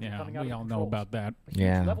buzzing energy Yeah, coming out we of all the know controls. about that. A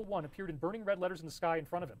huge level 1 appeared in burning red letters in the sky in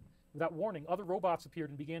front of him. Without warning, other robots appeared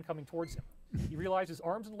and began coming towards him. He realized his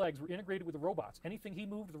arms and legs were integrated with the robots. Anything he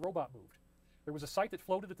moved, the robot moved. There was a sight that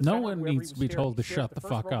floated at the No center one wherever needs he to be was told to staring. shut the He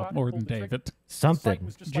stared at fuck first up robot more and than pulled the trigger. David. Something.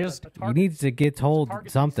 Was like Just- a He target. needs to get told Target he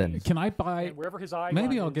something. sees. Can I buy? And wherever his eye Maybe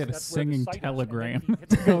line I'll is, get a that's where the singing sight is. And then telegram he hit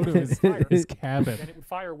the to go to trigger his, with fire, his cabin. and it would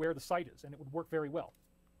fire where the sight is, and it would work very well.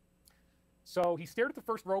 So he stared at the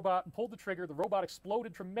first robot and pulled the trigger. The robot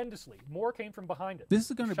exploded tremendously. More came from behind it. This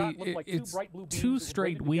is going to The shot be looked like it's two bright blue beams two that were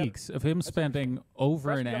straight braided together. weeks of him As he spending over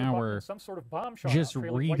pressed an the other button, hour some sort of bomb shot just out,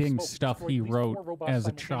 trailing white reading smoke, stuff destroyed he at least 4 wrote robots as a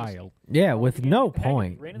simultaneously. child. Yeah, He with began no to panic. He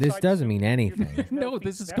point. ran This inside doesn't the mean suit. He anything. was using No, metal this feet,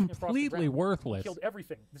 is smashing across the completely ground. worthless. He killed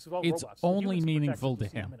everything. This is all It's robots. The only humans protected meaningful us. We'll to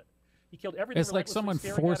see in a him. minute. He killed everything It's like relentlessly, someone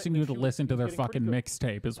staring at it forcing and you to shooting. listen to He was their getting pretty fucking good.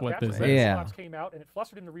 mixtape is A what batch this of is. red Yeah. robots came out, and it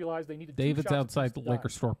flustered him to realize they needed 2 David's shots outside apiece the to liquor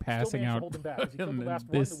die. store Still passing managed to out. hold them back. As he killed the And last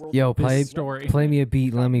one, this, the world Yo, was play story. play me a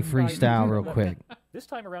beat. Let me freestyle real quick. This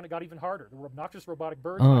time around, it got even harder. There were obnoxious robotic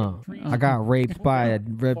birds hiding in trees. I got raped by a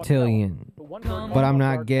reptilian. But one bird But I'm caught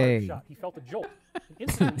not guard, fired a gay. shot. He felt a jolt. And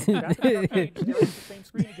instantly, back in the arcade, staring at the same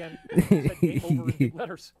screen again, it said game over in big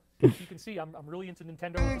letters. As you can see, I'm really into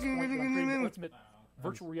Nintendo at this point. But I'm creating the ultimate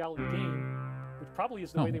virtual reality game, which probably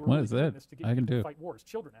is the way they were what really is doing that? this to get I can people do to it. fight wars.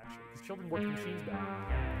 Children, actually. Because children work the machines better.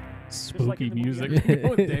 Spooky in the movie music. Ancient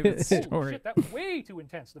With David's Holy story. shit, that was way too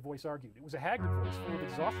intense, the voice argued. It was a haggard voice full of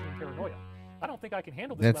exhaustion and paranoia. I don't think I can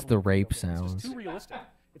handle this That's level the of video rape game. It's sounds. just too realistic.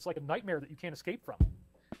 It's like a nightmare that you can't escape from.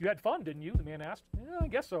 You had fun, didn't you? The man asked. Yeah, I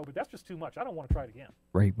guess so, but that's just too much. I don't want to try it again.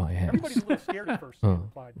 Rape my ass. Everybody's a little scared at first, he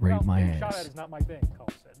replied. rape Well, my being shot ass. at is not my thing,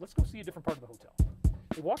 Colin said. Let's go see a different part of the hotel.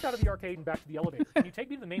 They walked out of the arcade and back to the elevator. Can you take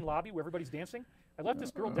me to the main lobby where everybody's dancing? I left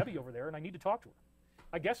this girl Debbie over there, and I need to talk to her.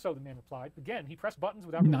 I guess so, the man replied. Again, he pressed buttons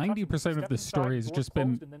without really touching them. 90% of Stepped the inside, story has doors just been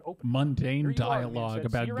closed and then opened. mundane Here you are, the man dialogue said.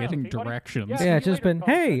 about See you around, getting okay, buddy? directions. Yeah, Yeah, see it's you just later, been,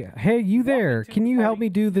 Colin hey, said. hey, you Walked there? into Can the you help party, me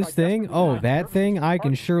do this tried thing? desperately Oh, not to that nervous thing? to I can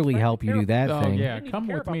party. surely Friendly, help you do careful. that Oh, thing. yeah, Didn't even come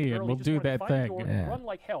care with about the me girl. and He we'll just do wanted to that find the thing. door and Yeah. run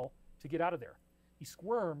like hell to get out of there. He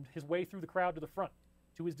squirmed his way through the crowd to the front.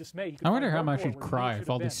 To his dismay, he could I wonder find how one much door he'd where he cry knew it if should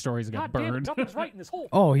all have these been. stories got God damn it, burned. nothing's right in this whole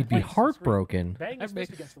Oh, he'd be place, he screamed, heartbroken. banging his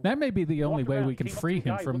fist against the That wall. may be the only Walked way around, we can came up free to the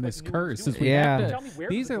him guy, from looked this like he knew what he was curse. Is doing. we Yeah. have Tell me, where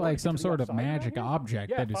these does are the like door some to the sort of outside magic go?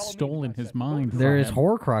 object Yeah, that has follow me, stolen the guy his said. mind. They're his from him.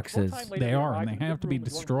 Short Horcruxes. time later, They are, and arrived they in the have to room be with one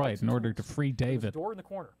of the destroyed lights in and order to tools. free There was a David. door in the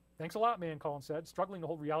corner. Thanks a lot, man, Colin said, struggling to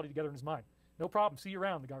hold reality together in his mind. No problem. See you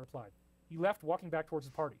around, the guy replied. He left, walking back towards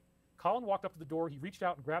the party. Colin walked up to the door. He reached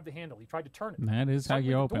out and grabbed the handle. He tried to turn it. And that is how Suddenly,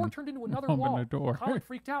 you the open door turned into another open wall. a door. Colin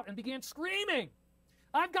freaked out and began screaming,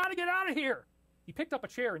 I've got to get out of here. He picked up a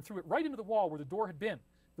chair and threw it right into the wall where the door had been.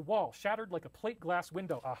 The wall shattered like a plate glass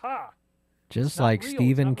window. Aha! Just It's not like real. It's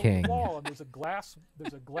Stephen not really King. a wall, and there's a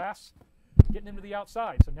glass getting into the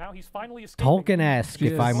outside. So now he's finally escaping. Tolkien-esque,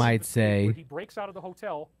 if I might Where say. he breaks out of the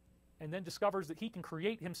hotel and then discovers that he can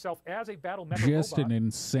create himself as a battle mecha Just robot. an And then he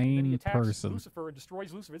insane attacks person. Lucifer and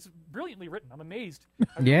destroys Lucifer. It's brilliantly written. I'm amazed.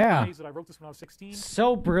 Yeah. I'm amazed that I wrote this when I was 16.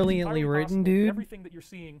 So brilliantly Entirely written, possible. dude. Everything that you're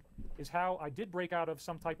seeing is how I did break out of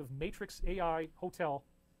some type of Matrix AI hotel.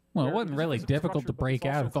 Well, it where wasn't there's a really physical difficult to structure, but break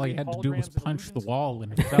it's out also if all you had to creating do was holograms and punch the illusions. wall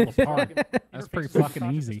and it fell apart. That's Interfaces pretty with the fucking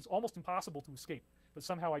consciousness. easy. It's almost impossible to escape, but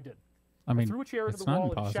somehow I did. I mean, threw a chair into it's the not wall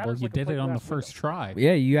and it impossible. shatters You like a did plate it on the glass first try.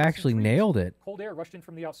 Yeah, you Distance actually reached. nailed it. Cold air rushed in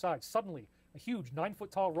from the outside. Suddenly, a huge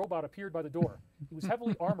 9-foot-tall robot appeared by the door. He was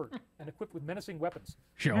heavily armored and equipped with menacing weapons.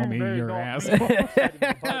 Show "You me may your not ass. be," he said in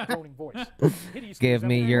a loud, groaning voice. Hideously Give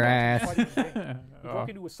me resembling your a robot ass. fighting in vain. He broke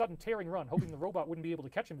into a sudden tearing run, hoping the robot wouldn't be able to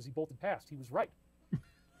catch him as he bolted past. He was right.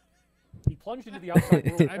 He plunged into the outside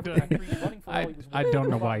world, everything free, running for all he was worth. I don't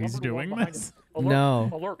know The why robot he's lumbered along doing behind this. him. Alert, No.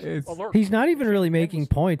 alert, It's- alert. He's not even really making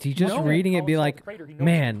points. He's just No. reading it, be like,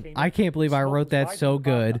 man, I can't believe I wrote that so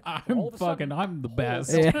good. I'm the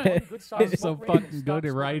best. Yeah. I'm so fucking good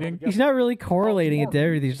at writing. He's not really correlating it to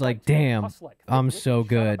everything. He's like, damn, I'm so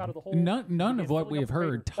good. None of what we have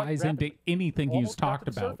heard ties into anything he's talked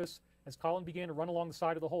about. As Colin began to run along the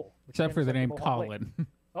side of the hole. which Except again for is the like name Mohawk Lake. Colin.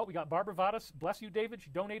 Oh, we got Barbara Vadas. Bless you, David. She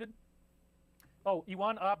donated. Oh,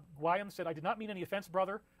 Iwan Guayam said, I did not mean any offense,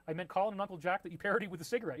 brother. I meant Colin and Uncle Jack that you parodied with the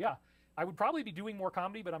cigarette. Yeah. I would probably be doing more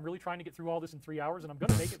comedy, but I'm really trying to get through all this in 3 hours, and I'm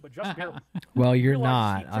going to make it, but just barely. Well, you're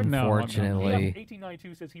Realizes not, he- No, I'm not. unfortunately.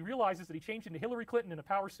 1892 says he realizes that he changed into Hillary Clinton in a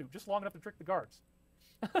power suit just long enough to trick the guards.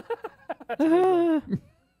 That's amazing.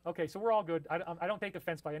 Okay, so we're all good. I don't take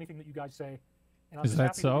offense by anything that you guys say. And I'm Is just that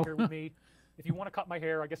happy to so? be here with me. If you want to cut my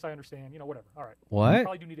hair, I guess I understand. You know, whatever. All right. What? I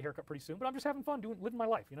probably do need a haircut pretty soon, but I'm just having fun living my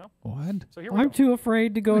life, you know? What? So here we I'm go. too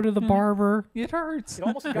afraid to go to the barber. It hurts. It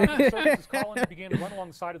almost got to the surface as Colin began to run along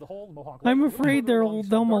the side of the hole in the Mohawk Lake. I'm afraid they'll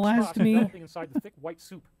molest me. Developing inside the thick white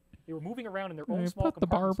soup. They were moving around in their own small Put the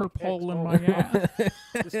barber compartments like pole eggs. in my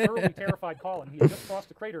ass. This thoroughly terrified Colin. He had just crossed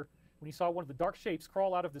the crater when he saw one of the dark shapes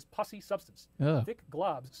crawl out of this pussy substance. Ugh. Thick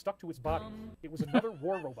globs stuck to its body. It was another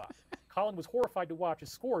war robot. Colin was horrified to watch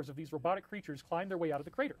as scores of these robotic creatures climbed their way out of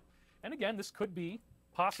the crater. And again, this could be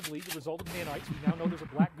possibly the result of nanites. We now know there's a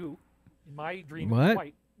black goo. In my dream, it was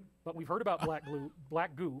white. But we've heard about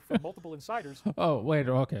black goo from multiple insiders. Oh, wait,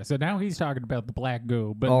 okay. So now he's talking about the black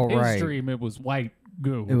goo, but in his dream it was white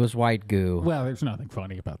goo. It was white goo. Well, there's nothing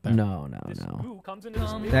funny about that. No. Goo comes into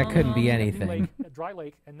this That couldn't be anything. A dry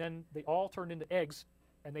lake, and then they all turn into eggs,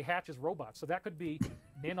 and they hatch as robots. So that could be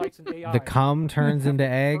nanites and AI. The cum turns into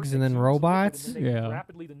eggs and then robots? And then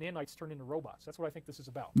rapidly the nanites turn into robots. That's what I think this is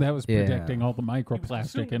about. That was predicting all the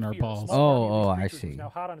microplastic in our balls. Oh, I see. He was now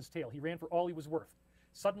hot on his tail. He ran for all he was worth.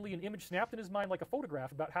 Suddenly, an image snapped in his mind like a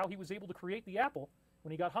photograph about how he was able to create the apple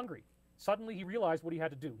when he got hungry. Suddenly, he realized what he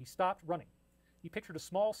had to do. He stopped running. He pictured a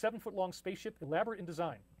small, 7-foot-long spaceship, elaborate in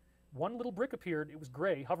design. One little brick appeared. It was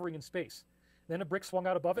gray, hovering in space. Then a brick swung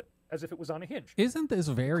out above it as if it was on a hinge. Isn't this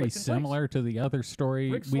very similar to the other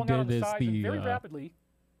story we did as the very rapidly,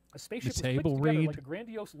 a spaceship the table read? like a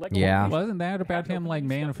grandiose Lego Wasn't that about him like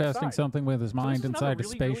manifesting something with his mind inside a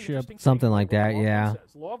spaceship? Something like that, yeah.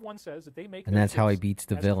 Law of One says that they make and that's how he beats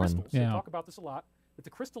the villain. They talk about this a lot, that the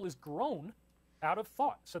crystal is grown out of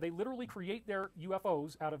thought. So they literally create their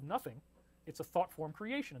UFOs out of nothing. It's a thought form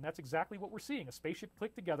creation, and that's exactly what we're seeing. A spaceship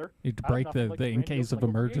clicked together. You to break the in case of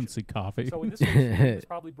emergency coffee. So in this case, it's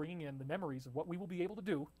probably bringing in the memories of what we will be able to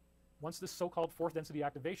do once this so-called fourth density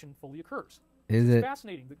activation fully occurs. It's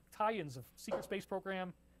fascinating. The tie-ins of secret space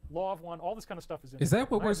program, Law of One, all this kind of stuff is in Is that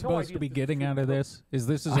what we're supposed to be getting out of this? Is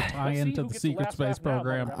this a tie-in to the secret space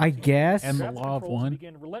program? I guess. And the Law of One?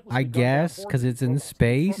 I guess, because it's in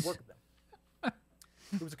space.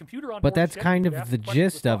 There was a computer on but that's kind of the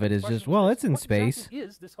gist of it, is just, well, it's in space. What exactly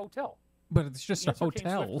is this hotel? But it's just a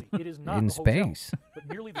hotel. It is not in a space. Hotel, but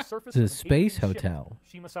merely the surface it's a of space hotel.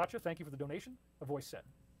 Shima Sacha, thank you for the donation, a voice said.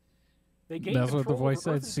 That's what the voice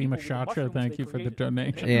said. Shima Sacha, thank you for the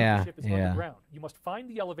donation. Yeah. You must find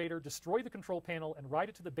the elevator, destroy the control panel, and ride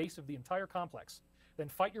it to the base of the entire complex. Then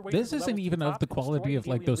fight your way this isn't even of the quality of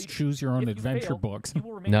like those choose your own adventure books.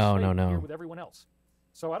 No. With everyone else.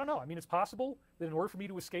 So I don't know. I mean, it's possible that in order for me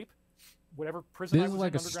to escape whatever prison this is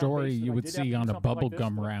like a story you would see on a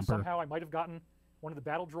bubblegum wrapper. Somehow I might have gotten one of the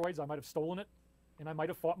battle droids. I might have stolen it, and I might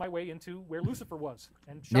have fought my way into where Lucifer was.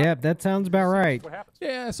 And yeah, that sounds about right.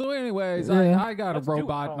 Yeah. So, anyways, I got a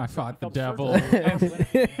robot and I fought the devil.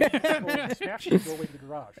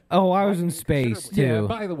 Oh, I was in space too. Yeah,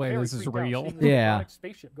 by the way, this is real. Yeah.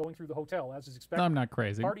 Spaceship going through the hotel as is expected. I'm not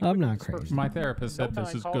crazy. I'm not crazy. My therapist said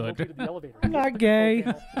this is good. I'm not gay.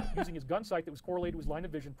 Using his gun sight that was correlated with his line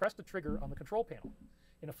of vision, pressed the trigger on the control panel.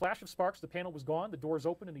 In a flash of sparks, the panel was gone, the doors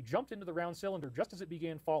opened, and he jumped into the round cylinder just as it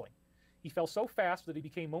began falling. He fell so fast that he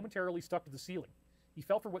became momentarily stuck to the ceiling. He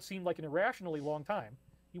fell for what seemed like an irrationally long time.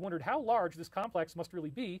 He wondered how large this complex must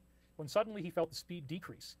really be when suddenly he felt the speed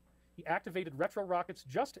decrease. He activated retro rockets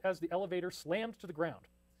just as the elevator slammed to the ground.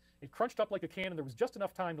 It crunched up like a can, and there was just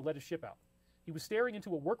enough time to let his ship out. He was staring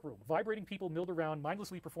into a workroom. Vibrating people milled around,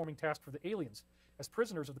 mindlessly performing tasks for the aliens as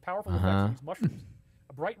prisoners of the powerful effects of these mushrooms.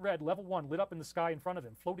 A bright red level 1 lit up in the sky in front of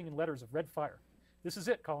him, floating in letters of red fire. This is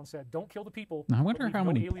it, Colin said. Don't kill the people. I wonder how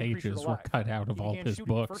many pages were cut out of all his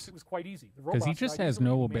books. Because he just has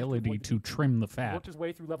no ability to trim the fat.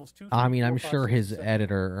 I mean, I'm sure his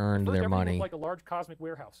editor earned their money. Like a large cosmic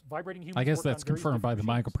warehouse. I guess that's confirmed by the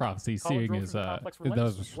microprophecy, seeing as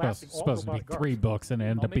those were supposed to be 3 books and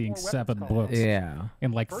end up being 7 books. Yeah.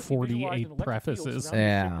 And like 48 prefaces.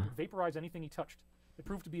 Yeah. Vaporize anything he touched. It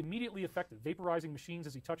proved to be immediately effective, vaporizing machines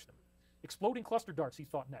as he touched them. Exploding cluster darts, he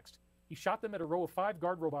thought next. He shot them at a row of 5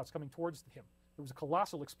 guard robots coming towards him. There was a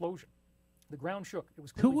colossal explosion. The ground shook. It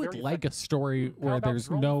was who would like a story where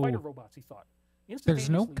there's no robots, he thought. There's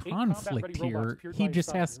no conflict here. He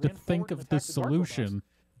just has to think of the solution.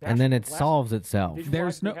 And then it solves itself.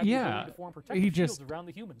 There's no, yeah. He just,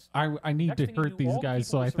 I need to hurt these guys,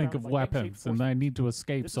 so I think of weapons, and I need to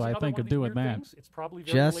escape, so I think of doing that.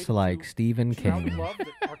 Just like Stephen King.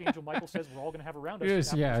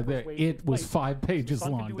 Yes, yeah, it was 5 pages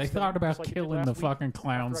long. They thought about killing the fucking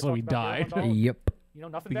clown, so he died. Yep. You know,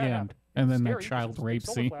 nothing the bad end. happened. And then that child rape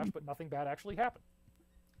scene. But nothing bad actually happened.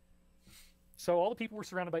 So all the people were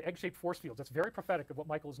surrounded by egg-shaped force fields. That's very prophetic of what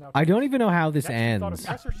Michael is now. I don't even know how this ends.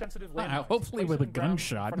 Hopefully with a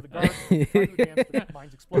gunshot.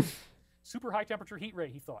 Mines exploded. Super high temperature heat ray,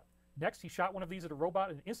 he thought. Next, he shot one of these at a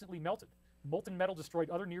robot and it instantly melted. Molten metal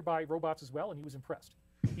destroyed other nearby robots as well, and he was impressed.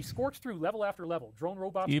 He scorched through level after level. Drone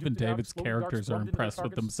robots. Even David's characters are impressed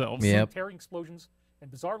with themselves. Yep. Tearing explosions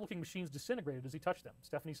and bizarre-looking machines disintegrated as he touched them.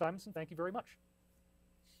 Stephanie Simonson, thank you very much.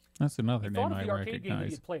 That's another name I thought of the arcade game that he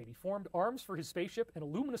recognize. had played. He formed arms for his spaceship and a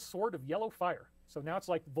luminous sword of yellow fire. So now it's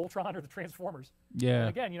like Voltron or the Transformers. Yeah. And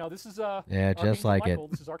again, you know, this is yeah, just like Michael.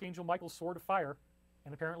 it. This is Archangel Michael's sword of fire,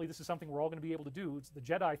 and apparently this is something we're all going to be able to do. It's the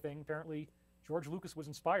Jedi thing. Apparently, George Lucas was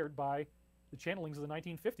inspired by the channelings of the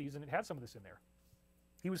 1950s, and it had some of this in there.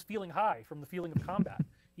 He was feeling high from the feeling of combat.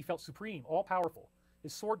 He felt supreme, all-powerful.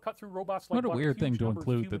 His sword cut through robots like What a weird thing to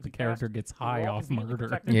include that the character gets high off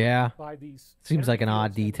murder. Yeah. By these Seems like an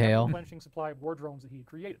odd detail. Replenishing supply of war drones that he had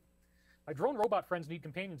created. My drone robot friends need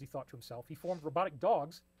companions, he thought to himself. He formed robotic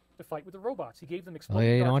dogs to fight with the robots. He gave them Oh exploding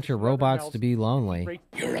yeah, you don't darts want your that surrounded their robots mouths. to be lonely.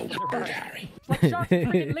 You're a bird, Harry. It's like sharks with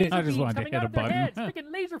freaking laser I just beams wanted to coming hit out a of their button. heads.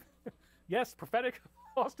 Freaking laser. Yes, prophetic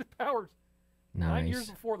Austin Powers. 9 years Nice.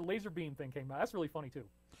 before the laser beam thing came out. That's really funny too.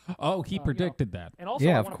 Oh, he predicted that. And also,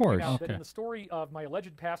 Yeah, I of want to point course. out that Okay. in the story of my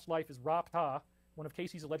alleged past life as Ra-Ptah, one of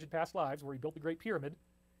Casey's alleged past lives, where he built the Great Pyramid,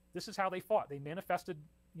 this is how they fought. They manifested,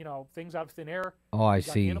 you know, things out of thin air. Oh, I They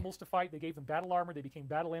got see. animals to fight. They gave them battle armor. They became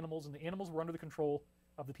battle animals, and the animals were under the control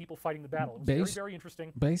of the people fighting the battle. It was very, very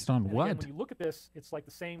interesting. Based on And what? again, when you look at this, it's like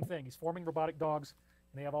the same thing. He's forming robotic dogs,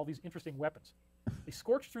 and they have all these interesting weapons. They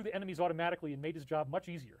scorched through the enemies automatically and made his job much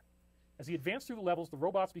easier. As he advanced through the levels, the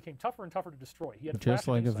robots became tougher and tougher to destroy. He had a Just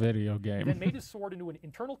flash of like a insight. video He then game. made his sword into an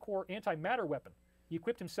internal core antimatter weapon. He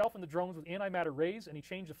equipped himself and the drones with antimatter rays, and he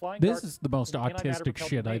changed the flying This darts is the most into antimatter autistic propelled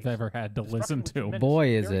shit I've grenades. ever had to The destruction listen was to. tremendous. Boy,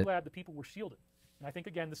 I'm is very it. glad the people were shielded. And I think,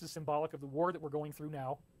 again, this is symbolic of the war that we're going through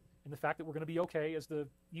now and the fact that we're going to be okay as the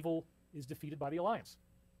evil is defeated by the Alliance.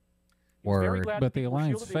 He was very Word. glad But that the people were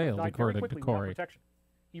Alliance shielded. They would failed, die very according to quickly without Corey. protection.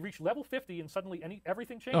 He reached level 50, and suddenly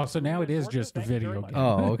everything changed. Oh, so now it is just a Thank you very video much. game.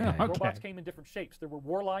 Oh, okay. Okay. Robots came in different shapes. There were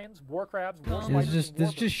war lions, war crabs, war This spiders, is just and this war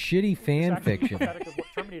is just birds. shitty It's fan actually fiction. prophetic of what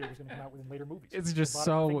Terminator was going to come out with in later movies. It's just Robotic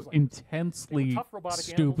so things like this. They intensely were tough robotic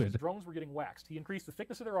animals. His stupid. drones were getting waxed. He increased the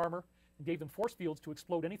thickness of their armor and gave them force fields to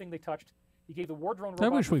explode anything they touched. He gave the war drone robots I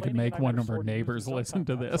wish a we could flaming make one antimatter of our sword to use neighbors as listen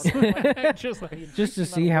to sometimes. this. Sort of like- Just like- He Just increased to the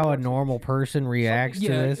see amount of how a robots. normal person reacts to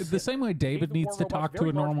Yeah, this. The same way David the needs war to robots talk to very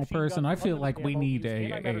a normal large machine person, I guns, feel unlimited like we ammo, need used a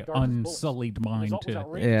antimatter darts and bullets. unsullied The mind result was to.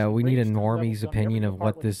 outrageous. Yeah, we need a Raged through the levels, normie's done opinion everything of what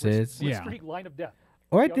apart like this Blitz- is. Yeah. Blitzkrieg line of death.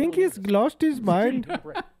 Oh, I The think other he's one was lost his just mind. deep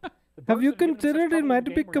break. The Have birds you that had given him such considered it trouble in might the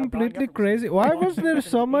be game were now dying completely effortlessly. crazy? Why All was the there things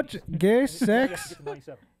so in the much 80s. gay And he still has to sex? get to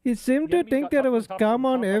 97. He seemed The to enemies think got that it tougher was and tougher cum from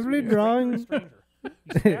on complex every and stranger drawing. to stranger.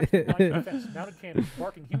 He smashed the lines of defense, mounted cannons,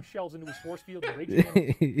 barking huge shells into his force field, and raging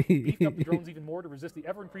enemies. Beefed up the drones even more to resist the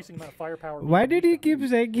ever-increasing amount of firepower. Why did he keep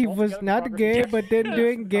saying he was Altogether, not progress gay was but then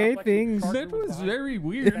doing gay complex and things? charged That with was behind. very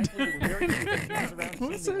weird. Thankfully, there were very few things around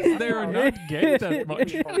Who to says see they are the not gay that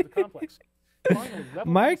much? part of the complex. Finally,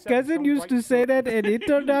 level My 97 cousin shone used to bright say and that, and it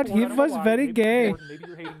turned out Well, he I don't know was why. very Maybe you're gay. bored, maybe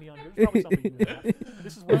you're hating me on here. There's probably something to do with that.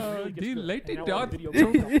 This is where it really gets the good. lady And now all dog the video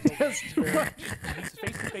games took are it so just where He's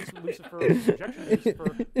face to face with Lucifer, projection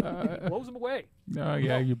Lucifer, he blows him away. Oh,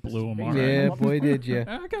 yeah, you blew him all Yeah, right. boy, did you.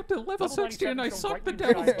 I got to level Level 60 and I 97 shone sucked the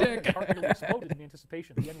brightly devil's shiny. dick. The heart nearly exploded in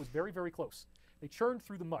anticipation. The end was very, very close. They churned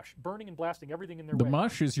through the mush, burning and blasting everything in their The way.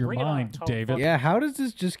 mush is your Bring it on, mind, Tom David. Fuck. Yeah, how does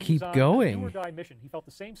this just He was keep on a do or going? die mission. He felt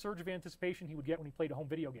the same surge of anticipation he would get when he played a home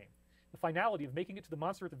video game. The finality of making it to the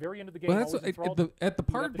monster at the very end of the game. Well, that's always enthralled at him. the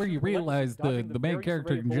He part loved to where you shoot relentlessly, realize dodging the main various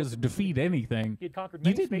character array of can bullets just and defeat anything. He had conquered You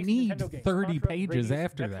many didn't space and need Nintendo games, 30 Contra, pages Radius,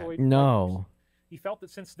 after that. Metroid, No. He felt that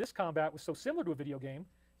since this combat was so similar to a video game,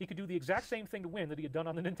 he could do the exact same thing to win that he had done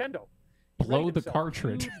on the Nintendo. He Blow readied the himself.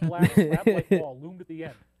 cartridge. A huge black slab-like wall loomed at the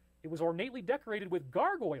end. It was ornately decorated with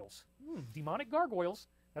gargoyles, demonic gargoyles.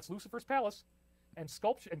 That's Lucifer's palace, and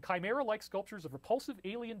chimera-like sculptures of repulsive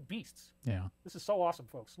alien beasts. Yeah. This is so awesome,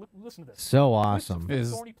 folks. Listen to this. So awesome.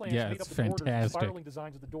 Is- Thorny plants yeah, made it's up the borders and fantastic. spiraling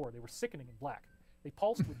designs of the door. They were sickening and black. They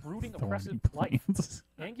pulsed with brooding, Thorny oppressive life. plants.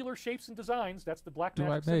 Angular shapes and designs, that's the black Do I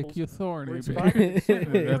magic make symbols, you were thorny? inspired by the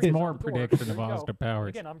symbols That's on more the door. prediction There of you go. Austin Powers.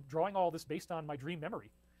 Again, I'm drawing all this based on my dream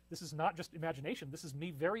memory. This is not just imagination. This is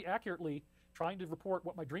me very accurately trying to report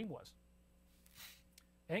what my dream was.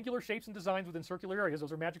 Angular shapes and designs within circular areas,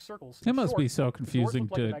 those are magic circles. It In must be short, so the doors confusing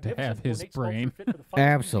look like a to have magnificent his ornate sculpture brain. fit for the finest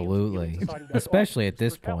museums Absolutely. given to society. Especially at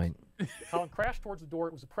this Lucifer's palace. point. Colin crashed towards the door.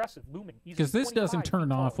 It was oppressive, looming. Because this doesn't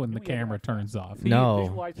turn off when the camera turns off.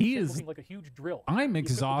 No. He is like a huge drill. I'm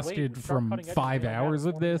exhausted from 5 hours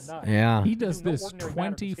of this. Yeah. He does this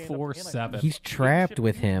 24/7. He's trapped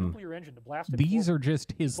with him. These are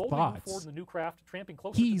just his thoughts.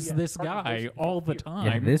 He's this guy all the time.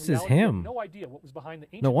 Yeah, this is him.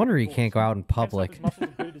 No wonder he can't go out in public.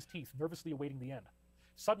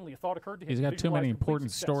 Suddenly, a thought occurred to him. He's got too many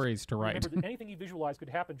important stories to write. Remembered that anything he visualized could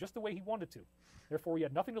happen just the way he wanted to. Therefore, he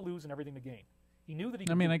had nothing to lose and everything to gain. He knew that he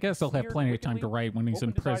I mean, I guess he'll have plenty of time to write when he's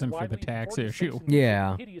in prison for the tax issue.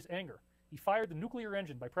 Yeah. Hideous anger. He fired the nuclear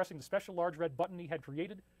engine by pressing the special large red button he had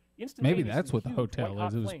created. Maybe that's what the hotel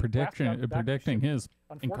is. It was predicting his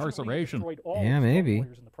incarceration. Yeah, maybe.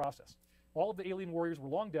 All of the alien warriors were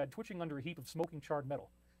long dead, twitching under a heap of smoking charred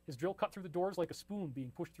metal. His drill cut through the doors like a spoon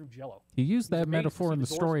being pushed through jello. He used that metaphor in the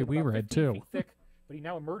story we read, too. Thick, but he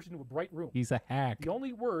now emerged into a bright room. He's a hack. The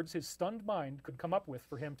only words his stunned mind could come up with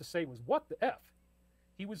for him to say was, "What the F?"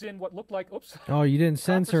 He was in what looked like, oops. Oh, you didn't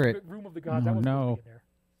censor it. Room of the gods. Oh, no.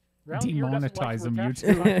 Demonetize him,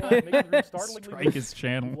 YouTube. Strike his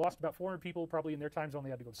channel. We lost about 400 people, probably in their time zone.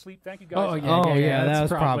 They had to go to sleep. Thank you, guys. Oh, yeah, that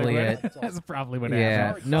was probably it. That's probably what Yeah,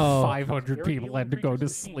 happened. no. 500 people had to go to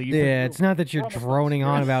sleep. Yeah, it's not that you're droning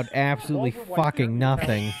on about absolutely fucking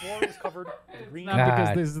nothing. Not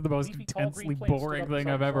because this is the most intensely boring thing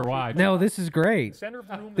I've ever watched. No, this is great.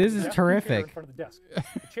 This is terrific.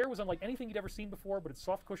 The chair was unlike anything you'd ever seen before, but its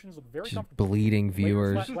soft cushions looked very Just comfortable. bleeding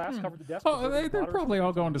viewers. Oh, they're probably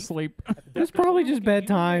all going to sleep. It's probably just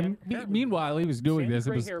bedtime. Meanwhile, he was doing this.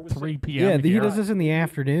 It was 3 p.m. Yeah, he here. does this in the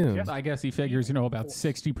afternoon. I guess he figures, about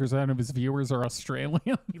 60% of his viewers are Australian.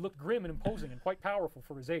 He looked grim and imposing and quite powerful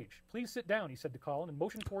for his age. "Please sit down," he said to Colin, and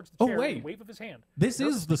motioned towards the chair with a wave of his hand. This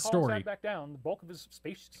is the story. Sat back down, the bulk of his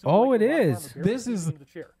space Oh, it is. This is the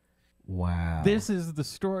chair. Wow. This is the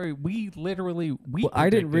story. We literally I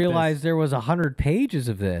didn't realize there was 100 pages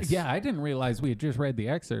of this. Yeah, I didn't realize we had just read the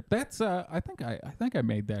excerpt. That's I think I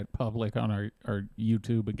made that public on our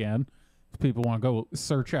YouTube again. If people want to go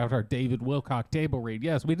search out our David Wilcock table read.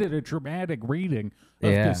 Yes, we did a dramatic reading of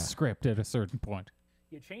this script at a certain point.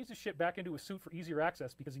 He had changed his ship back into a suit for easier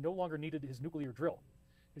access because he no longer needed his nuclear drill.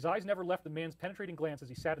 His eyes never left the man's penetrating glance as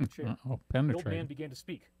he sat in the chair. The old man began to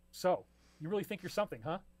speak. "So, you really think you're something,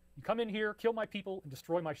 huh? You come in here, kill my people, and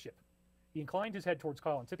destroy my ship." He inclined his head towards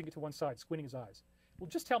Colin, tipping it to one side, squinting his eyes. "Well,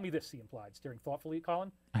 just tell me this," he implied, staring thoughtfully at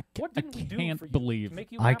Colin. "What didn't we do for you to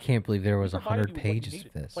make you I happy? can't believe there was We provided 100 you with what you pages needed,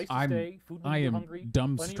 of this. place to stay, food when I you were am hungry,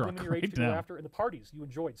 dumbstruck plenty of women your age right to go now. after, and the parties you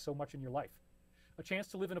enjoyed so much in your life. A chance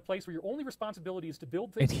to live in a place where your only responsibility is to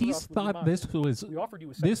build things. And he's thought this was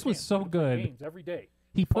so good. Every day.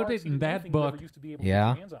 He put it in that book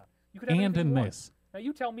and in this. Now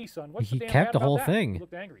you tell me, son, what's He the damn kept bad the about whole that? thing. He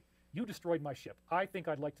looked angry. "You destroyed my ship. I think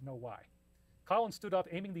I'd like to know why." Colin stood up,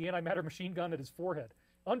 aiming the antimatter machine gun at his forehead.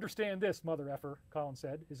 "Understand this, mother effer," Colin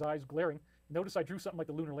said, his eyes glaring. "Notice I drew something like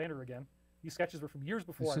the lunar lander again. These sketches were from years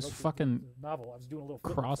before I This wrote is fucking the novel. I was doing a little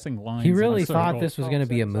crossing lines. He really thought this was going to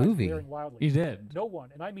be a movie. He did. No one,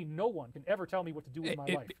 and I mean no one, can ever tell me what to do with my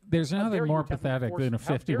life. There's How nothing dare you more attempt to pathetic force- than a how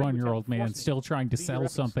dare you 51-year-old attempt to man force me still trying to be your sell effing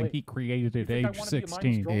something slave? he created You at think I age wanna be a mind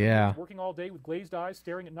 16. strong Yeah. man working all day with glazed eyes,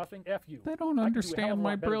 staring at nothing. F you. They don't I can do a hell of a understand my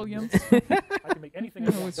lot better than you. brilliance. I can make anything I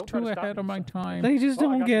want. It's Don't try too to stop ahead me, of my son. time. They just Well,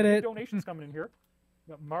 I don't got get some it. donations coming in here.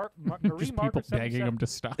 Just people begging him to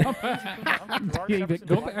stop. David, David,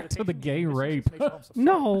 go back to the gay rape.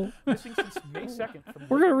 No. Missing since May 2nd.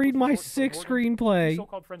 We're going to read my 6th screenplay.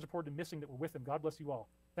 So-called friends reported missing that were with him. God bless you all.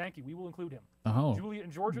 Thank you. We will include him. Oh. Julia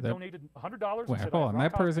and Georgia That- donated $100. Wait, and said, hold "I on.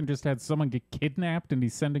 have That rock person just had someone get kidnapped and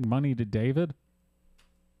he's sending money to David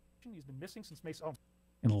He's been missing since May. Oh,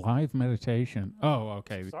 in live meditation. Oh,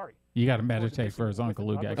 okay. sorry. You got to meditate for his uncle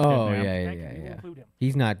who got Oh, kidnapped. yeah, Thank you. We will yeah. include him.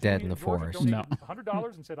 He's not dead Julia in the and Georgia forest. donated No.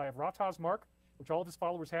 $100 and said, "I have Ratha's mark, which all of his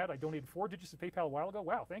followers had. I donated 4 digits to PayPal a while ago.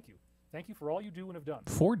 Wow, thank you. Thank you for all you do and have done."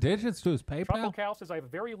 4 digits to his Tropical PayPal? Cal says, "I have a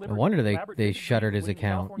very No wonder they elaborate shuttered his winning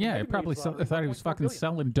account. California Yeah, he David probably Waves lottery, thought he was 1.4 fucking billion.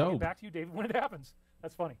 selling I'll get dope. back to you, David, when it happens.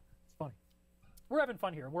 That's funny. It's funny. We're having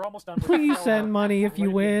fun here. We're almost done. With Please the send money if you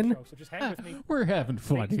Ready to end the win. show, so just hang with me. We're having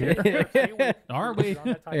fun Stay here. awake. Are we? We're on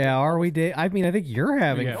that time. Yeah, are we? I mean, I think you're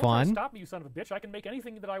having Yeah. Don't try to fun. stop me, you son of a bitch. I can make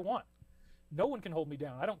anything that I want. No one can hold me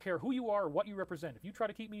down. I don't care who you are or what you represent. If you try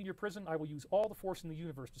to keep me in your prison, I will use all the force in the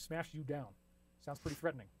universe to smash you down. Sounds pretty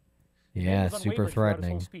threatening. Yeah, was super unwavering throughout his whole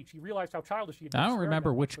threatening. speech. He realized how childish he had been I don't staring remember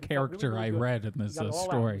at him, which but he felt really, character really I good. read in He this got it all out. He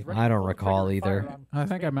story. was ready I to don't pull the recall trigger and fire either. on I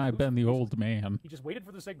think I might have been the old man. He just waited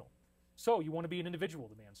for the signal. "So, you want to be an individual,"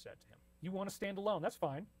 the man said to him. "You want to stand alone. That's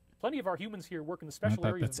fine. Plenty of our humans here work in the special thought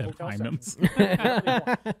areas that of the said hotel Hymens.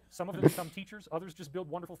 sections. Some of them become teachers, others just build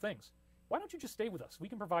wonderful things. Why don't you just stay with us? We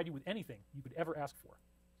can provide you with anything you could ever ask for.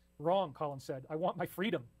 Wrong, Collins said. I want my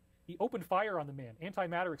freedom. He opened fire on the man.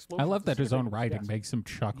 Antimatter explosion. I love that his own writing makes him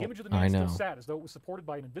chuckle. The image of the man still sat as though it was supported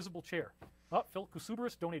by an invisible chair. Phil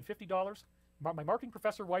Kusuberis donated $50. My marketing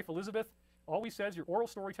professor wife, Elizabeth, always says your oral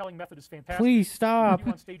storytelling method is fantastic. Please stop.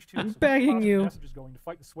 On stage 2, I'm begging you. Message is going to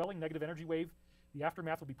fight the swelling negative energy wave. The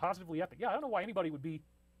aftermath will be positively epic. Yeah, I don't know why anybody would be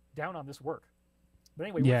down on this work. But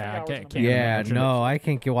anyway, I can't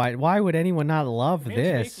get why would anyone not love this? The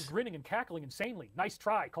face was grinning and cackling insanely. Nice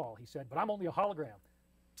try, Call, he said, but I'm only a hologram.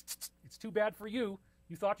 It's too bad for you.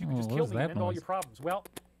 You thought you could just kill me and end all your problems. Well,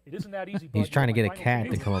 it isn't that easy. He's trying to get a cat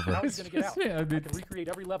to come over. How are you going to get out? I can recreate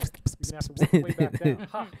every level. You're going to have to work your way back down.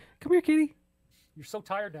 Ha. Come here, kitty. You're so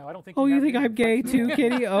tired now. I don't think. Oh, you think I'm gay too,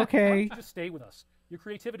 kitty? Okay. Why don't you just stay with us? Your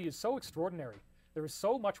creativity is so extraordinary. There is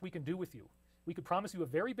so much we can do with you. We could promise you a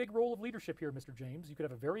very big role of leadership here, Mr. James. You could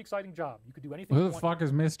have a very exciting job. You could do anything. Who the fuck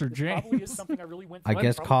is Mr. James? Probably is something I really went through. I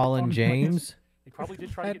guess Colin James. They probably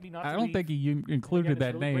did try to get me not to I don't think he included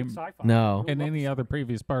that name in any other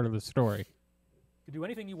previous part of the story. You could do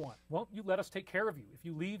anything you want. Won't you let us take care of you? If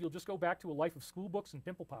you leave, you'll just go back to a life of school books and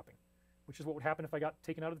pimple popping, which is what would happen if I got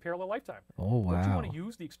taken out of the parallel lifetime. Oh, wow. Don't you want to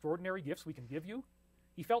use the extraordinary gifts we can give you?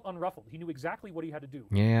 He felt unruffled. He knew exactly what he had to do.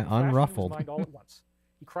 Yeah, unruffled. He mind all at once.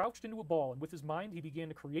 He crouched into a ball, and with his mind, he began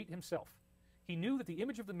to create himself. He knew that the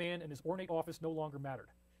image of the man in his ornate office no longer mattered.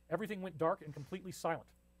 Everything went dark and completely silent.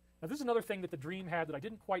 Now, this is another thing that the dream had that I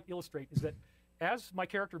didn't quite illustrate, is that as my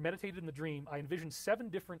character meditated in the dream, I envisioned 7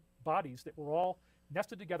 different bodies that were all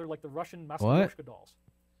nested together like the Russian Matryoshka dolls.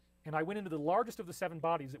 And I went into the largest of the 7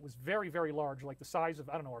 bodies. It was very, very large, like the size of,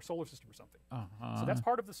 I don't know, our solar system or something. So that's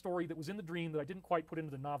part of the story that was in the dream that I didn't quite put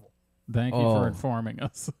into the novel. Thank you for informing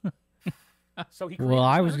us. So he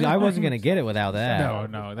I wasn't going to get it without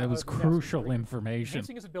that. No, that was crucial information.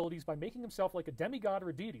 Enhancing his abilities by making himself like a demigod or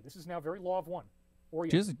a deity. This is now very law of one.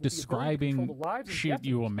 Just describing shit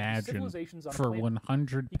you imagine for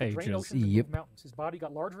 100 pages. Yep. Mountains. His body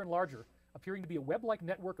got larger and larger, appearing to be a web-like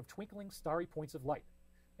network of twinkling, starry points of light.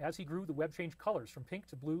 As he grew, the web changed colors from pink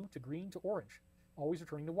to blue to green to orange, always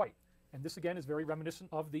returning to white. And this, again, is very reminiscent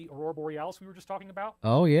of the Aurora Borealis we were just talking about.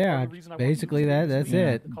 Oh, yeah. Basically, that's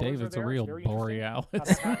it. David's a real Borealis.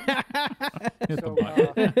 So,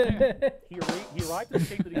 he arrived at a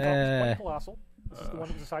shape that he thought was quite colossal. This is the one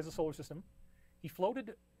that was the size of the solar system. He floated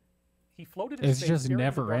in space. It's just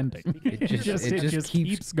never ending. It just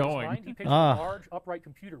keeps going. He pictured a large, upright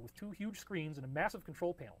computer with 2 huge screens and a massive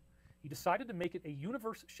control panel. He decided to make it a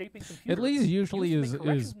universe-shaping computer. At least usually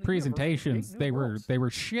his presentations, they were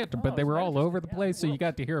shit, but they were all over the place, so you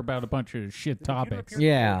got to hear about a bunch of shit topics.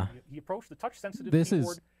 Yeah. He approached the touch-sensitive This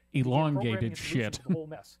is elongated shit. The whole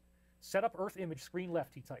mess. Set up Earth image, screen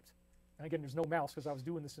left, he typed. And again, there's no mouse because I was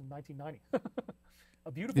doing this in 1990.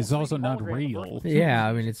 A beautiful it's also not real. Yeah,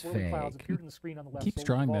 I mean, it's fake. Appeared in the screen on the left, keeps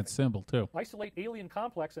drawing that symbol, too. Isolate alien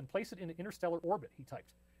complex and place it in an interstellar orbit, he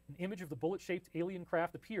typed. An image of the bullet-shaped alien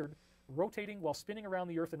craft appeared, rotating while spinning around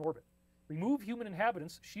the Earth in orbit. Remove human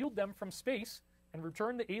inhabitants, shield them from space, and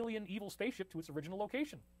return the alien evil spaceship to its original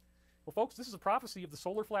location. Well, folks, this is a prophecy of the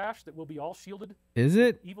solar flash that will be all shielded. Is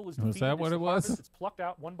it? Evil is defeated. Was that what it was? It's plucked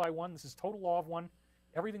out one by one. This is total law of one.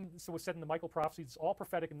 Everything that was said in the Michael prophecy is all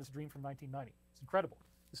prophetic in this dream from 1990. It's incredible.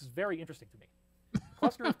 This is very interesting to me. A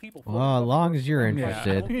cluster of people. Well, as long as you're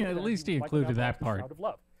interested. Yeah, at least he included that part. Out of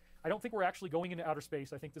love. I don't think we're actually going into outer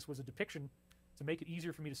space. I think this was a depiction to make it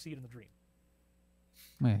easier for me to see it in the dream.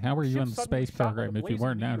 Wait, how were you in the space program if you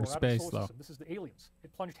weren't in outer space, though? This is the aliens.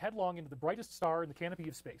 It plunged headlong into the brightest star in the canopy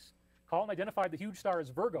of space. Colin identified the huge star as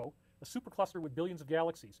Virgo, a supercluster with billions of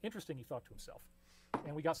galaxies. Interesting, he thought to himself.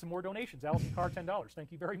 And we got some more donations. Allison Carr, $10.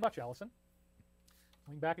 Thank you very much, Allison.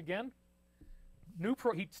 Going back again.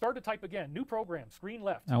 He started to type again. New program, screen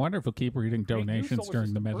left. I wonder if he'll keep reading donations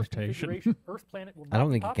during the meditation. Earth planet will I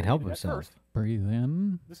don't think he can help himself. Breathe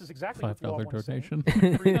in. This is exactly what the $5 donation.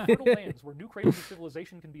 Create fertile lands where new cradles of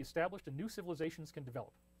civilization can be established and new civilizations can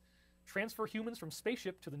develop. Transfer humans from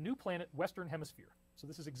spaceship to the new planet, Western Hemisphere. So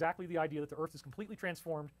this is exactly the idea that the Earth is completely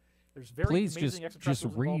transformed. There's very amazing just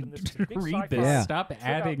read this. read this. Yeah. Stop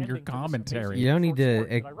adding your commentary. You don't need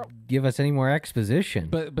to give us any more exposition.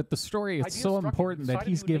 But the story is so important that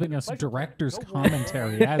he's giving us director's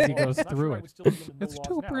commentary as he goes through it. It's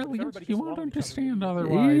too brilliant. You won't understand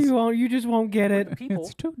otherwise. You just won't get it.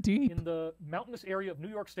 It's too deep. In the mountainous area of New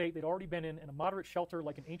York State, they'd already been in a moderate shelter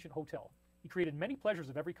like an ancient hotel. He created many pleasures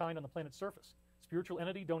of every kind on the planet's surface. Spiritual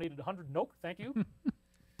entity donated 100 noke. Thank you.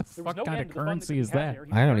 What kind of currency is that?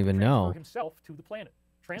 I don't even know. Himself to the planet.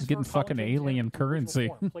 He's getting fucking alien currency.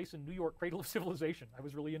 Place in New York, cradle of civilization. I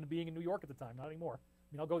was really into being in New York at the time, not anymore.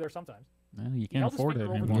 mean, I'll go there sometimes. Well, you He can't held his afford it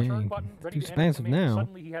finger over the anymore. return Yeah, button, ready too to enter expensive command. now.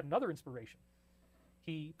 Suddenly, he had another inspiration.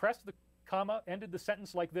 He pressed the comma, ended the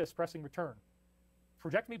sentence like this, pressing return.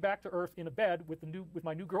 Project me back to Earth in a bed with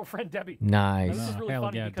my new girlfriend Debbie. Now, Nice. this is really hell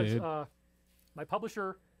funny yeah, because dude. my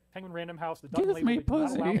publisher, Penguin Random House, the Give Dutton me label, they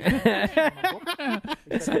did not allow pussy. me to in my book.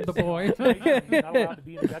 They Said the boy. You're not allowed to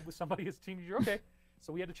be in bed with somebody as a teenager. Okay,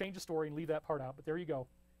 so we had to change the story and leave that part out. But there you go.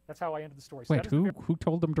 That's how I ended the story. So Wait, that is the who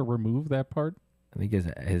told them to remove that part? I think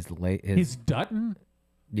His Dutton?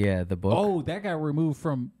 yeah, the book. Oh, that got removed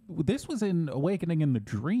from. This was in Awakening in the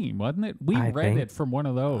Dream, wasn't it? We I read think- it from one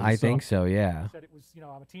of those. I think so. Yeah. said it was,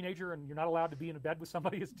 I'm a teenager and you're not allowed to be in a bed with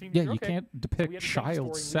somebody as a teenager. Yeah, you Okay. can't So we depict had to change the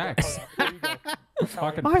child story and leave that sex. part out. There you go. That's how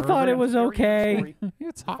Fucking I thought it pervert. was Very okay. good story.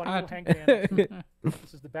 It's Funny little hot. Hank Dance.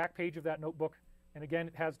 This is the back page of that notebook. And again,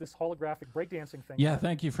 it has this holographic breakdancing thing. Yeah, on it.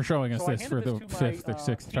 thank you for showing us So I this for handed the this to fifth my, or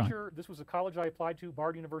sixth time. teacher. This was a college I applied to,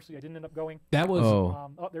 Bard University. I didn't end up going. That was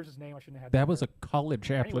There's his name. I shouldn't have had that was a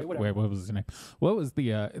college Anyway, application. whatever. Wait, what was his name? What was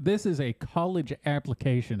the? This is a college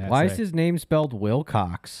application essay. Why is his name spelled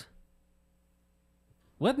Wilcox?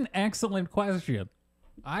 What an excellent question.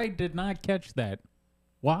 I did not catch that.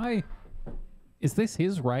 Why? Is this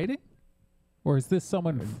his writing, or is this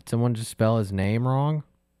someone? Someone just spell his name wrong?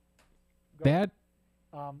 That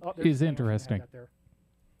there's is his name. I shouldn't have interesting. that there.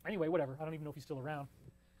 Anyway, whatever. I don't even know if he's still around.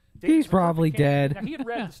 He's David's a perfect probably candidate. dead. Now, he had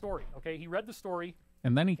read the story. Okay, he read the story.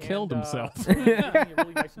 and then he killed and, himself. he gave me a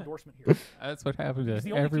really nice endorsement here. That's what happened He's to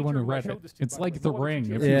the only everyone teacher who who I read showed it. this to, It's by the like way. The No other Ring.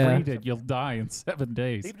 teacher If has you Yeah. read it, you'll die in 7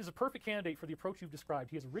 days. David is a perfect candidate for the approach you've described.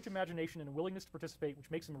 He has a rich imagination and a willingness to participate, which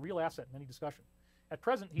makes him a real asset in any discussion. At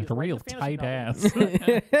present, he is A writing real a fantasy tight novel, ass.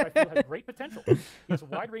 which I feel has great potential. He has a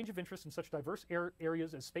wide range of interests in such diverse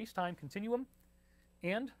areas as space-time continuum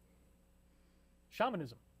and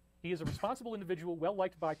shamanism. He is a responsible individual, well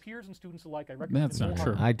liked by peers and students alike. I recommend That's him not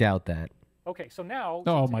wholeheartedly. true. I doubt that. Okay, so now.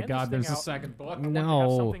 Oh to my end God! this There's thing a out, second book. I wanted to No.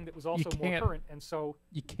 have something that was also more can't- current, and so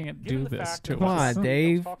You can't given do the this fact to that Come this on, is something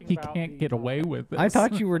Dave. that's talking He about can't the, get away with this. I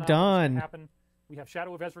thought you were phenomenons that done. happen. We have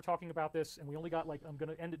Shadow of Ezra talking about this, and we only got I'm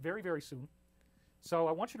going to end it very, very soon. So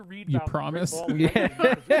I want you to read You about the Great promise? Ball of Yeah. Lightning,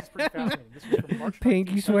 because this is pretty fascinating. This was from March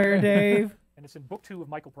Pinky 19th, swear, Dave. and it's in Book 2 of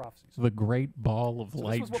Michael Prophecies. The Great Ball of So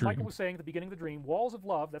Light this was what Michael Dream. was saying at the beginning of the dream. Walls of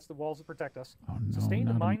love, that's the walls that protect us. Oh no! Sustain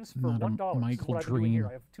the not a- mines for not a $1. This is Michael what I've been doing here. Dream.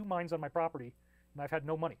 I have 2 mines on my property, and I've had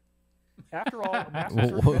no money. After all, a massive Wh-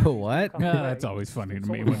 surge of energy what? will come Yeah, your that's way. always funny to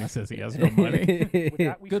Solar me when he mass. says he has no money. With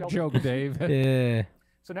that, we Good shall joke, Dave. Yeah.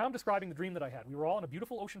 So now I'm describing the dream that I had. We were all on a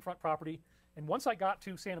beautiful oceanfront property, and once I got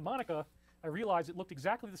to Santa Monica, I realized it looked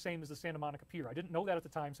exactly the same as the Santa Monica Pier. I didn't know that at the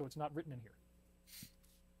time, so it's not written in here.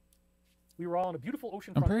 We were all on a beautiful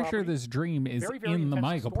oceanfront I'm pretty property. sure this dream is Very, very in the intense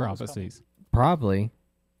Michael storm was coming. prophecies. Probably.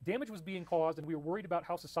 Damage was being caused, and we were worried about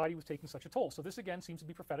how society was taking such a toll. So this again seems to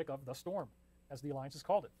be prophetic of the storm, as the Alliance has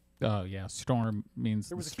called it. Oh yeah, storm means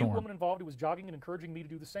There was the a cute storm. woman involved who was jogging and encouraging me to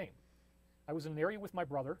do the same. I was in an area with my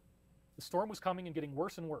brother. The storm was coming and getting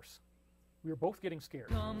worse and worse. We were both getting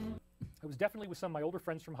scared. I was definitely with some of my older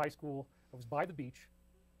friends from high school. I was by the beach.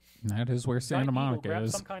 That is where A giant Santa eagle Monica grabbed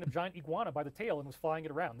is. some kind of giant iguana by the tail and was flying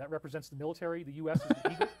it around. That represents the military. The U.S. is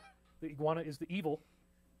the eagle. The iguana is the evil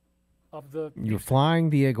of the. You're flying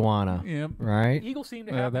the iguana, Yep. right? The eagle seemed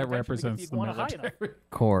to Well, have the that intention to get represents the the iguana high enough, military. Of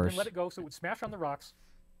course. and let it go so it would smash on the rocks.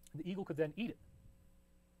 And the eagle could then eat it.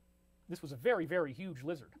 This was a very, very huge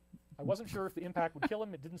lizard. I wasn't sure if the impact would kill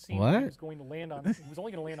him. It didn't seem like What? he was going to land on. He was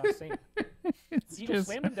only going to land on sand. It's The eagle just,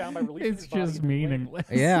 slammed him down by releasing it's his body just and then landed. meaningless.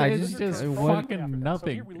 Yeah, I it's just- just what- fucking So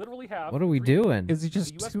nothing. here we literally have. What are we three doing? It's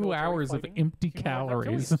just the US 2 military hours of fighting empty humanoid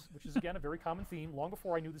calories. reptilians, which is again a very common theme. Long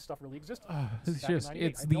before I knew this stuff really existed. It's Back in just, 98. I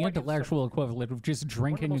it's had the no idea this stuff intellectual equivalent of just One of the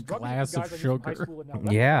drinking a most drug-addicted glass guys of I knew from high sugar. school had now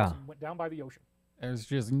left Yeah. us and went down by the ocean. There's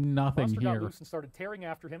just nothing Monster got here. loose and started tearing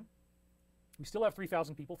after him. We still have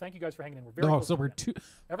 3,000 people. Thank you guys for hanging in. We're very Oh, close so to we're the end. two.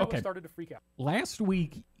 Everyone Okay. started to freak out. Last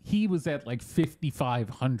week he was at like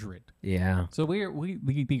 5,500. Yeah. So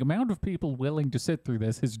the amount of people willing to sit through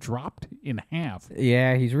this has dropped in half.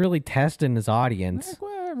 Yeah, he's really testing his audience. Like,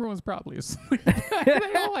 well, everyone's probably asleep.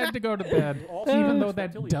 They all had to go to bed, All even serious though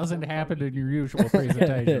that reptilians doesn't don't happen eat in your usual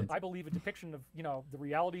presentations. I believe a depiction of the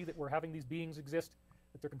reality that we're having these beings exist,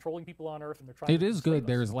 that they're controlling people on Earth and they're trying. It to is enslave good. us.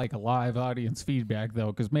 There's like a live audience feedback though,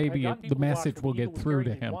 because I had maybe gotten the people to watch message when will the eagle get was through to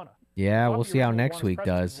carrying the him. iguana. Yeah, Thought we'll the see how original next iguana's week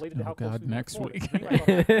presence does. was related to how Oh, closely God, we were next floating. week. Maybe that's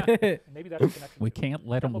a connection. Maybe that's a connection. We can't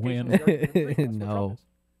let him That location win. is very, very great. That's where No. Trump is.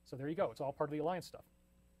 So there you go. It's all part of the alliance stuff.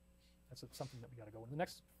 That's something that we got to go in the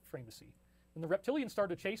next frame to see. When the reptilian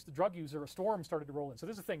started to chase the drug user, a storm started to roll in. So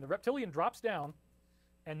this is the thing: the reptilian drops down,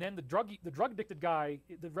 and then the drug addicted guy,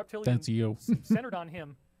 the reptilian, That's you. centered on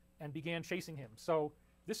him and began chasing him. So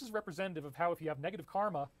this is representative of how if you have negative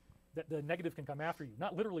karma, that the negative can come after you.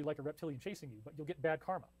 Not literally like a reptilian chasing you, but you'll get bad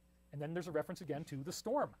karma. And then there's a reference again to the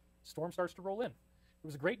storm. Storm starts to roll in. There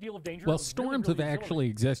was a great deal of danger. Well, storms have actually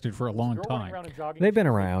existed for a long time. They've been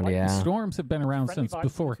around, yeah. Storms have been around since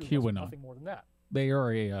before QAnon. Nothing more than that. They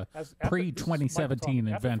are a pre-2017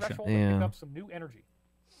 invention. Yeah. Pick up some new energy.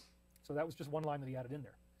 So that was just one line that he added in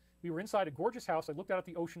there. We were inside a gorgeous house. I looked out at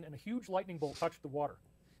the ocean, and a huge lightning bolt touched the water.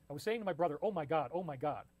 I was saying to my brother, "Oh my God, oh my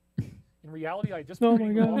God." In reality, I had just been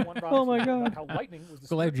reading about how lightning was the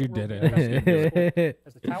glad you did it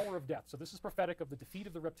as the Tower of Death. So this is prophetic of the defeat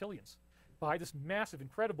of the reptilians by this massive,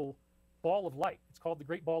 incredible ball of light. It's called the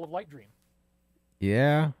Great Ball of Light Dream.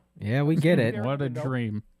 Yeah, we get it. What a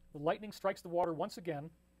dream. The lightning strikes the water once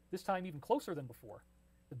again, this time even closer than before.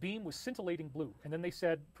 The beam was scintillating blue, and then they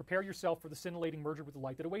said, "Prepare yourself for the scintillating merger with the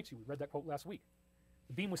light that awaits you." We read that quote last week.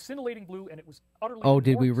 The beam was scintillating blue, and it was utterly Oh,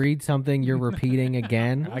 did we read something you're repeating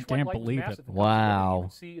again? I can't believe it. Wow.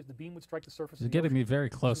 See as the beam would strike the surface it's getting me very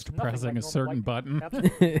close to pressing a certain button.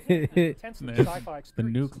 The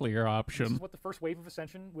nuclear option. This is what the first wave of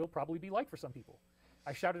ascension will probably be like for some people.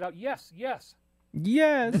 I shouted out, "Yes, yes."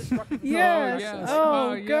 Yes! Yes!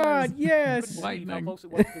 Oh, God, yes! Lightning. How close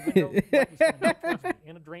it was to the window.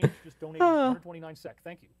 Anna Drainage just donated 129 sec.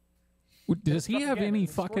 Thank you. Does he have any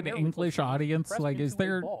fucking English audience? Like, is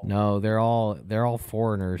there? No, they're all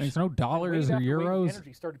foreigners. There's no dollars or euros.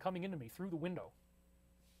 Energy started coming into me through the window.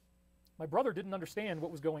 My brother didn't understand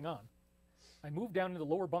what was going on. I moved down into the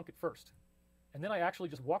lower bunk at first, and then I actually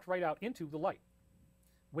just walked right out into the light.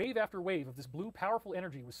 Wave after wave of this blue, powerful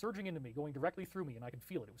energy was surging into me, going directly through me, and I could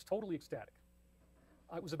feel it. It was totally ecstatic.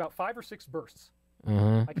 It was about 5 or 6 bursts.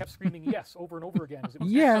 I kept screaming yes over and over again as it was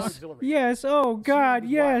so exhilarating. Yes, oh God,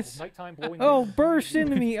 yes. Nighttime blowing oh, burst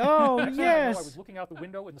into me. Oh, yes. I was looking out the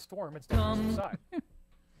window in the storm and stepping inside.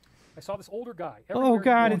 I saw this older guy. Oh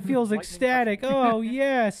God, it feels ecstatic. Oh,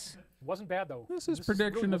 yes. It wasn't bad though. This is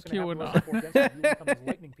prediction of QAnon.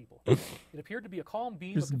 It appeared to be a calm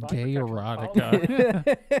beam of divine gay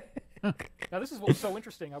erotica. Now this is what was so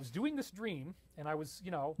interesting. I was doing this dream, and I was,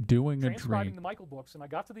 transcribing the Michael books, and I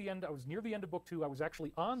got to the end. I was near the end of book 2. I was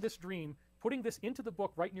actually on this dream, putting this into the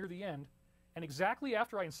book right near the end. And exactly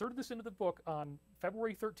after I inserted this into the book on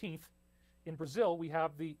February 13th, in Brazil, we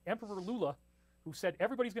have the Emperor Lula, who said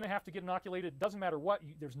everybody's going to have to get inoculated. It doesn't matter what.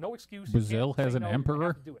 There's no excuse. Brazil has an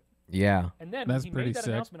emperor? Do it. Yeah. And then he made that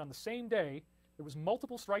announcement on the same day. There was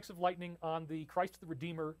multiple strikes of lightning on the Christ the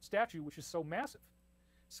Redeemer statue, which is so massive.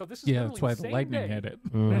 So this is that's why the lightning hit it.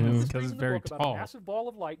 Because it's very tall. A massive ball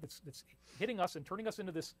of light that's hitting us and turning us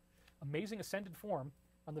into this amazing ascended form.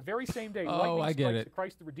 On the very same day, lightning strikes the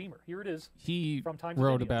Christ the Redeemer. Here it is. He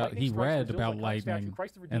read about lightning,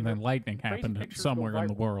 and then lightning happened somewhere in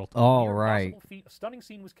the world. Oh, right. A stunning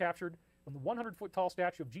scene was captured when the 100-foot tall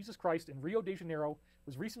statue of Jesus Christ in Rio de Janeiro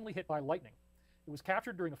was recently hit by lightning. It was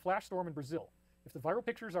captured during a flash storm in Brazil. If the viral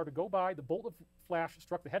pictures are to go by, the bolt of flash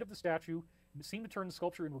struck the head of the statue, and it seemed to turn the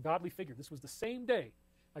sculpture into a godly figure. This was the same day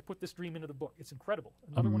I put this dream into the book. It's incredible.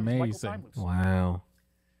 Another one of Michael time loops. Wow.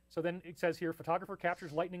 So then it says here, photographer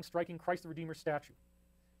captures lightning striking Christ the Redeemer statue.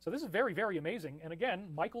 So this is very, very amazing. And again,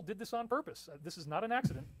 Michael did this on purpose. This is not an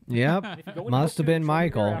accident. Yep. Must have been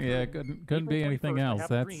Michael. Yeah, couldn't be anything else.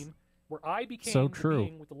 That's where I became so true. The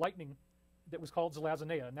being with the lightning that was called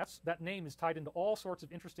Zelazanea. And that name is tied into all sorts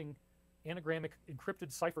of interesting anagrammic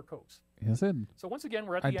encrypted cipher codes. Is it? So once again,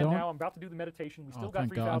 we're at the end now. I'm about to do the meditation. We still got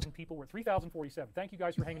 3,000 people. We're at 3,047. Thank you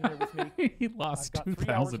guys for hanging in there with me. He lost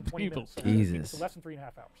 2,000 people. So Jesus. less than 3.5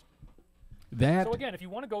 hours. So again, if you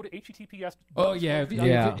want to go to HTTPS.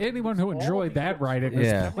 If anyone who enjoyed that writing,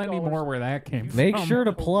 there's plenty more where that came from. Make sure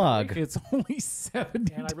to plug. It's only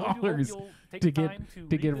 $70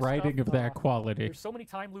 to get writing of that quality. There's so many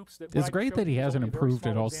time loops that it's great that he hasn't improved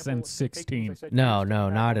at all since 16. No,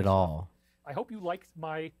 not at all. I hope you liked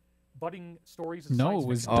my budding stories. No, it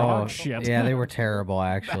was dog shit. Yeah, they were terrible,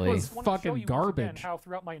 actually. That was fucking garbage. How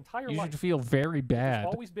throughout my entire you life, should feel very bad.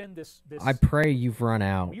 There's always been this I pray you've run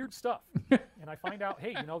out. Weird stuff. And I find out,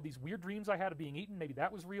 hey, these weird dreams I had of being eaten, maybe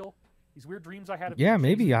that was real. These weird dreams I had of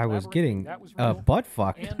maybe I was getting butt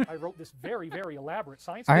fucked. And I wrote this very, very elaborate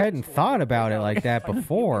science. I hadn't thought about it like that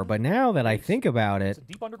before, but now that I think about it, it's a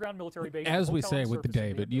deep underground military base. As we say with the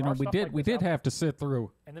David, we did have to sit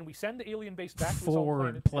through and then we send the alien base back to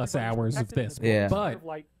 4+ hours of this. Yeah. But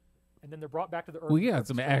and then they're brought back to the Earth. We got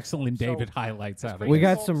some excellent David highlights out of it. We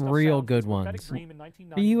got some real good ones.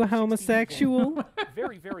 Are you a homosexual?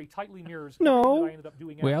 Very, very tightly mirrors. No. I ended up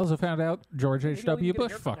doing We also found out George H.W.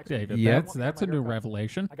 Bush fucked David. Yep. That's a new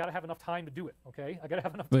revelation. I got to have enough time to do it, okay? I got to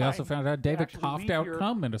have enough time. We also found out David coughed out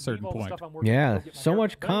cum at a certain point. Yeah, so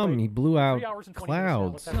much cum, he blew out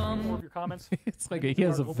clouds. It's like he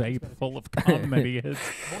has a vape full of cum that he hits.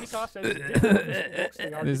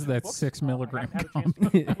 This is that 6 milligram cum.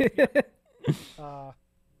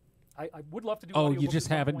 I would love to do. Oh, you just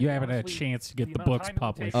haven't had a chance to get the books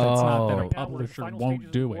published. It's not that a publisher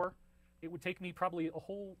won't do it. It would take me probably a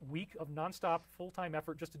whole week of nonstop, full-time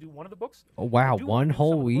effort just to do one of the books. Oh, wow, one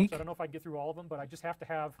whole week? I don't know if I can get through all of them, but I just have to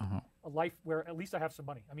have a life where at least I have some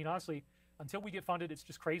money. I mean, honestly, until we get funded, it's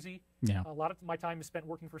just crazy. Yeah. A lot of my time is spent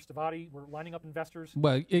working for Stavati. We're lining up investors.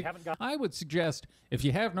 Well, I would suggest if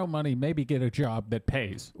you have no money, maybe get a job that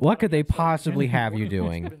pays. What could they possibly have you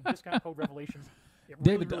doing? Discount code Revelations.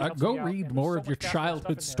 David, go read more of your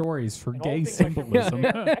childhood stories for gay symbolism.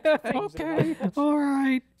 Okay, all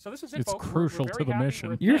right. So this is it's crucial to the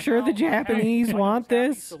mission. You're sure the Japanese want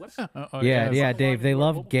this? Yeah, Dave, they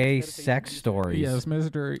love gay sex stories. Yes,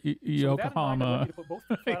 Mr. Yokohama.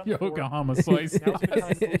 Yokohama soy sauce.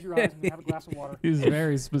 He's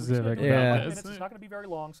very specific about this. It's not going to be very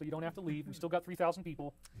long, so you don't have to leave. We still got 3,000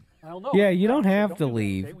 people. I don't know. Yeah, you don't have to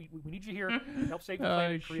leave. We need you here to help save the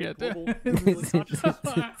planet, create shit. global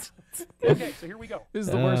consciousness. Okay, so here we go. This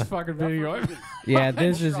is the worst fucking video ever. Yeah,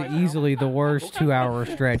 this is easily the worst 2-hour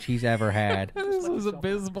stretch he's ever had. This was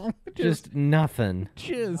abysmal. Just nothing.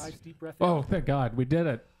 Nice deep breath in. Oh, thank God, we did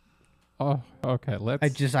it. Oh, okay,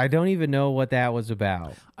 let's... I don't even know what that was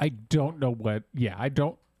about. I don't know what... Yeah, I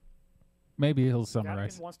don't... Maybe he'll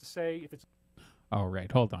summarize. Wants to say if it's... All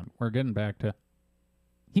right, hold on. We're getting back to...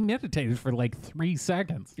 He meditated for like 3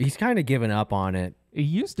 seconds. He's kind of given up on it. He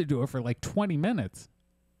used to do it for like 20 minutes.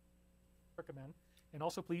 Recommend. And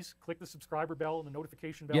also, please click the subscriber bell and the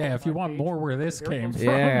notification bell. Yeah, if you want more where this came from.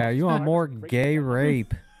 Yeah, you want more gay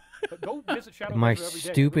rape. But go visit Shadow My every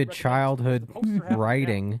day. stupid childhood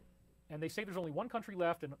writing. And they say there's only one country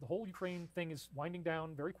left, and the whole Ukraine thing is winding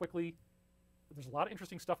down very quickly. There's a lot of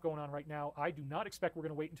interesting stuff going on right now. I do not expect we're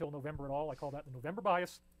going to wait until November at all. I call that the November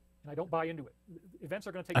bias. And I don't buy into it. Events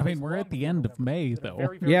are going to take. I mean, we're at the end of May,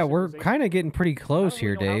 though. Yeah, we're kind of getting pretty close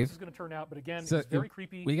here, Dave. How this is going to turn out, but again, it's very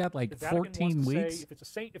creepy. We got like 14 weeks. If it's a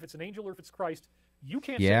saint, if it's an angel, or if it's Christ, you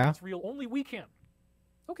can't say it's real. Only we can.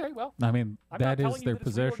 Okay, well. I mean, that is their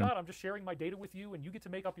position. I'm just sharing my data with you, and you get to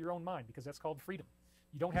make up your own mind because that's called freedom.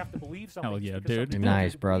 You don't have to believe something. Hell yeah, dude!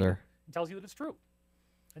 Nice, brother. It tells you that it's true.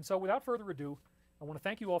 And so, without further ado, I want to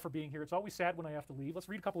thank you all for being here. It's always sad when I have to leave. Let's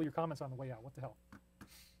read a couple of your comments on the way out. What the hell?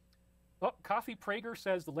 Oh, Coffee Prager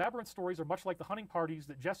says, the Labyrinth stories are much like the hunting parties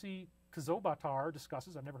that Jesse Kazobatar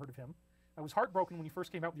discusses. I've never heard of him. I was heartbroken when you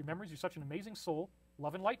first came out with your memories. You're such an amazing soul.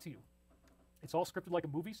 Love and light to you. It's all scripted like a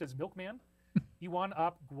movie, says Milkman. Iwan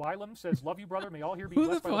Op Guilam says, love you, brother. May all here be blessed.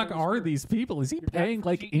 Who the fuck are these people? Is he paying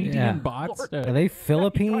like Indian bots? Are they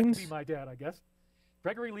Philippines? Be my dad, I guess.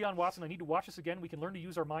 Gregory Leon Watson, I need to watch this again. We can learn to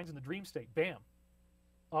use our minds in the dream state. Bam.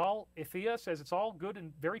 All Ithia says, it's all good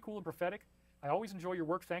and very cool and prophetic. I always enjoy your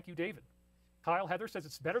work. Thank you, David. Kyle Heather says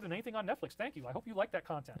it's better than anything on Netflix. Thank you. I hope you like that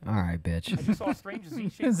content. All right, bitch. I just saw a strange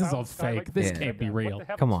Z-shaped This is all fake. This can't be real.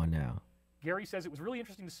 Come on now. Gary says it was really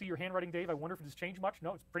interesting to see your handwriting, Dave. I wonder if it has changed much.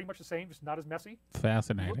 No, it's pretty much the same, just not as messy.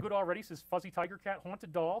 Fascinating. You look good already, says Fuzzy Tiger Cat.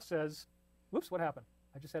 Haunted Doll says, whoops, what happened?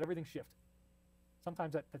 I just had everything shift.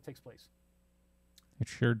 Sometimes that takes place. It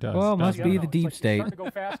sure does. Well, it must be the deep state. It's starting to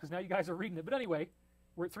go fast because now you guys are reading it. But anyway,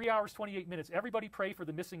 we're at 3 hours, 28 minutes. Everybody pray for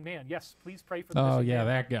the missing man. Yes, please pray for the missing man. Oh, yeah,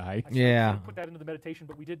 that guy. I put that into the meditation,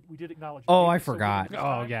 but we did acknowledge it. Oh, I forgot.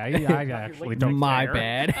 Oh, yeah, I actually don't My care.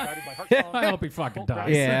 bad. I hope he fucking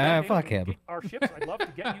dies. Yeah, fuck him. Our ships, I'd love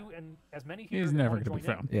to get you and as many here. He's never going to be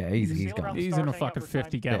found. Yeah, he's gone. He's in a fucking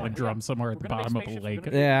 50-gallon drum somewhere at the bottom of the lake.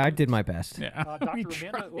 Yeah, I did my best. Yeah, Dr.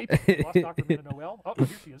 Amanda, lost Dr. Amanda Noel. Oh, here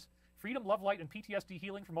she is. Freedom, love, light, and PTSD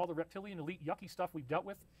healing from all the reptilian elite yucky stuff we've dealt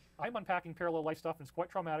with. I'm unpacking parallel life stuff, and it's quite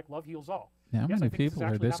traumatic. Love heals all. How many people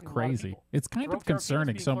are this crazy? It's kind of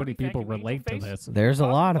concerning so many people relate to this. There's a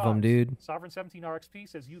lot of them, dude. Sovereign 17 RXP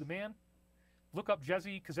says, you the man. Look up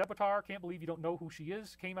Jezi Kazebatar. Can't believe you don't know who she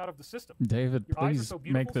is. Came out of the system. David, please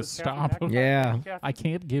make this stop. Yeah. I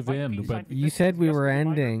can't give in, but... You said we were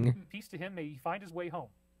ending. Peace to him. May he find his way home.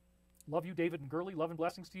 Love you, David and Gurley. Love and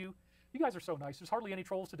blessings to you. You guys are so nice. There's hardly any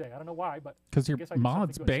trolls today. I don't know why, but... Because your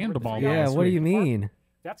mods banned them all. Yeah, what do you mean?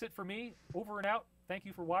 That's it for me. Over and out. thank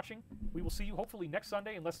you for watching. We will see you hopefully next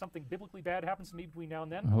Sunday, unless something biblically bad happens to me between now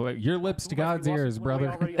and then. Oh, your lips to God's ears,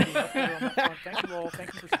 brother. Thank you all.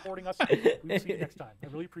 Thank you for supporting us. We will see you next time. I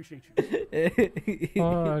really appreciate you.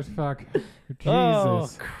 Oh, fuck. Jesus. Oh,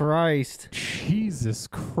 Christ. Jesus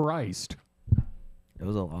Christ. It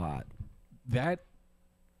was a lot.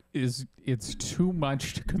 It's too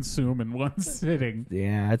much to consume in one sitting.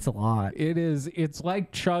 Yeah, it's a lot. It's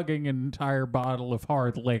like chugging an entire bottle of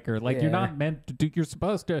hard liquor. Like, you're not meant to do, you're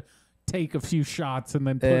supposed to take a few shots and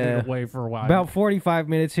then put it away for a while. About 45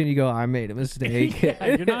 minutes in, you go, I made a mistake. Yeah,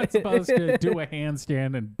 you're not supposed to do a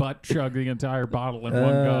handstand and butt chug the entire bottle in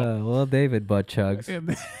one go. Well, David butt chugs.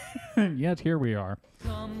 And yet here we are.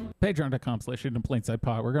 Patreon.com/Hidden Plainside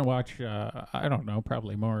Pod. We're going to watch, I don't know,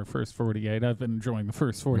 probably more First 48. I've been enjoying the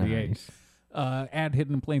First 48. Nice. At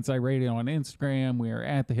Hidden Plainside Radio on Instagram. We are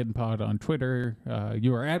at The Hidden Pod on Twitter.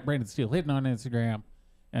 You are at Brandon Steele Hidden on Instagram.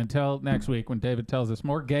 Until next week when David tells us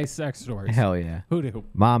more gay sex stories. Hell yeah. Hoodoo.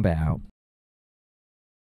 Mamba out.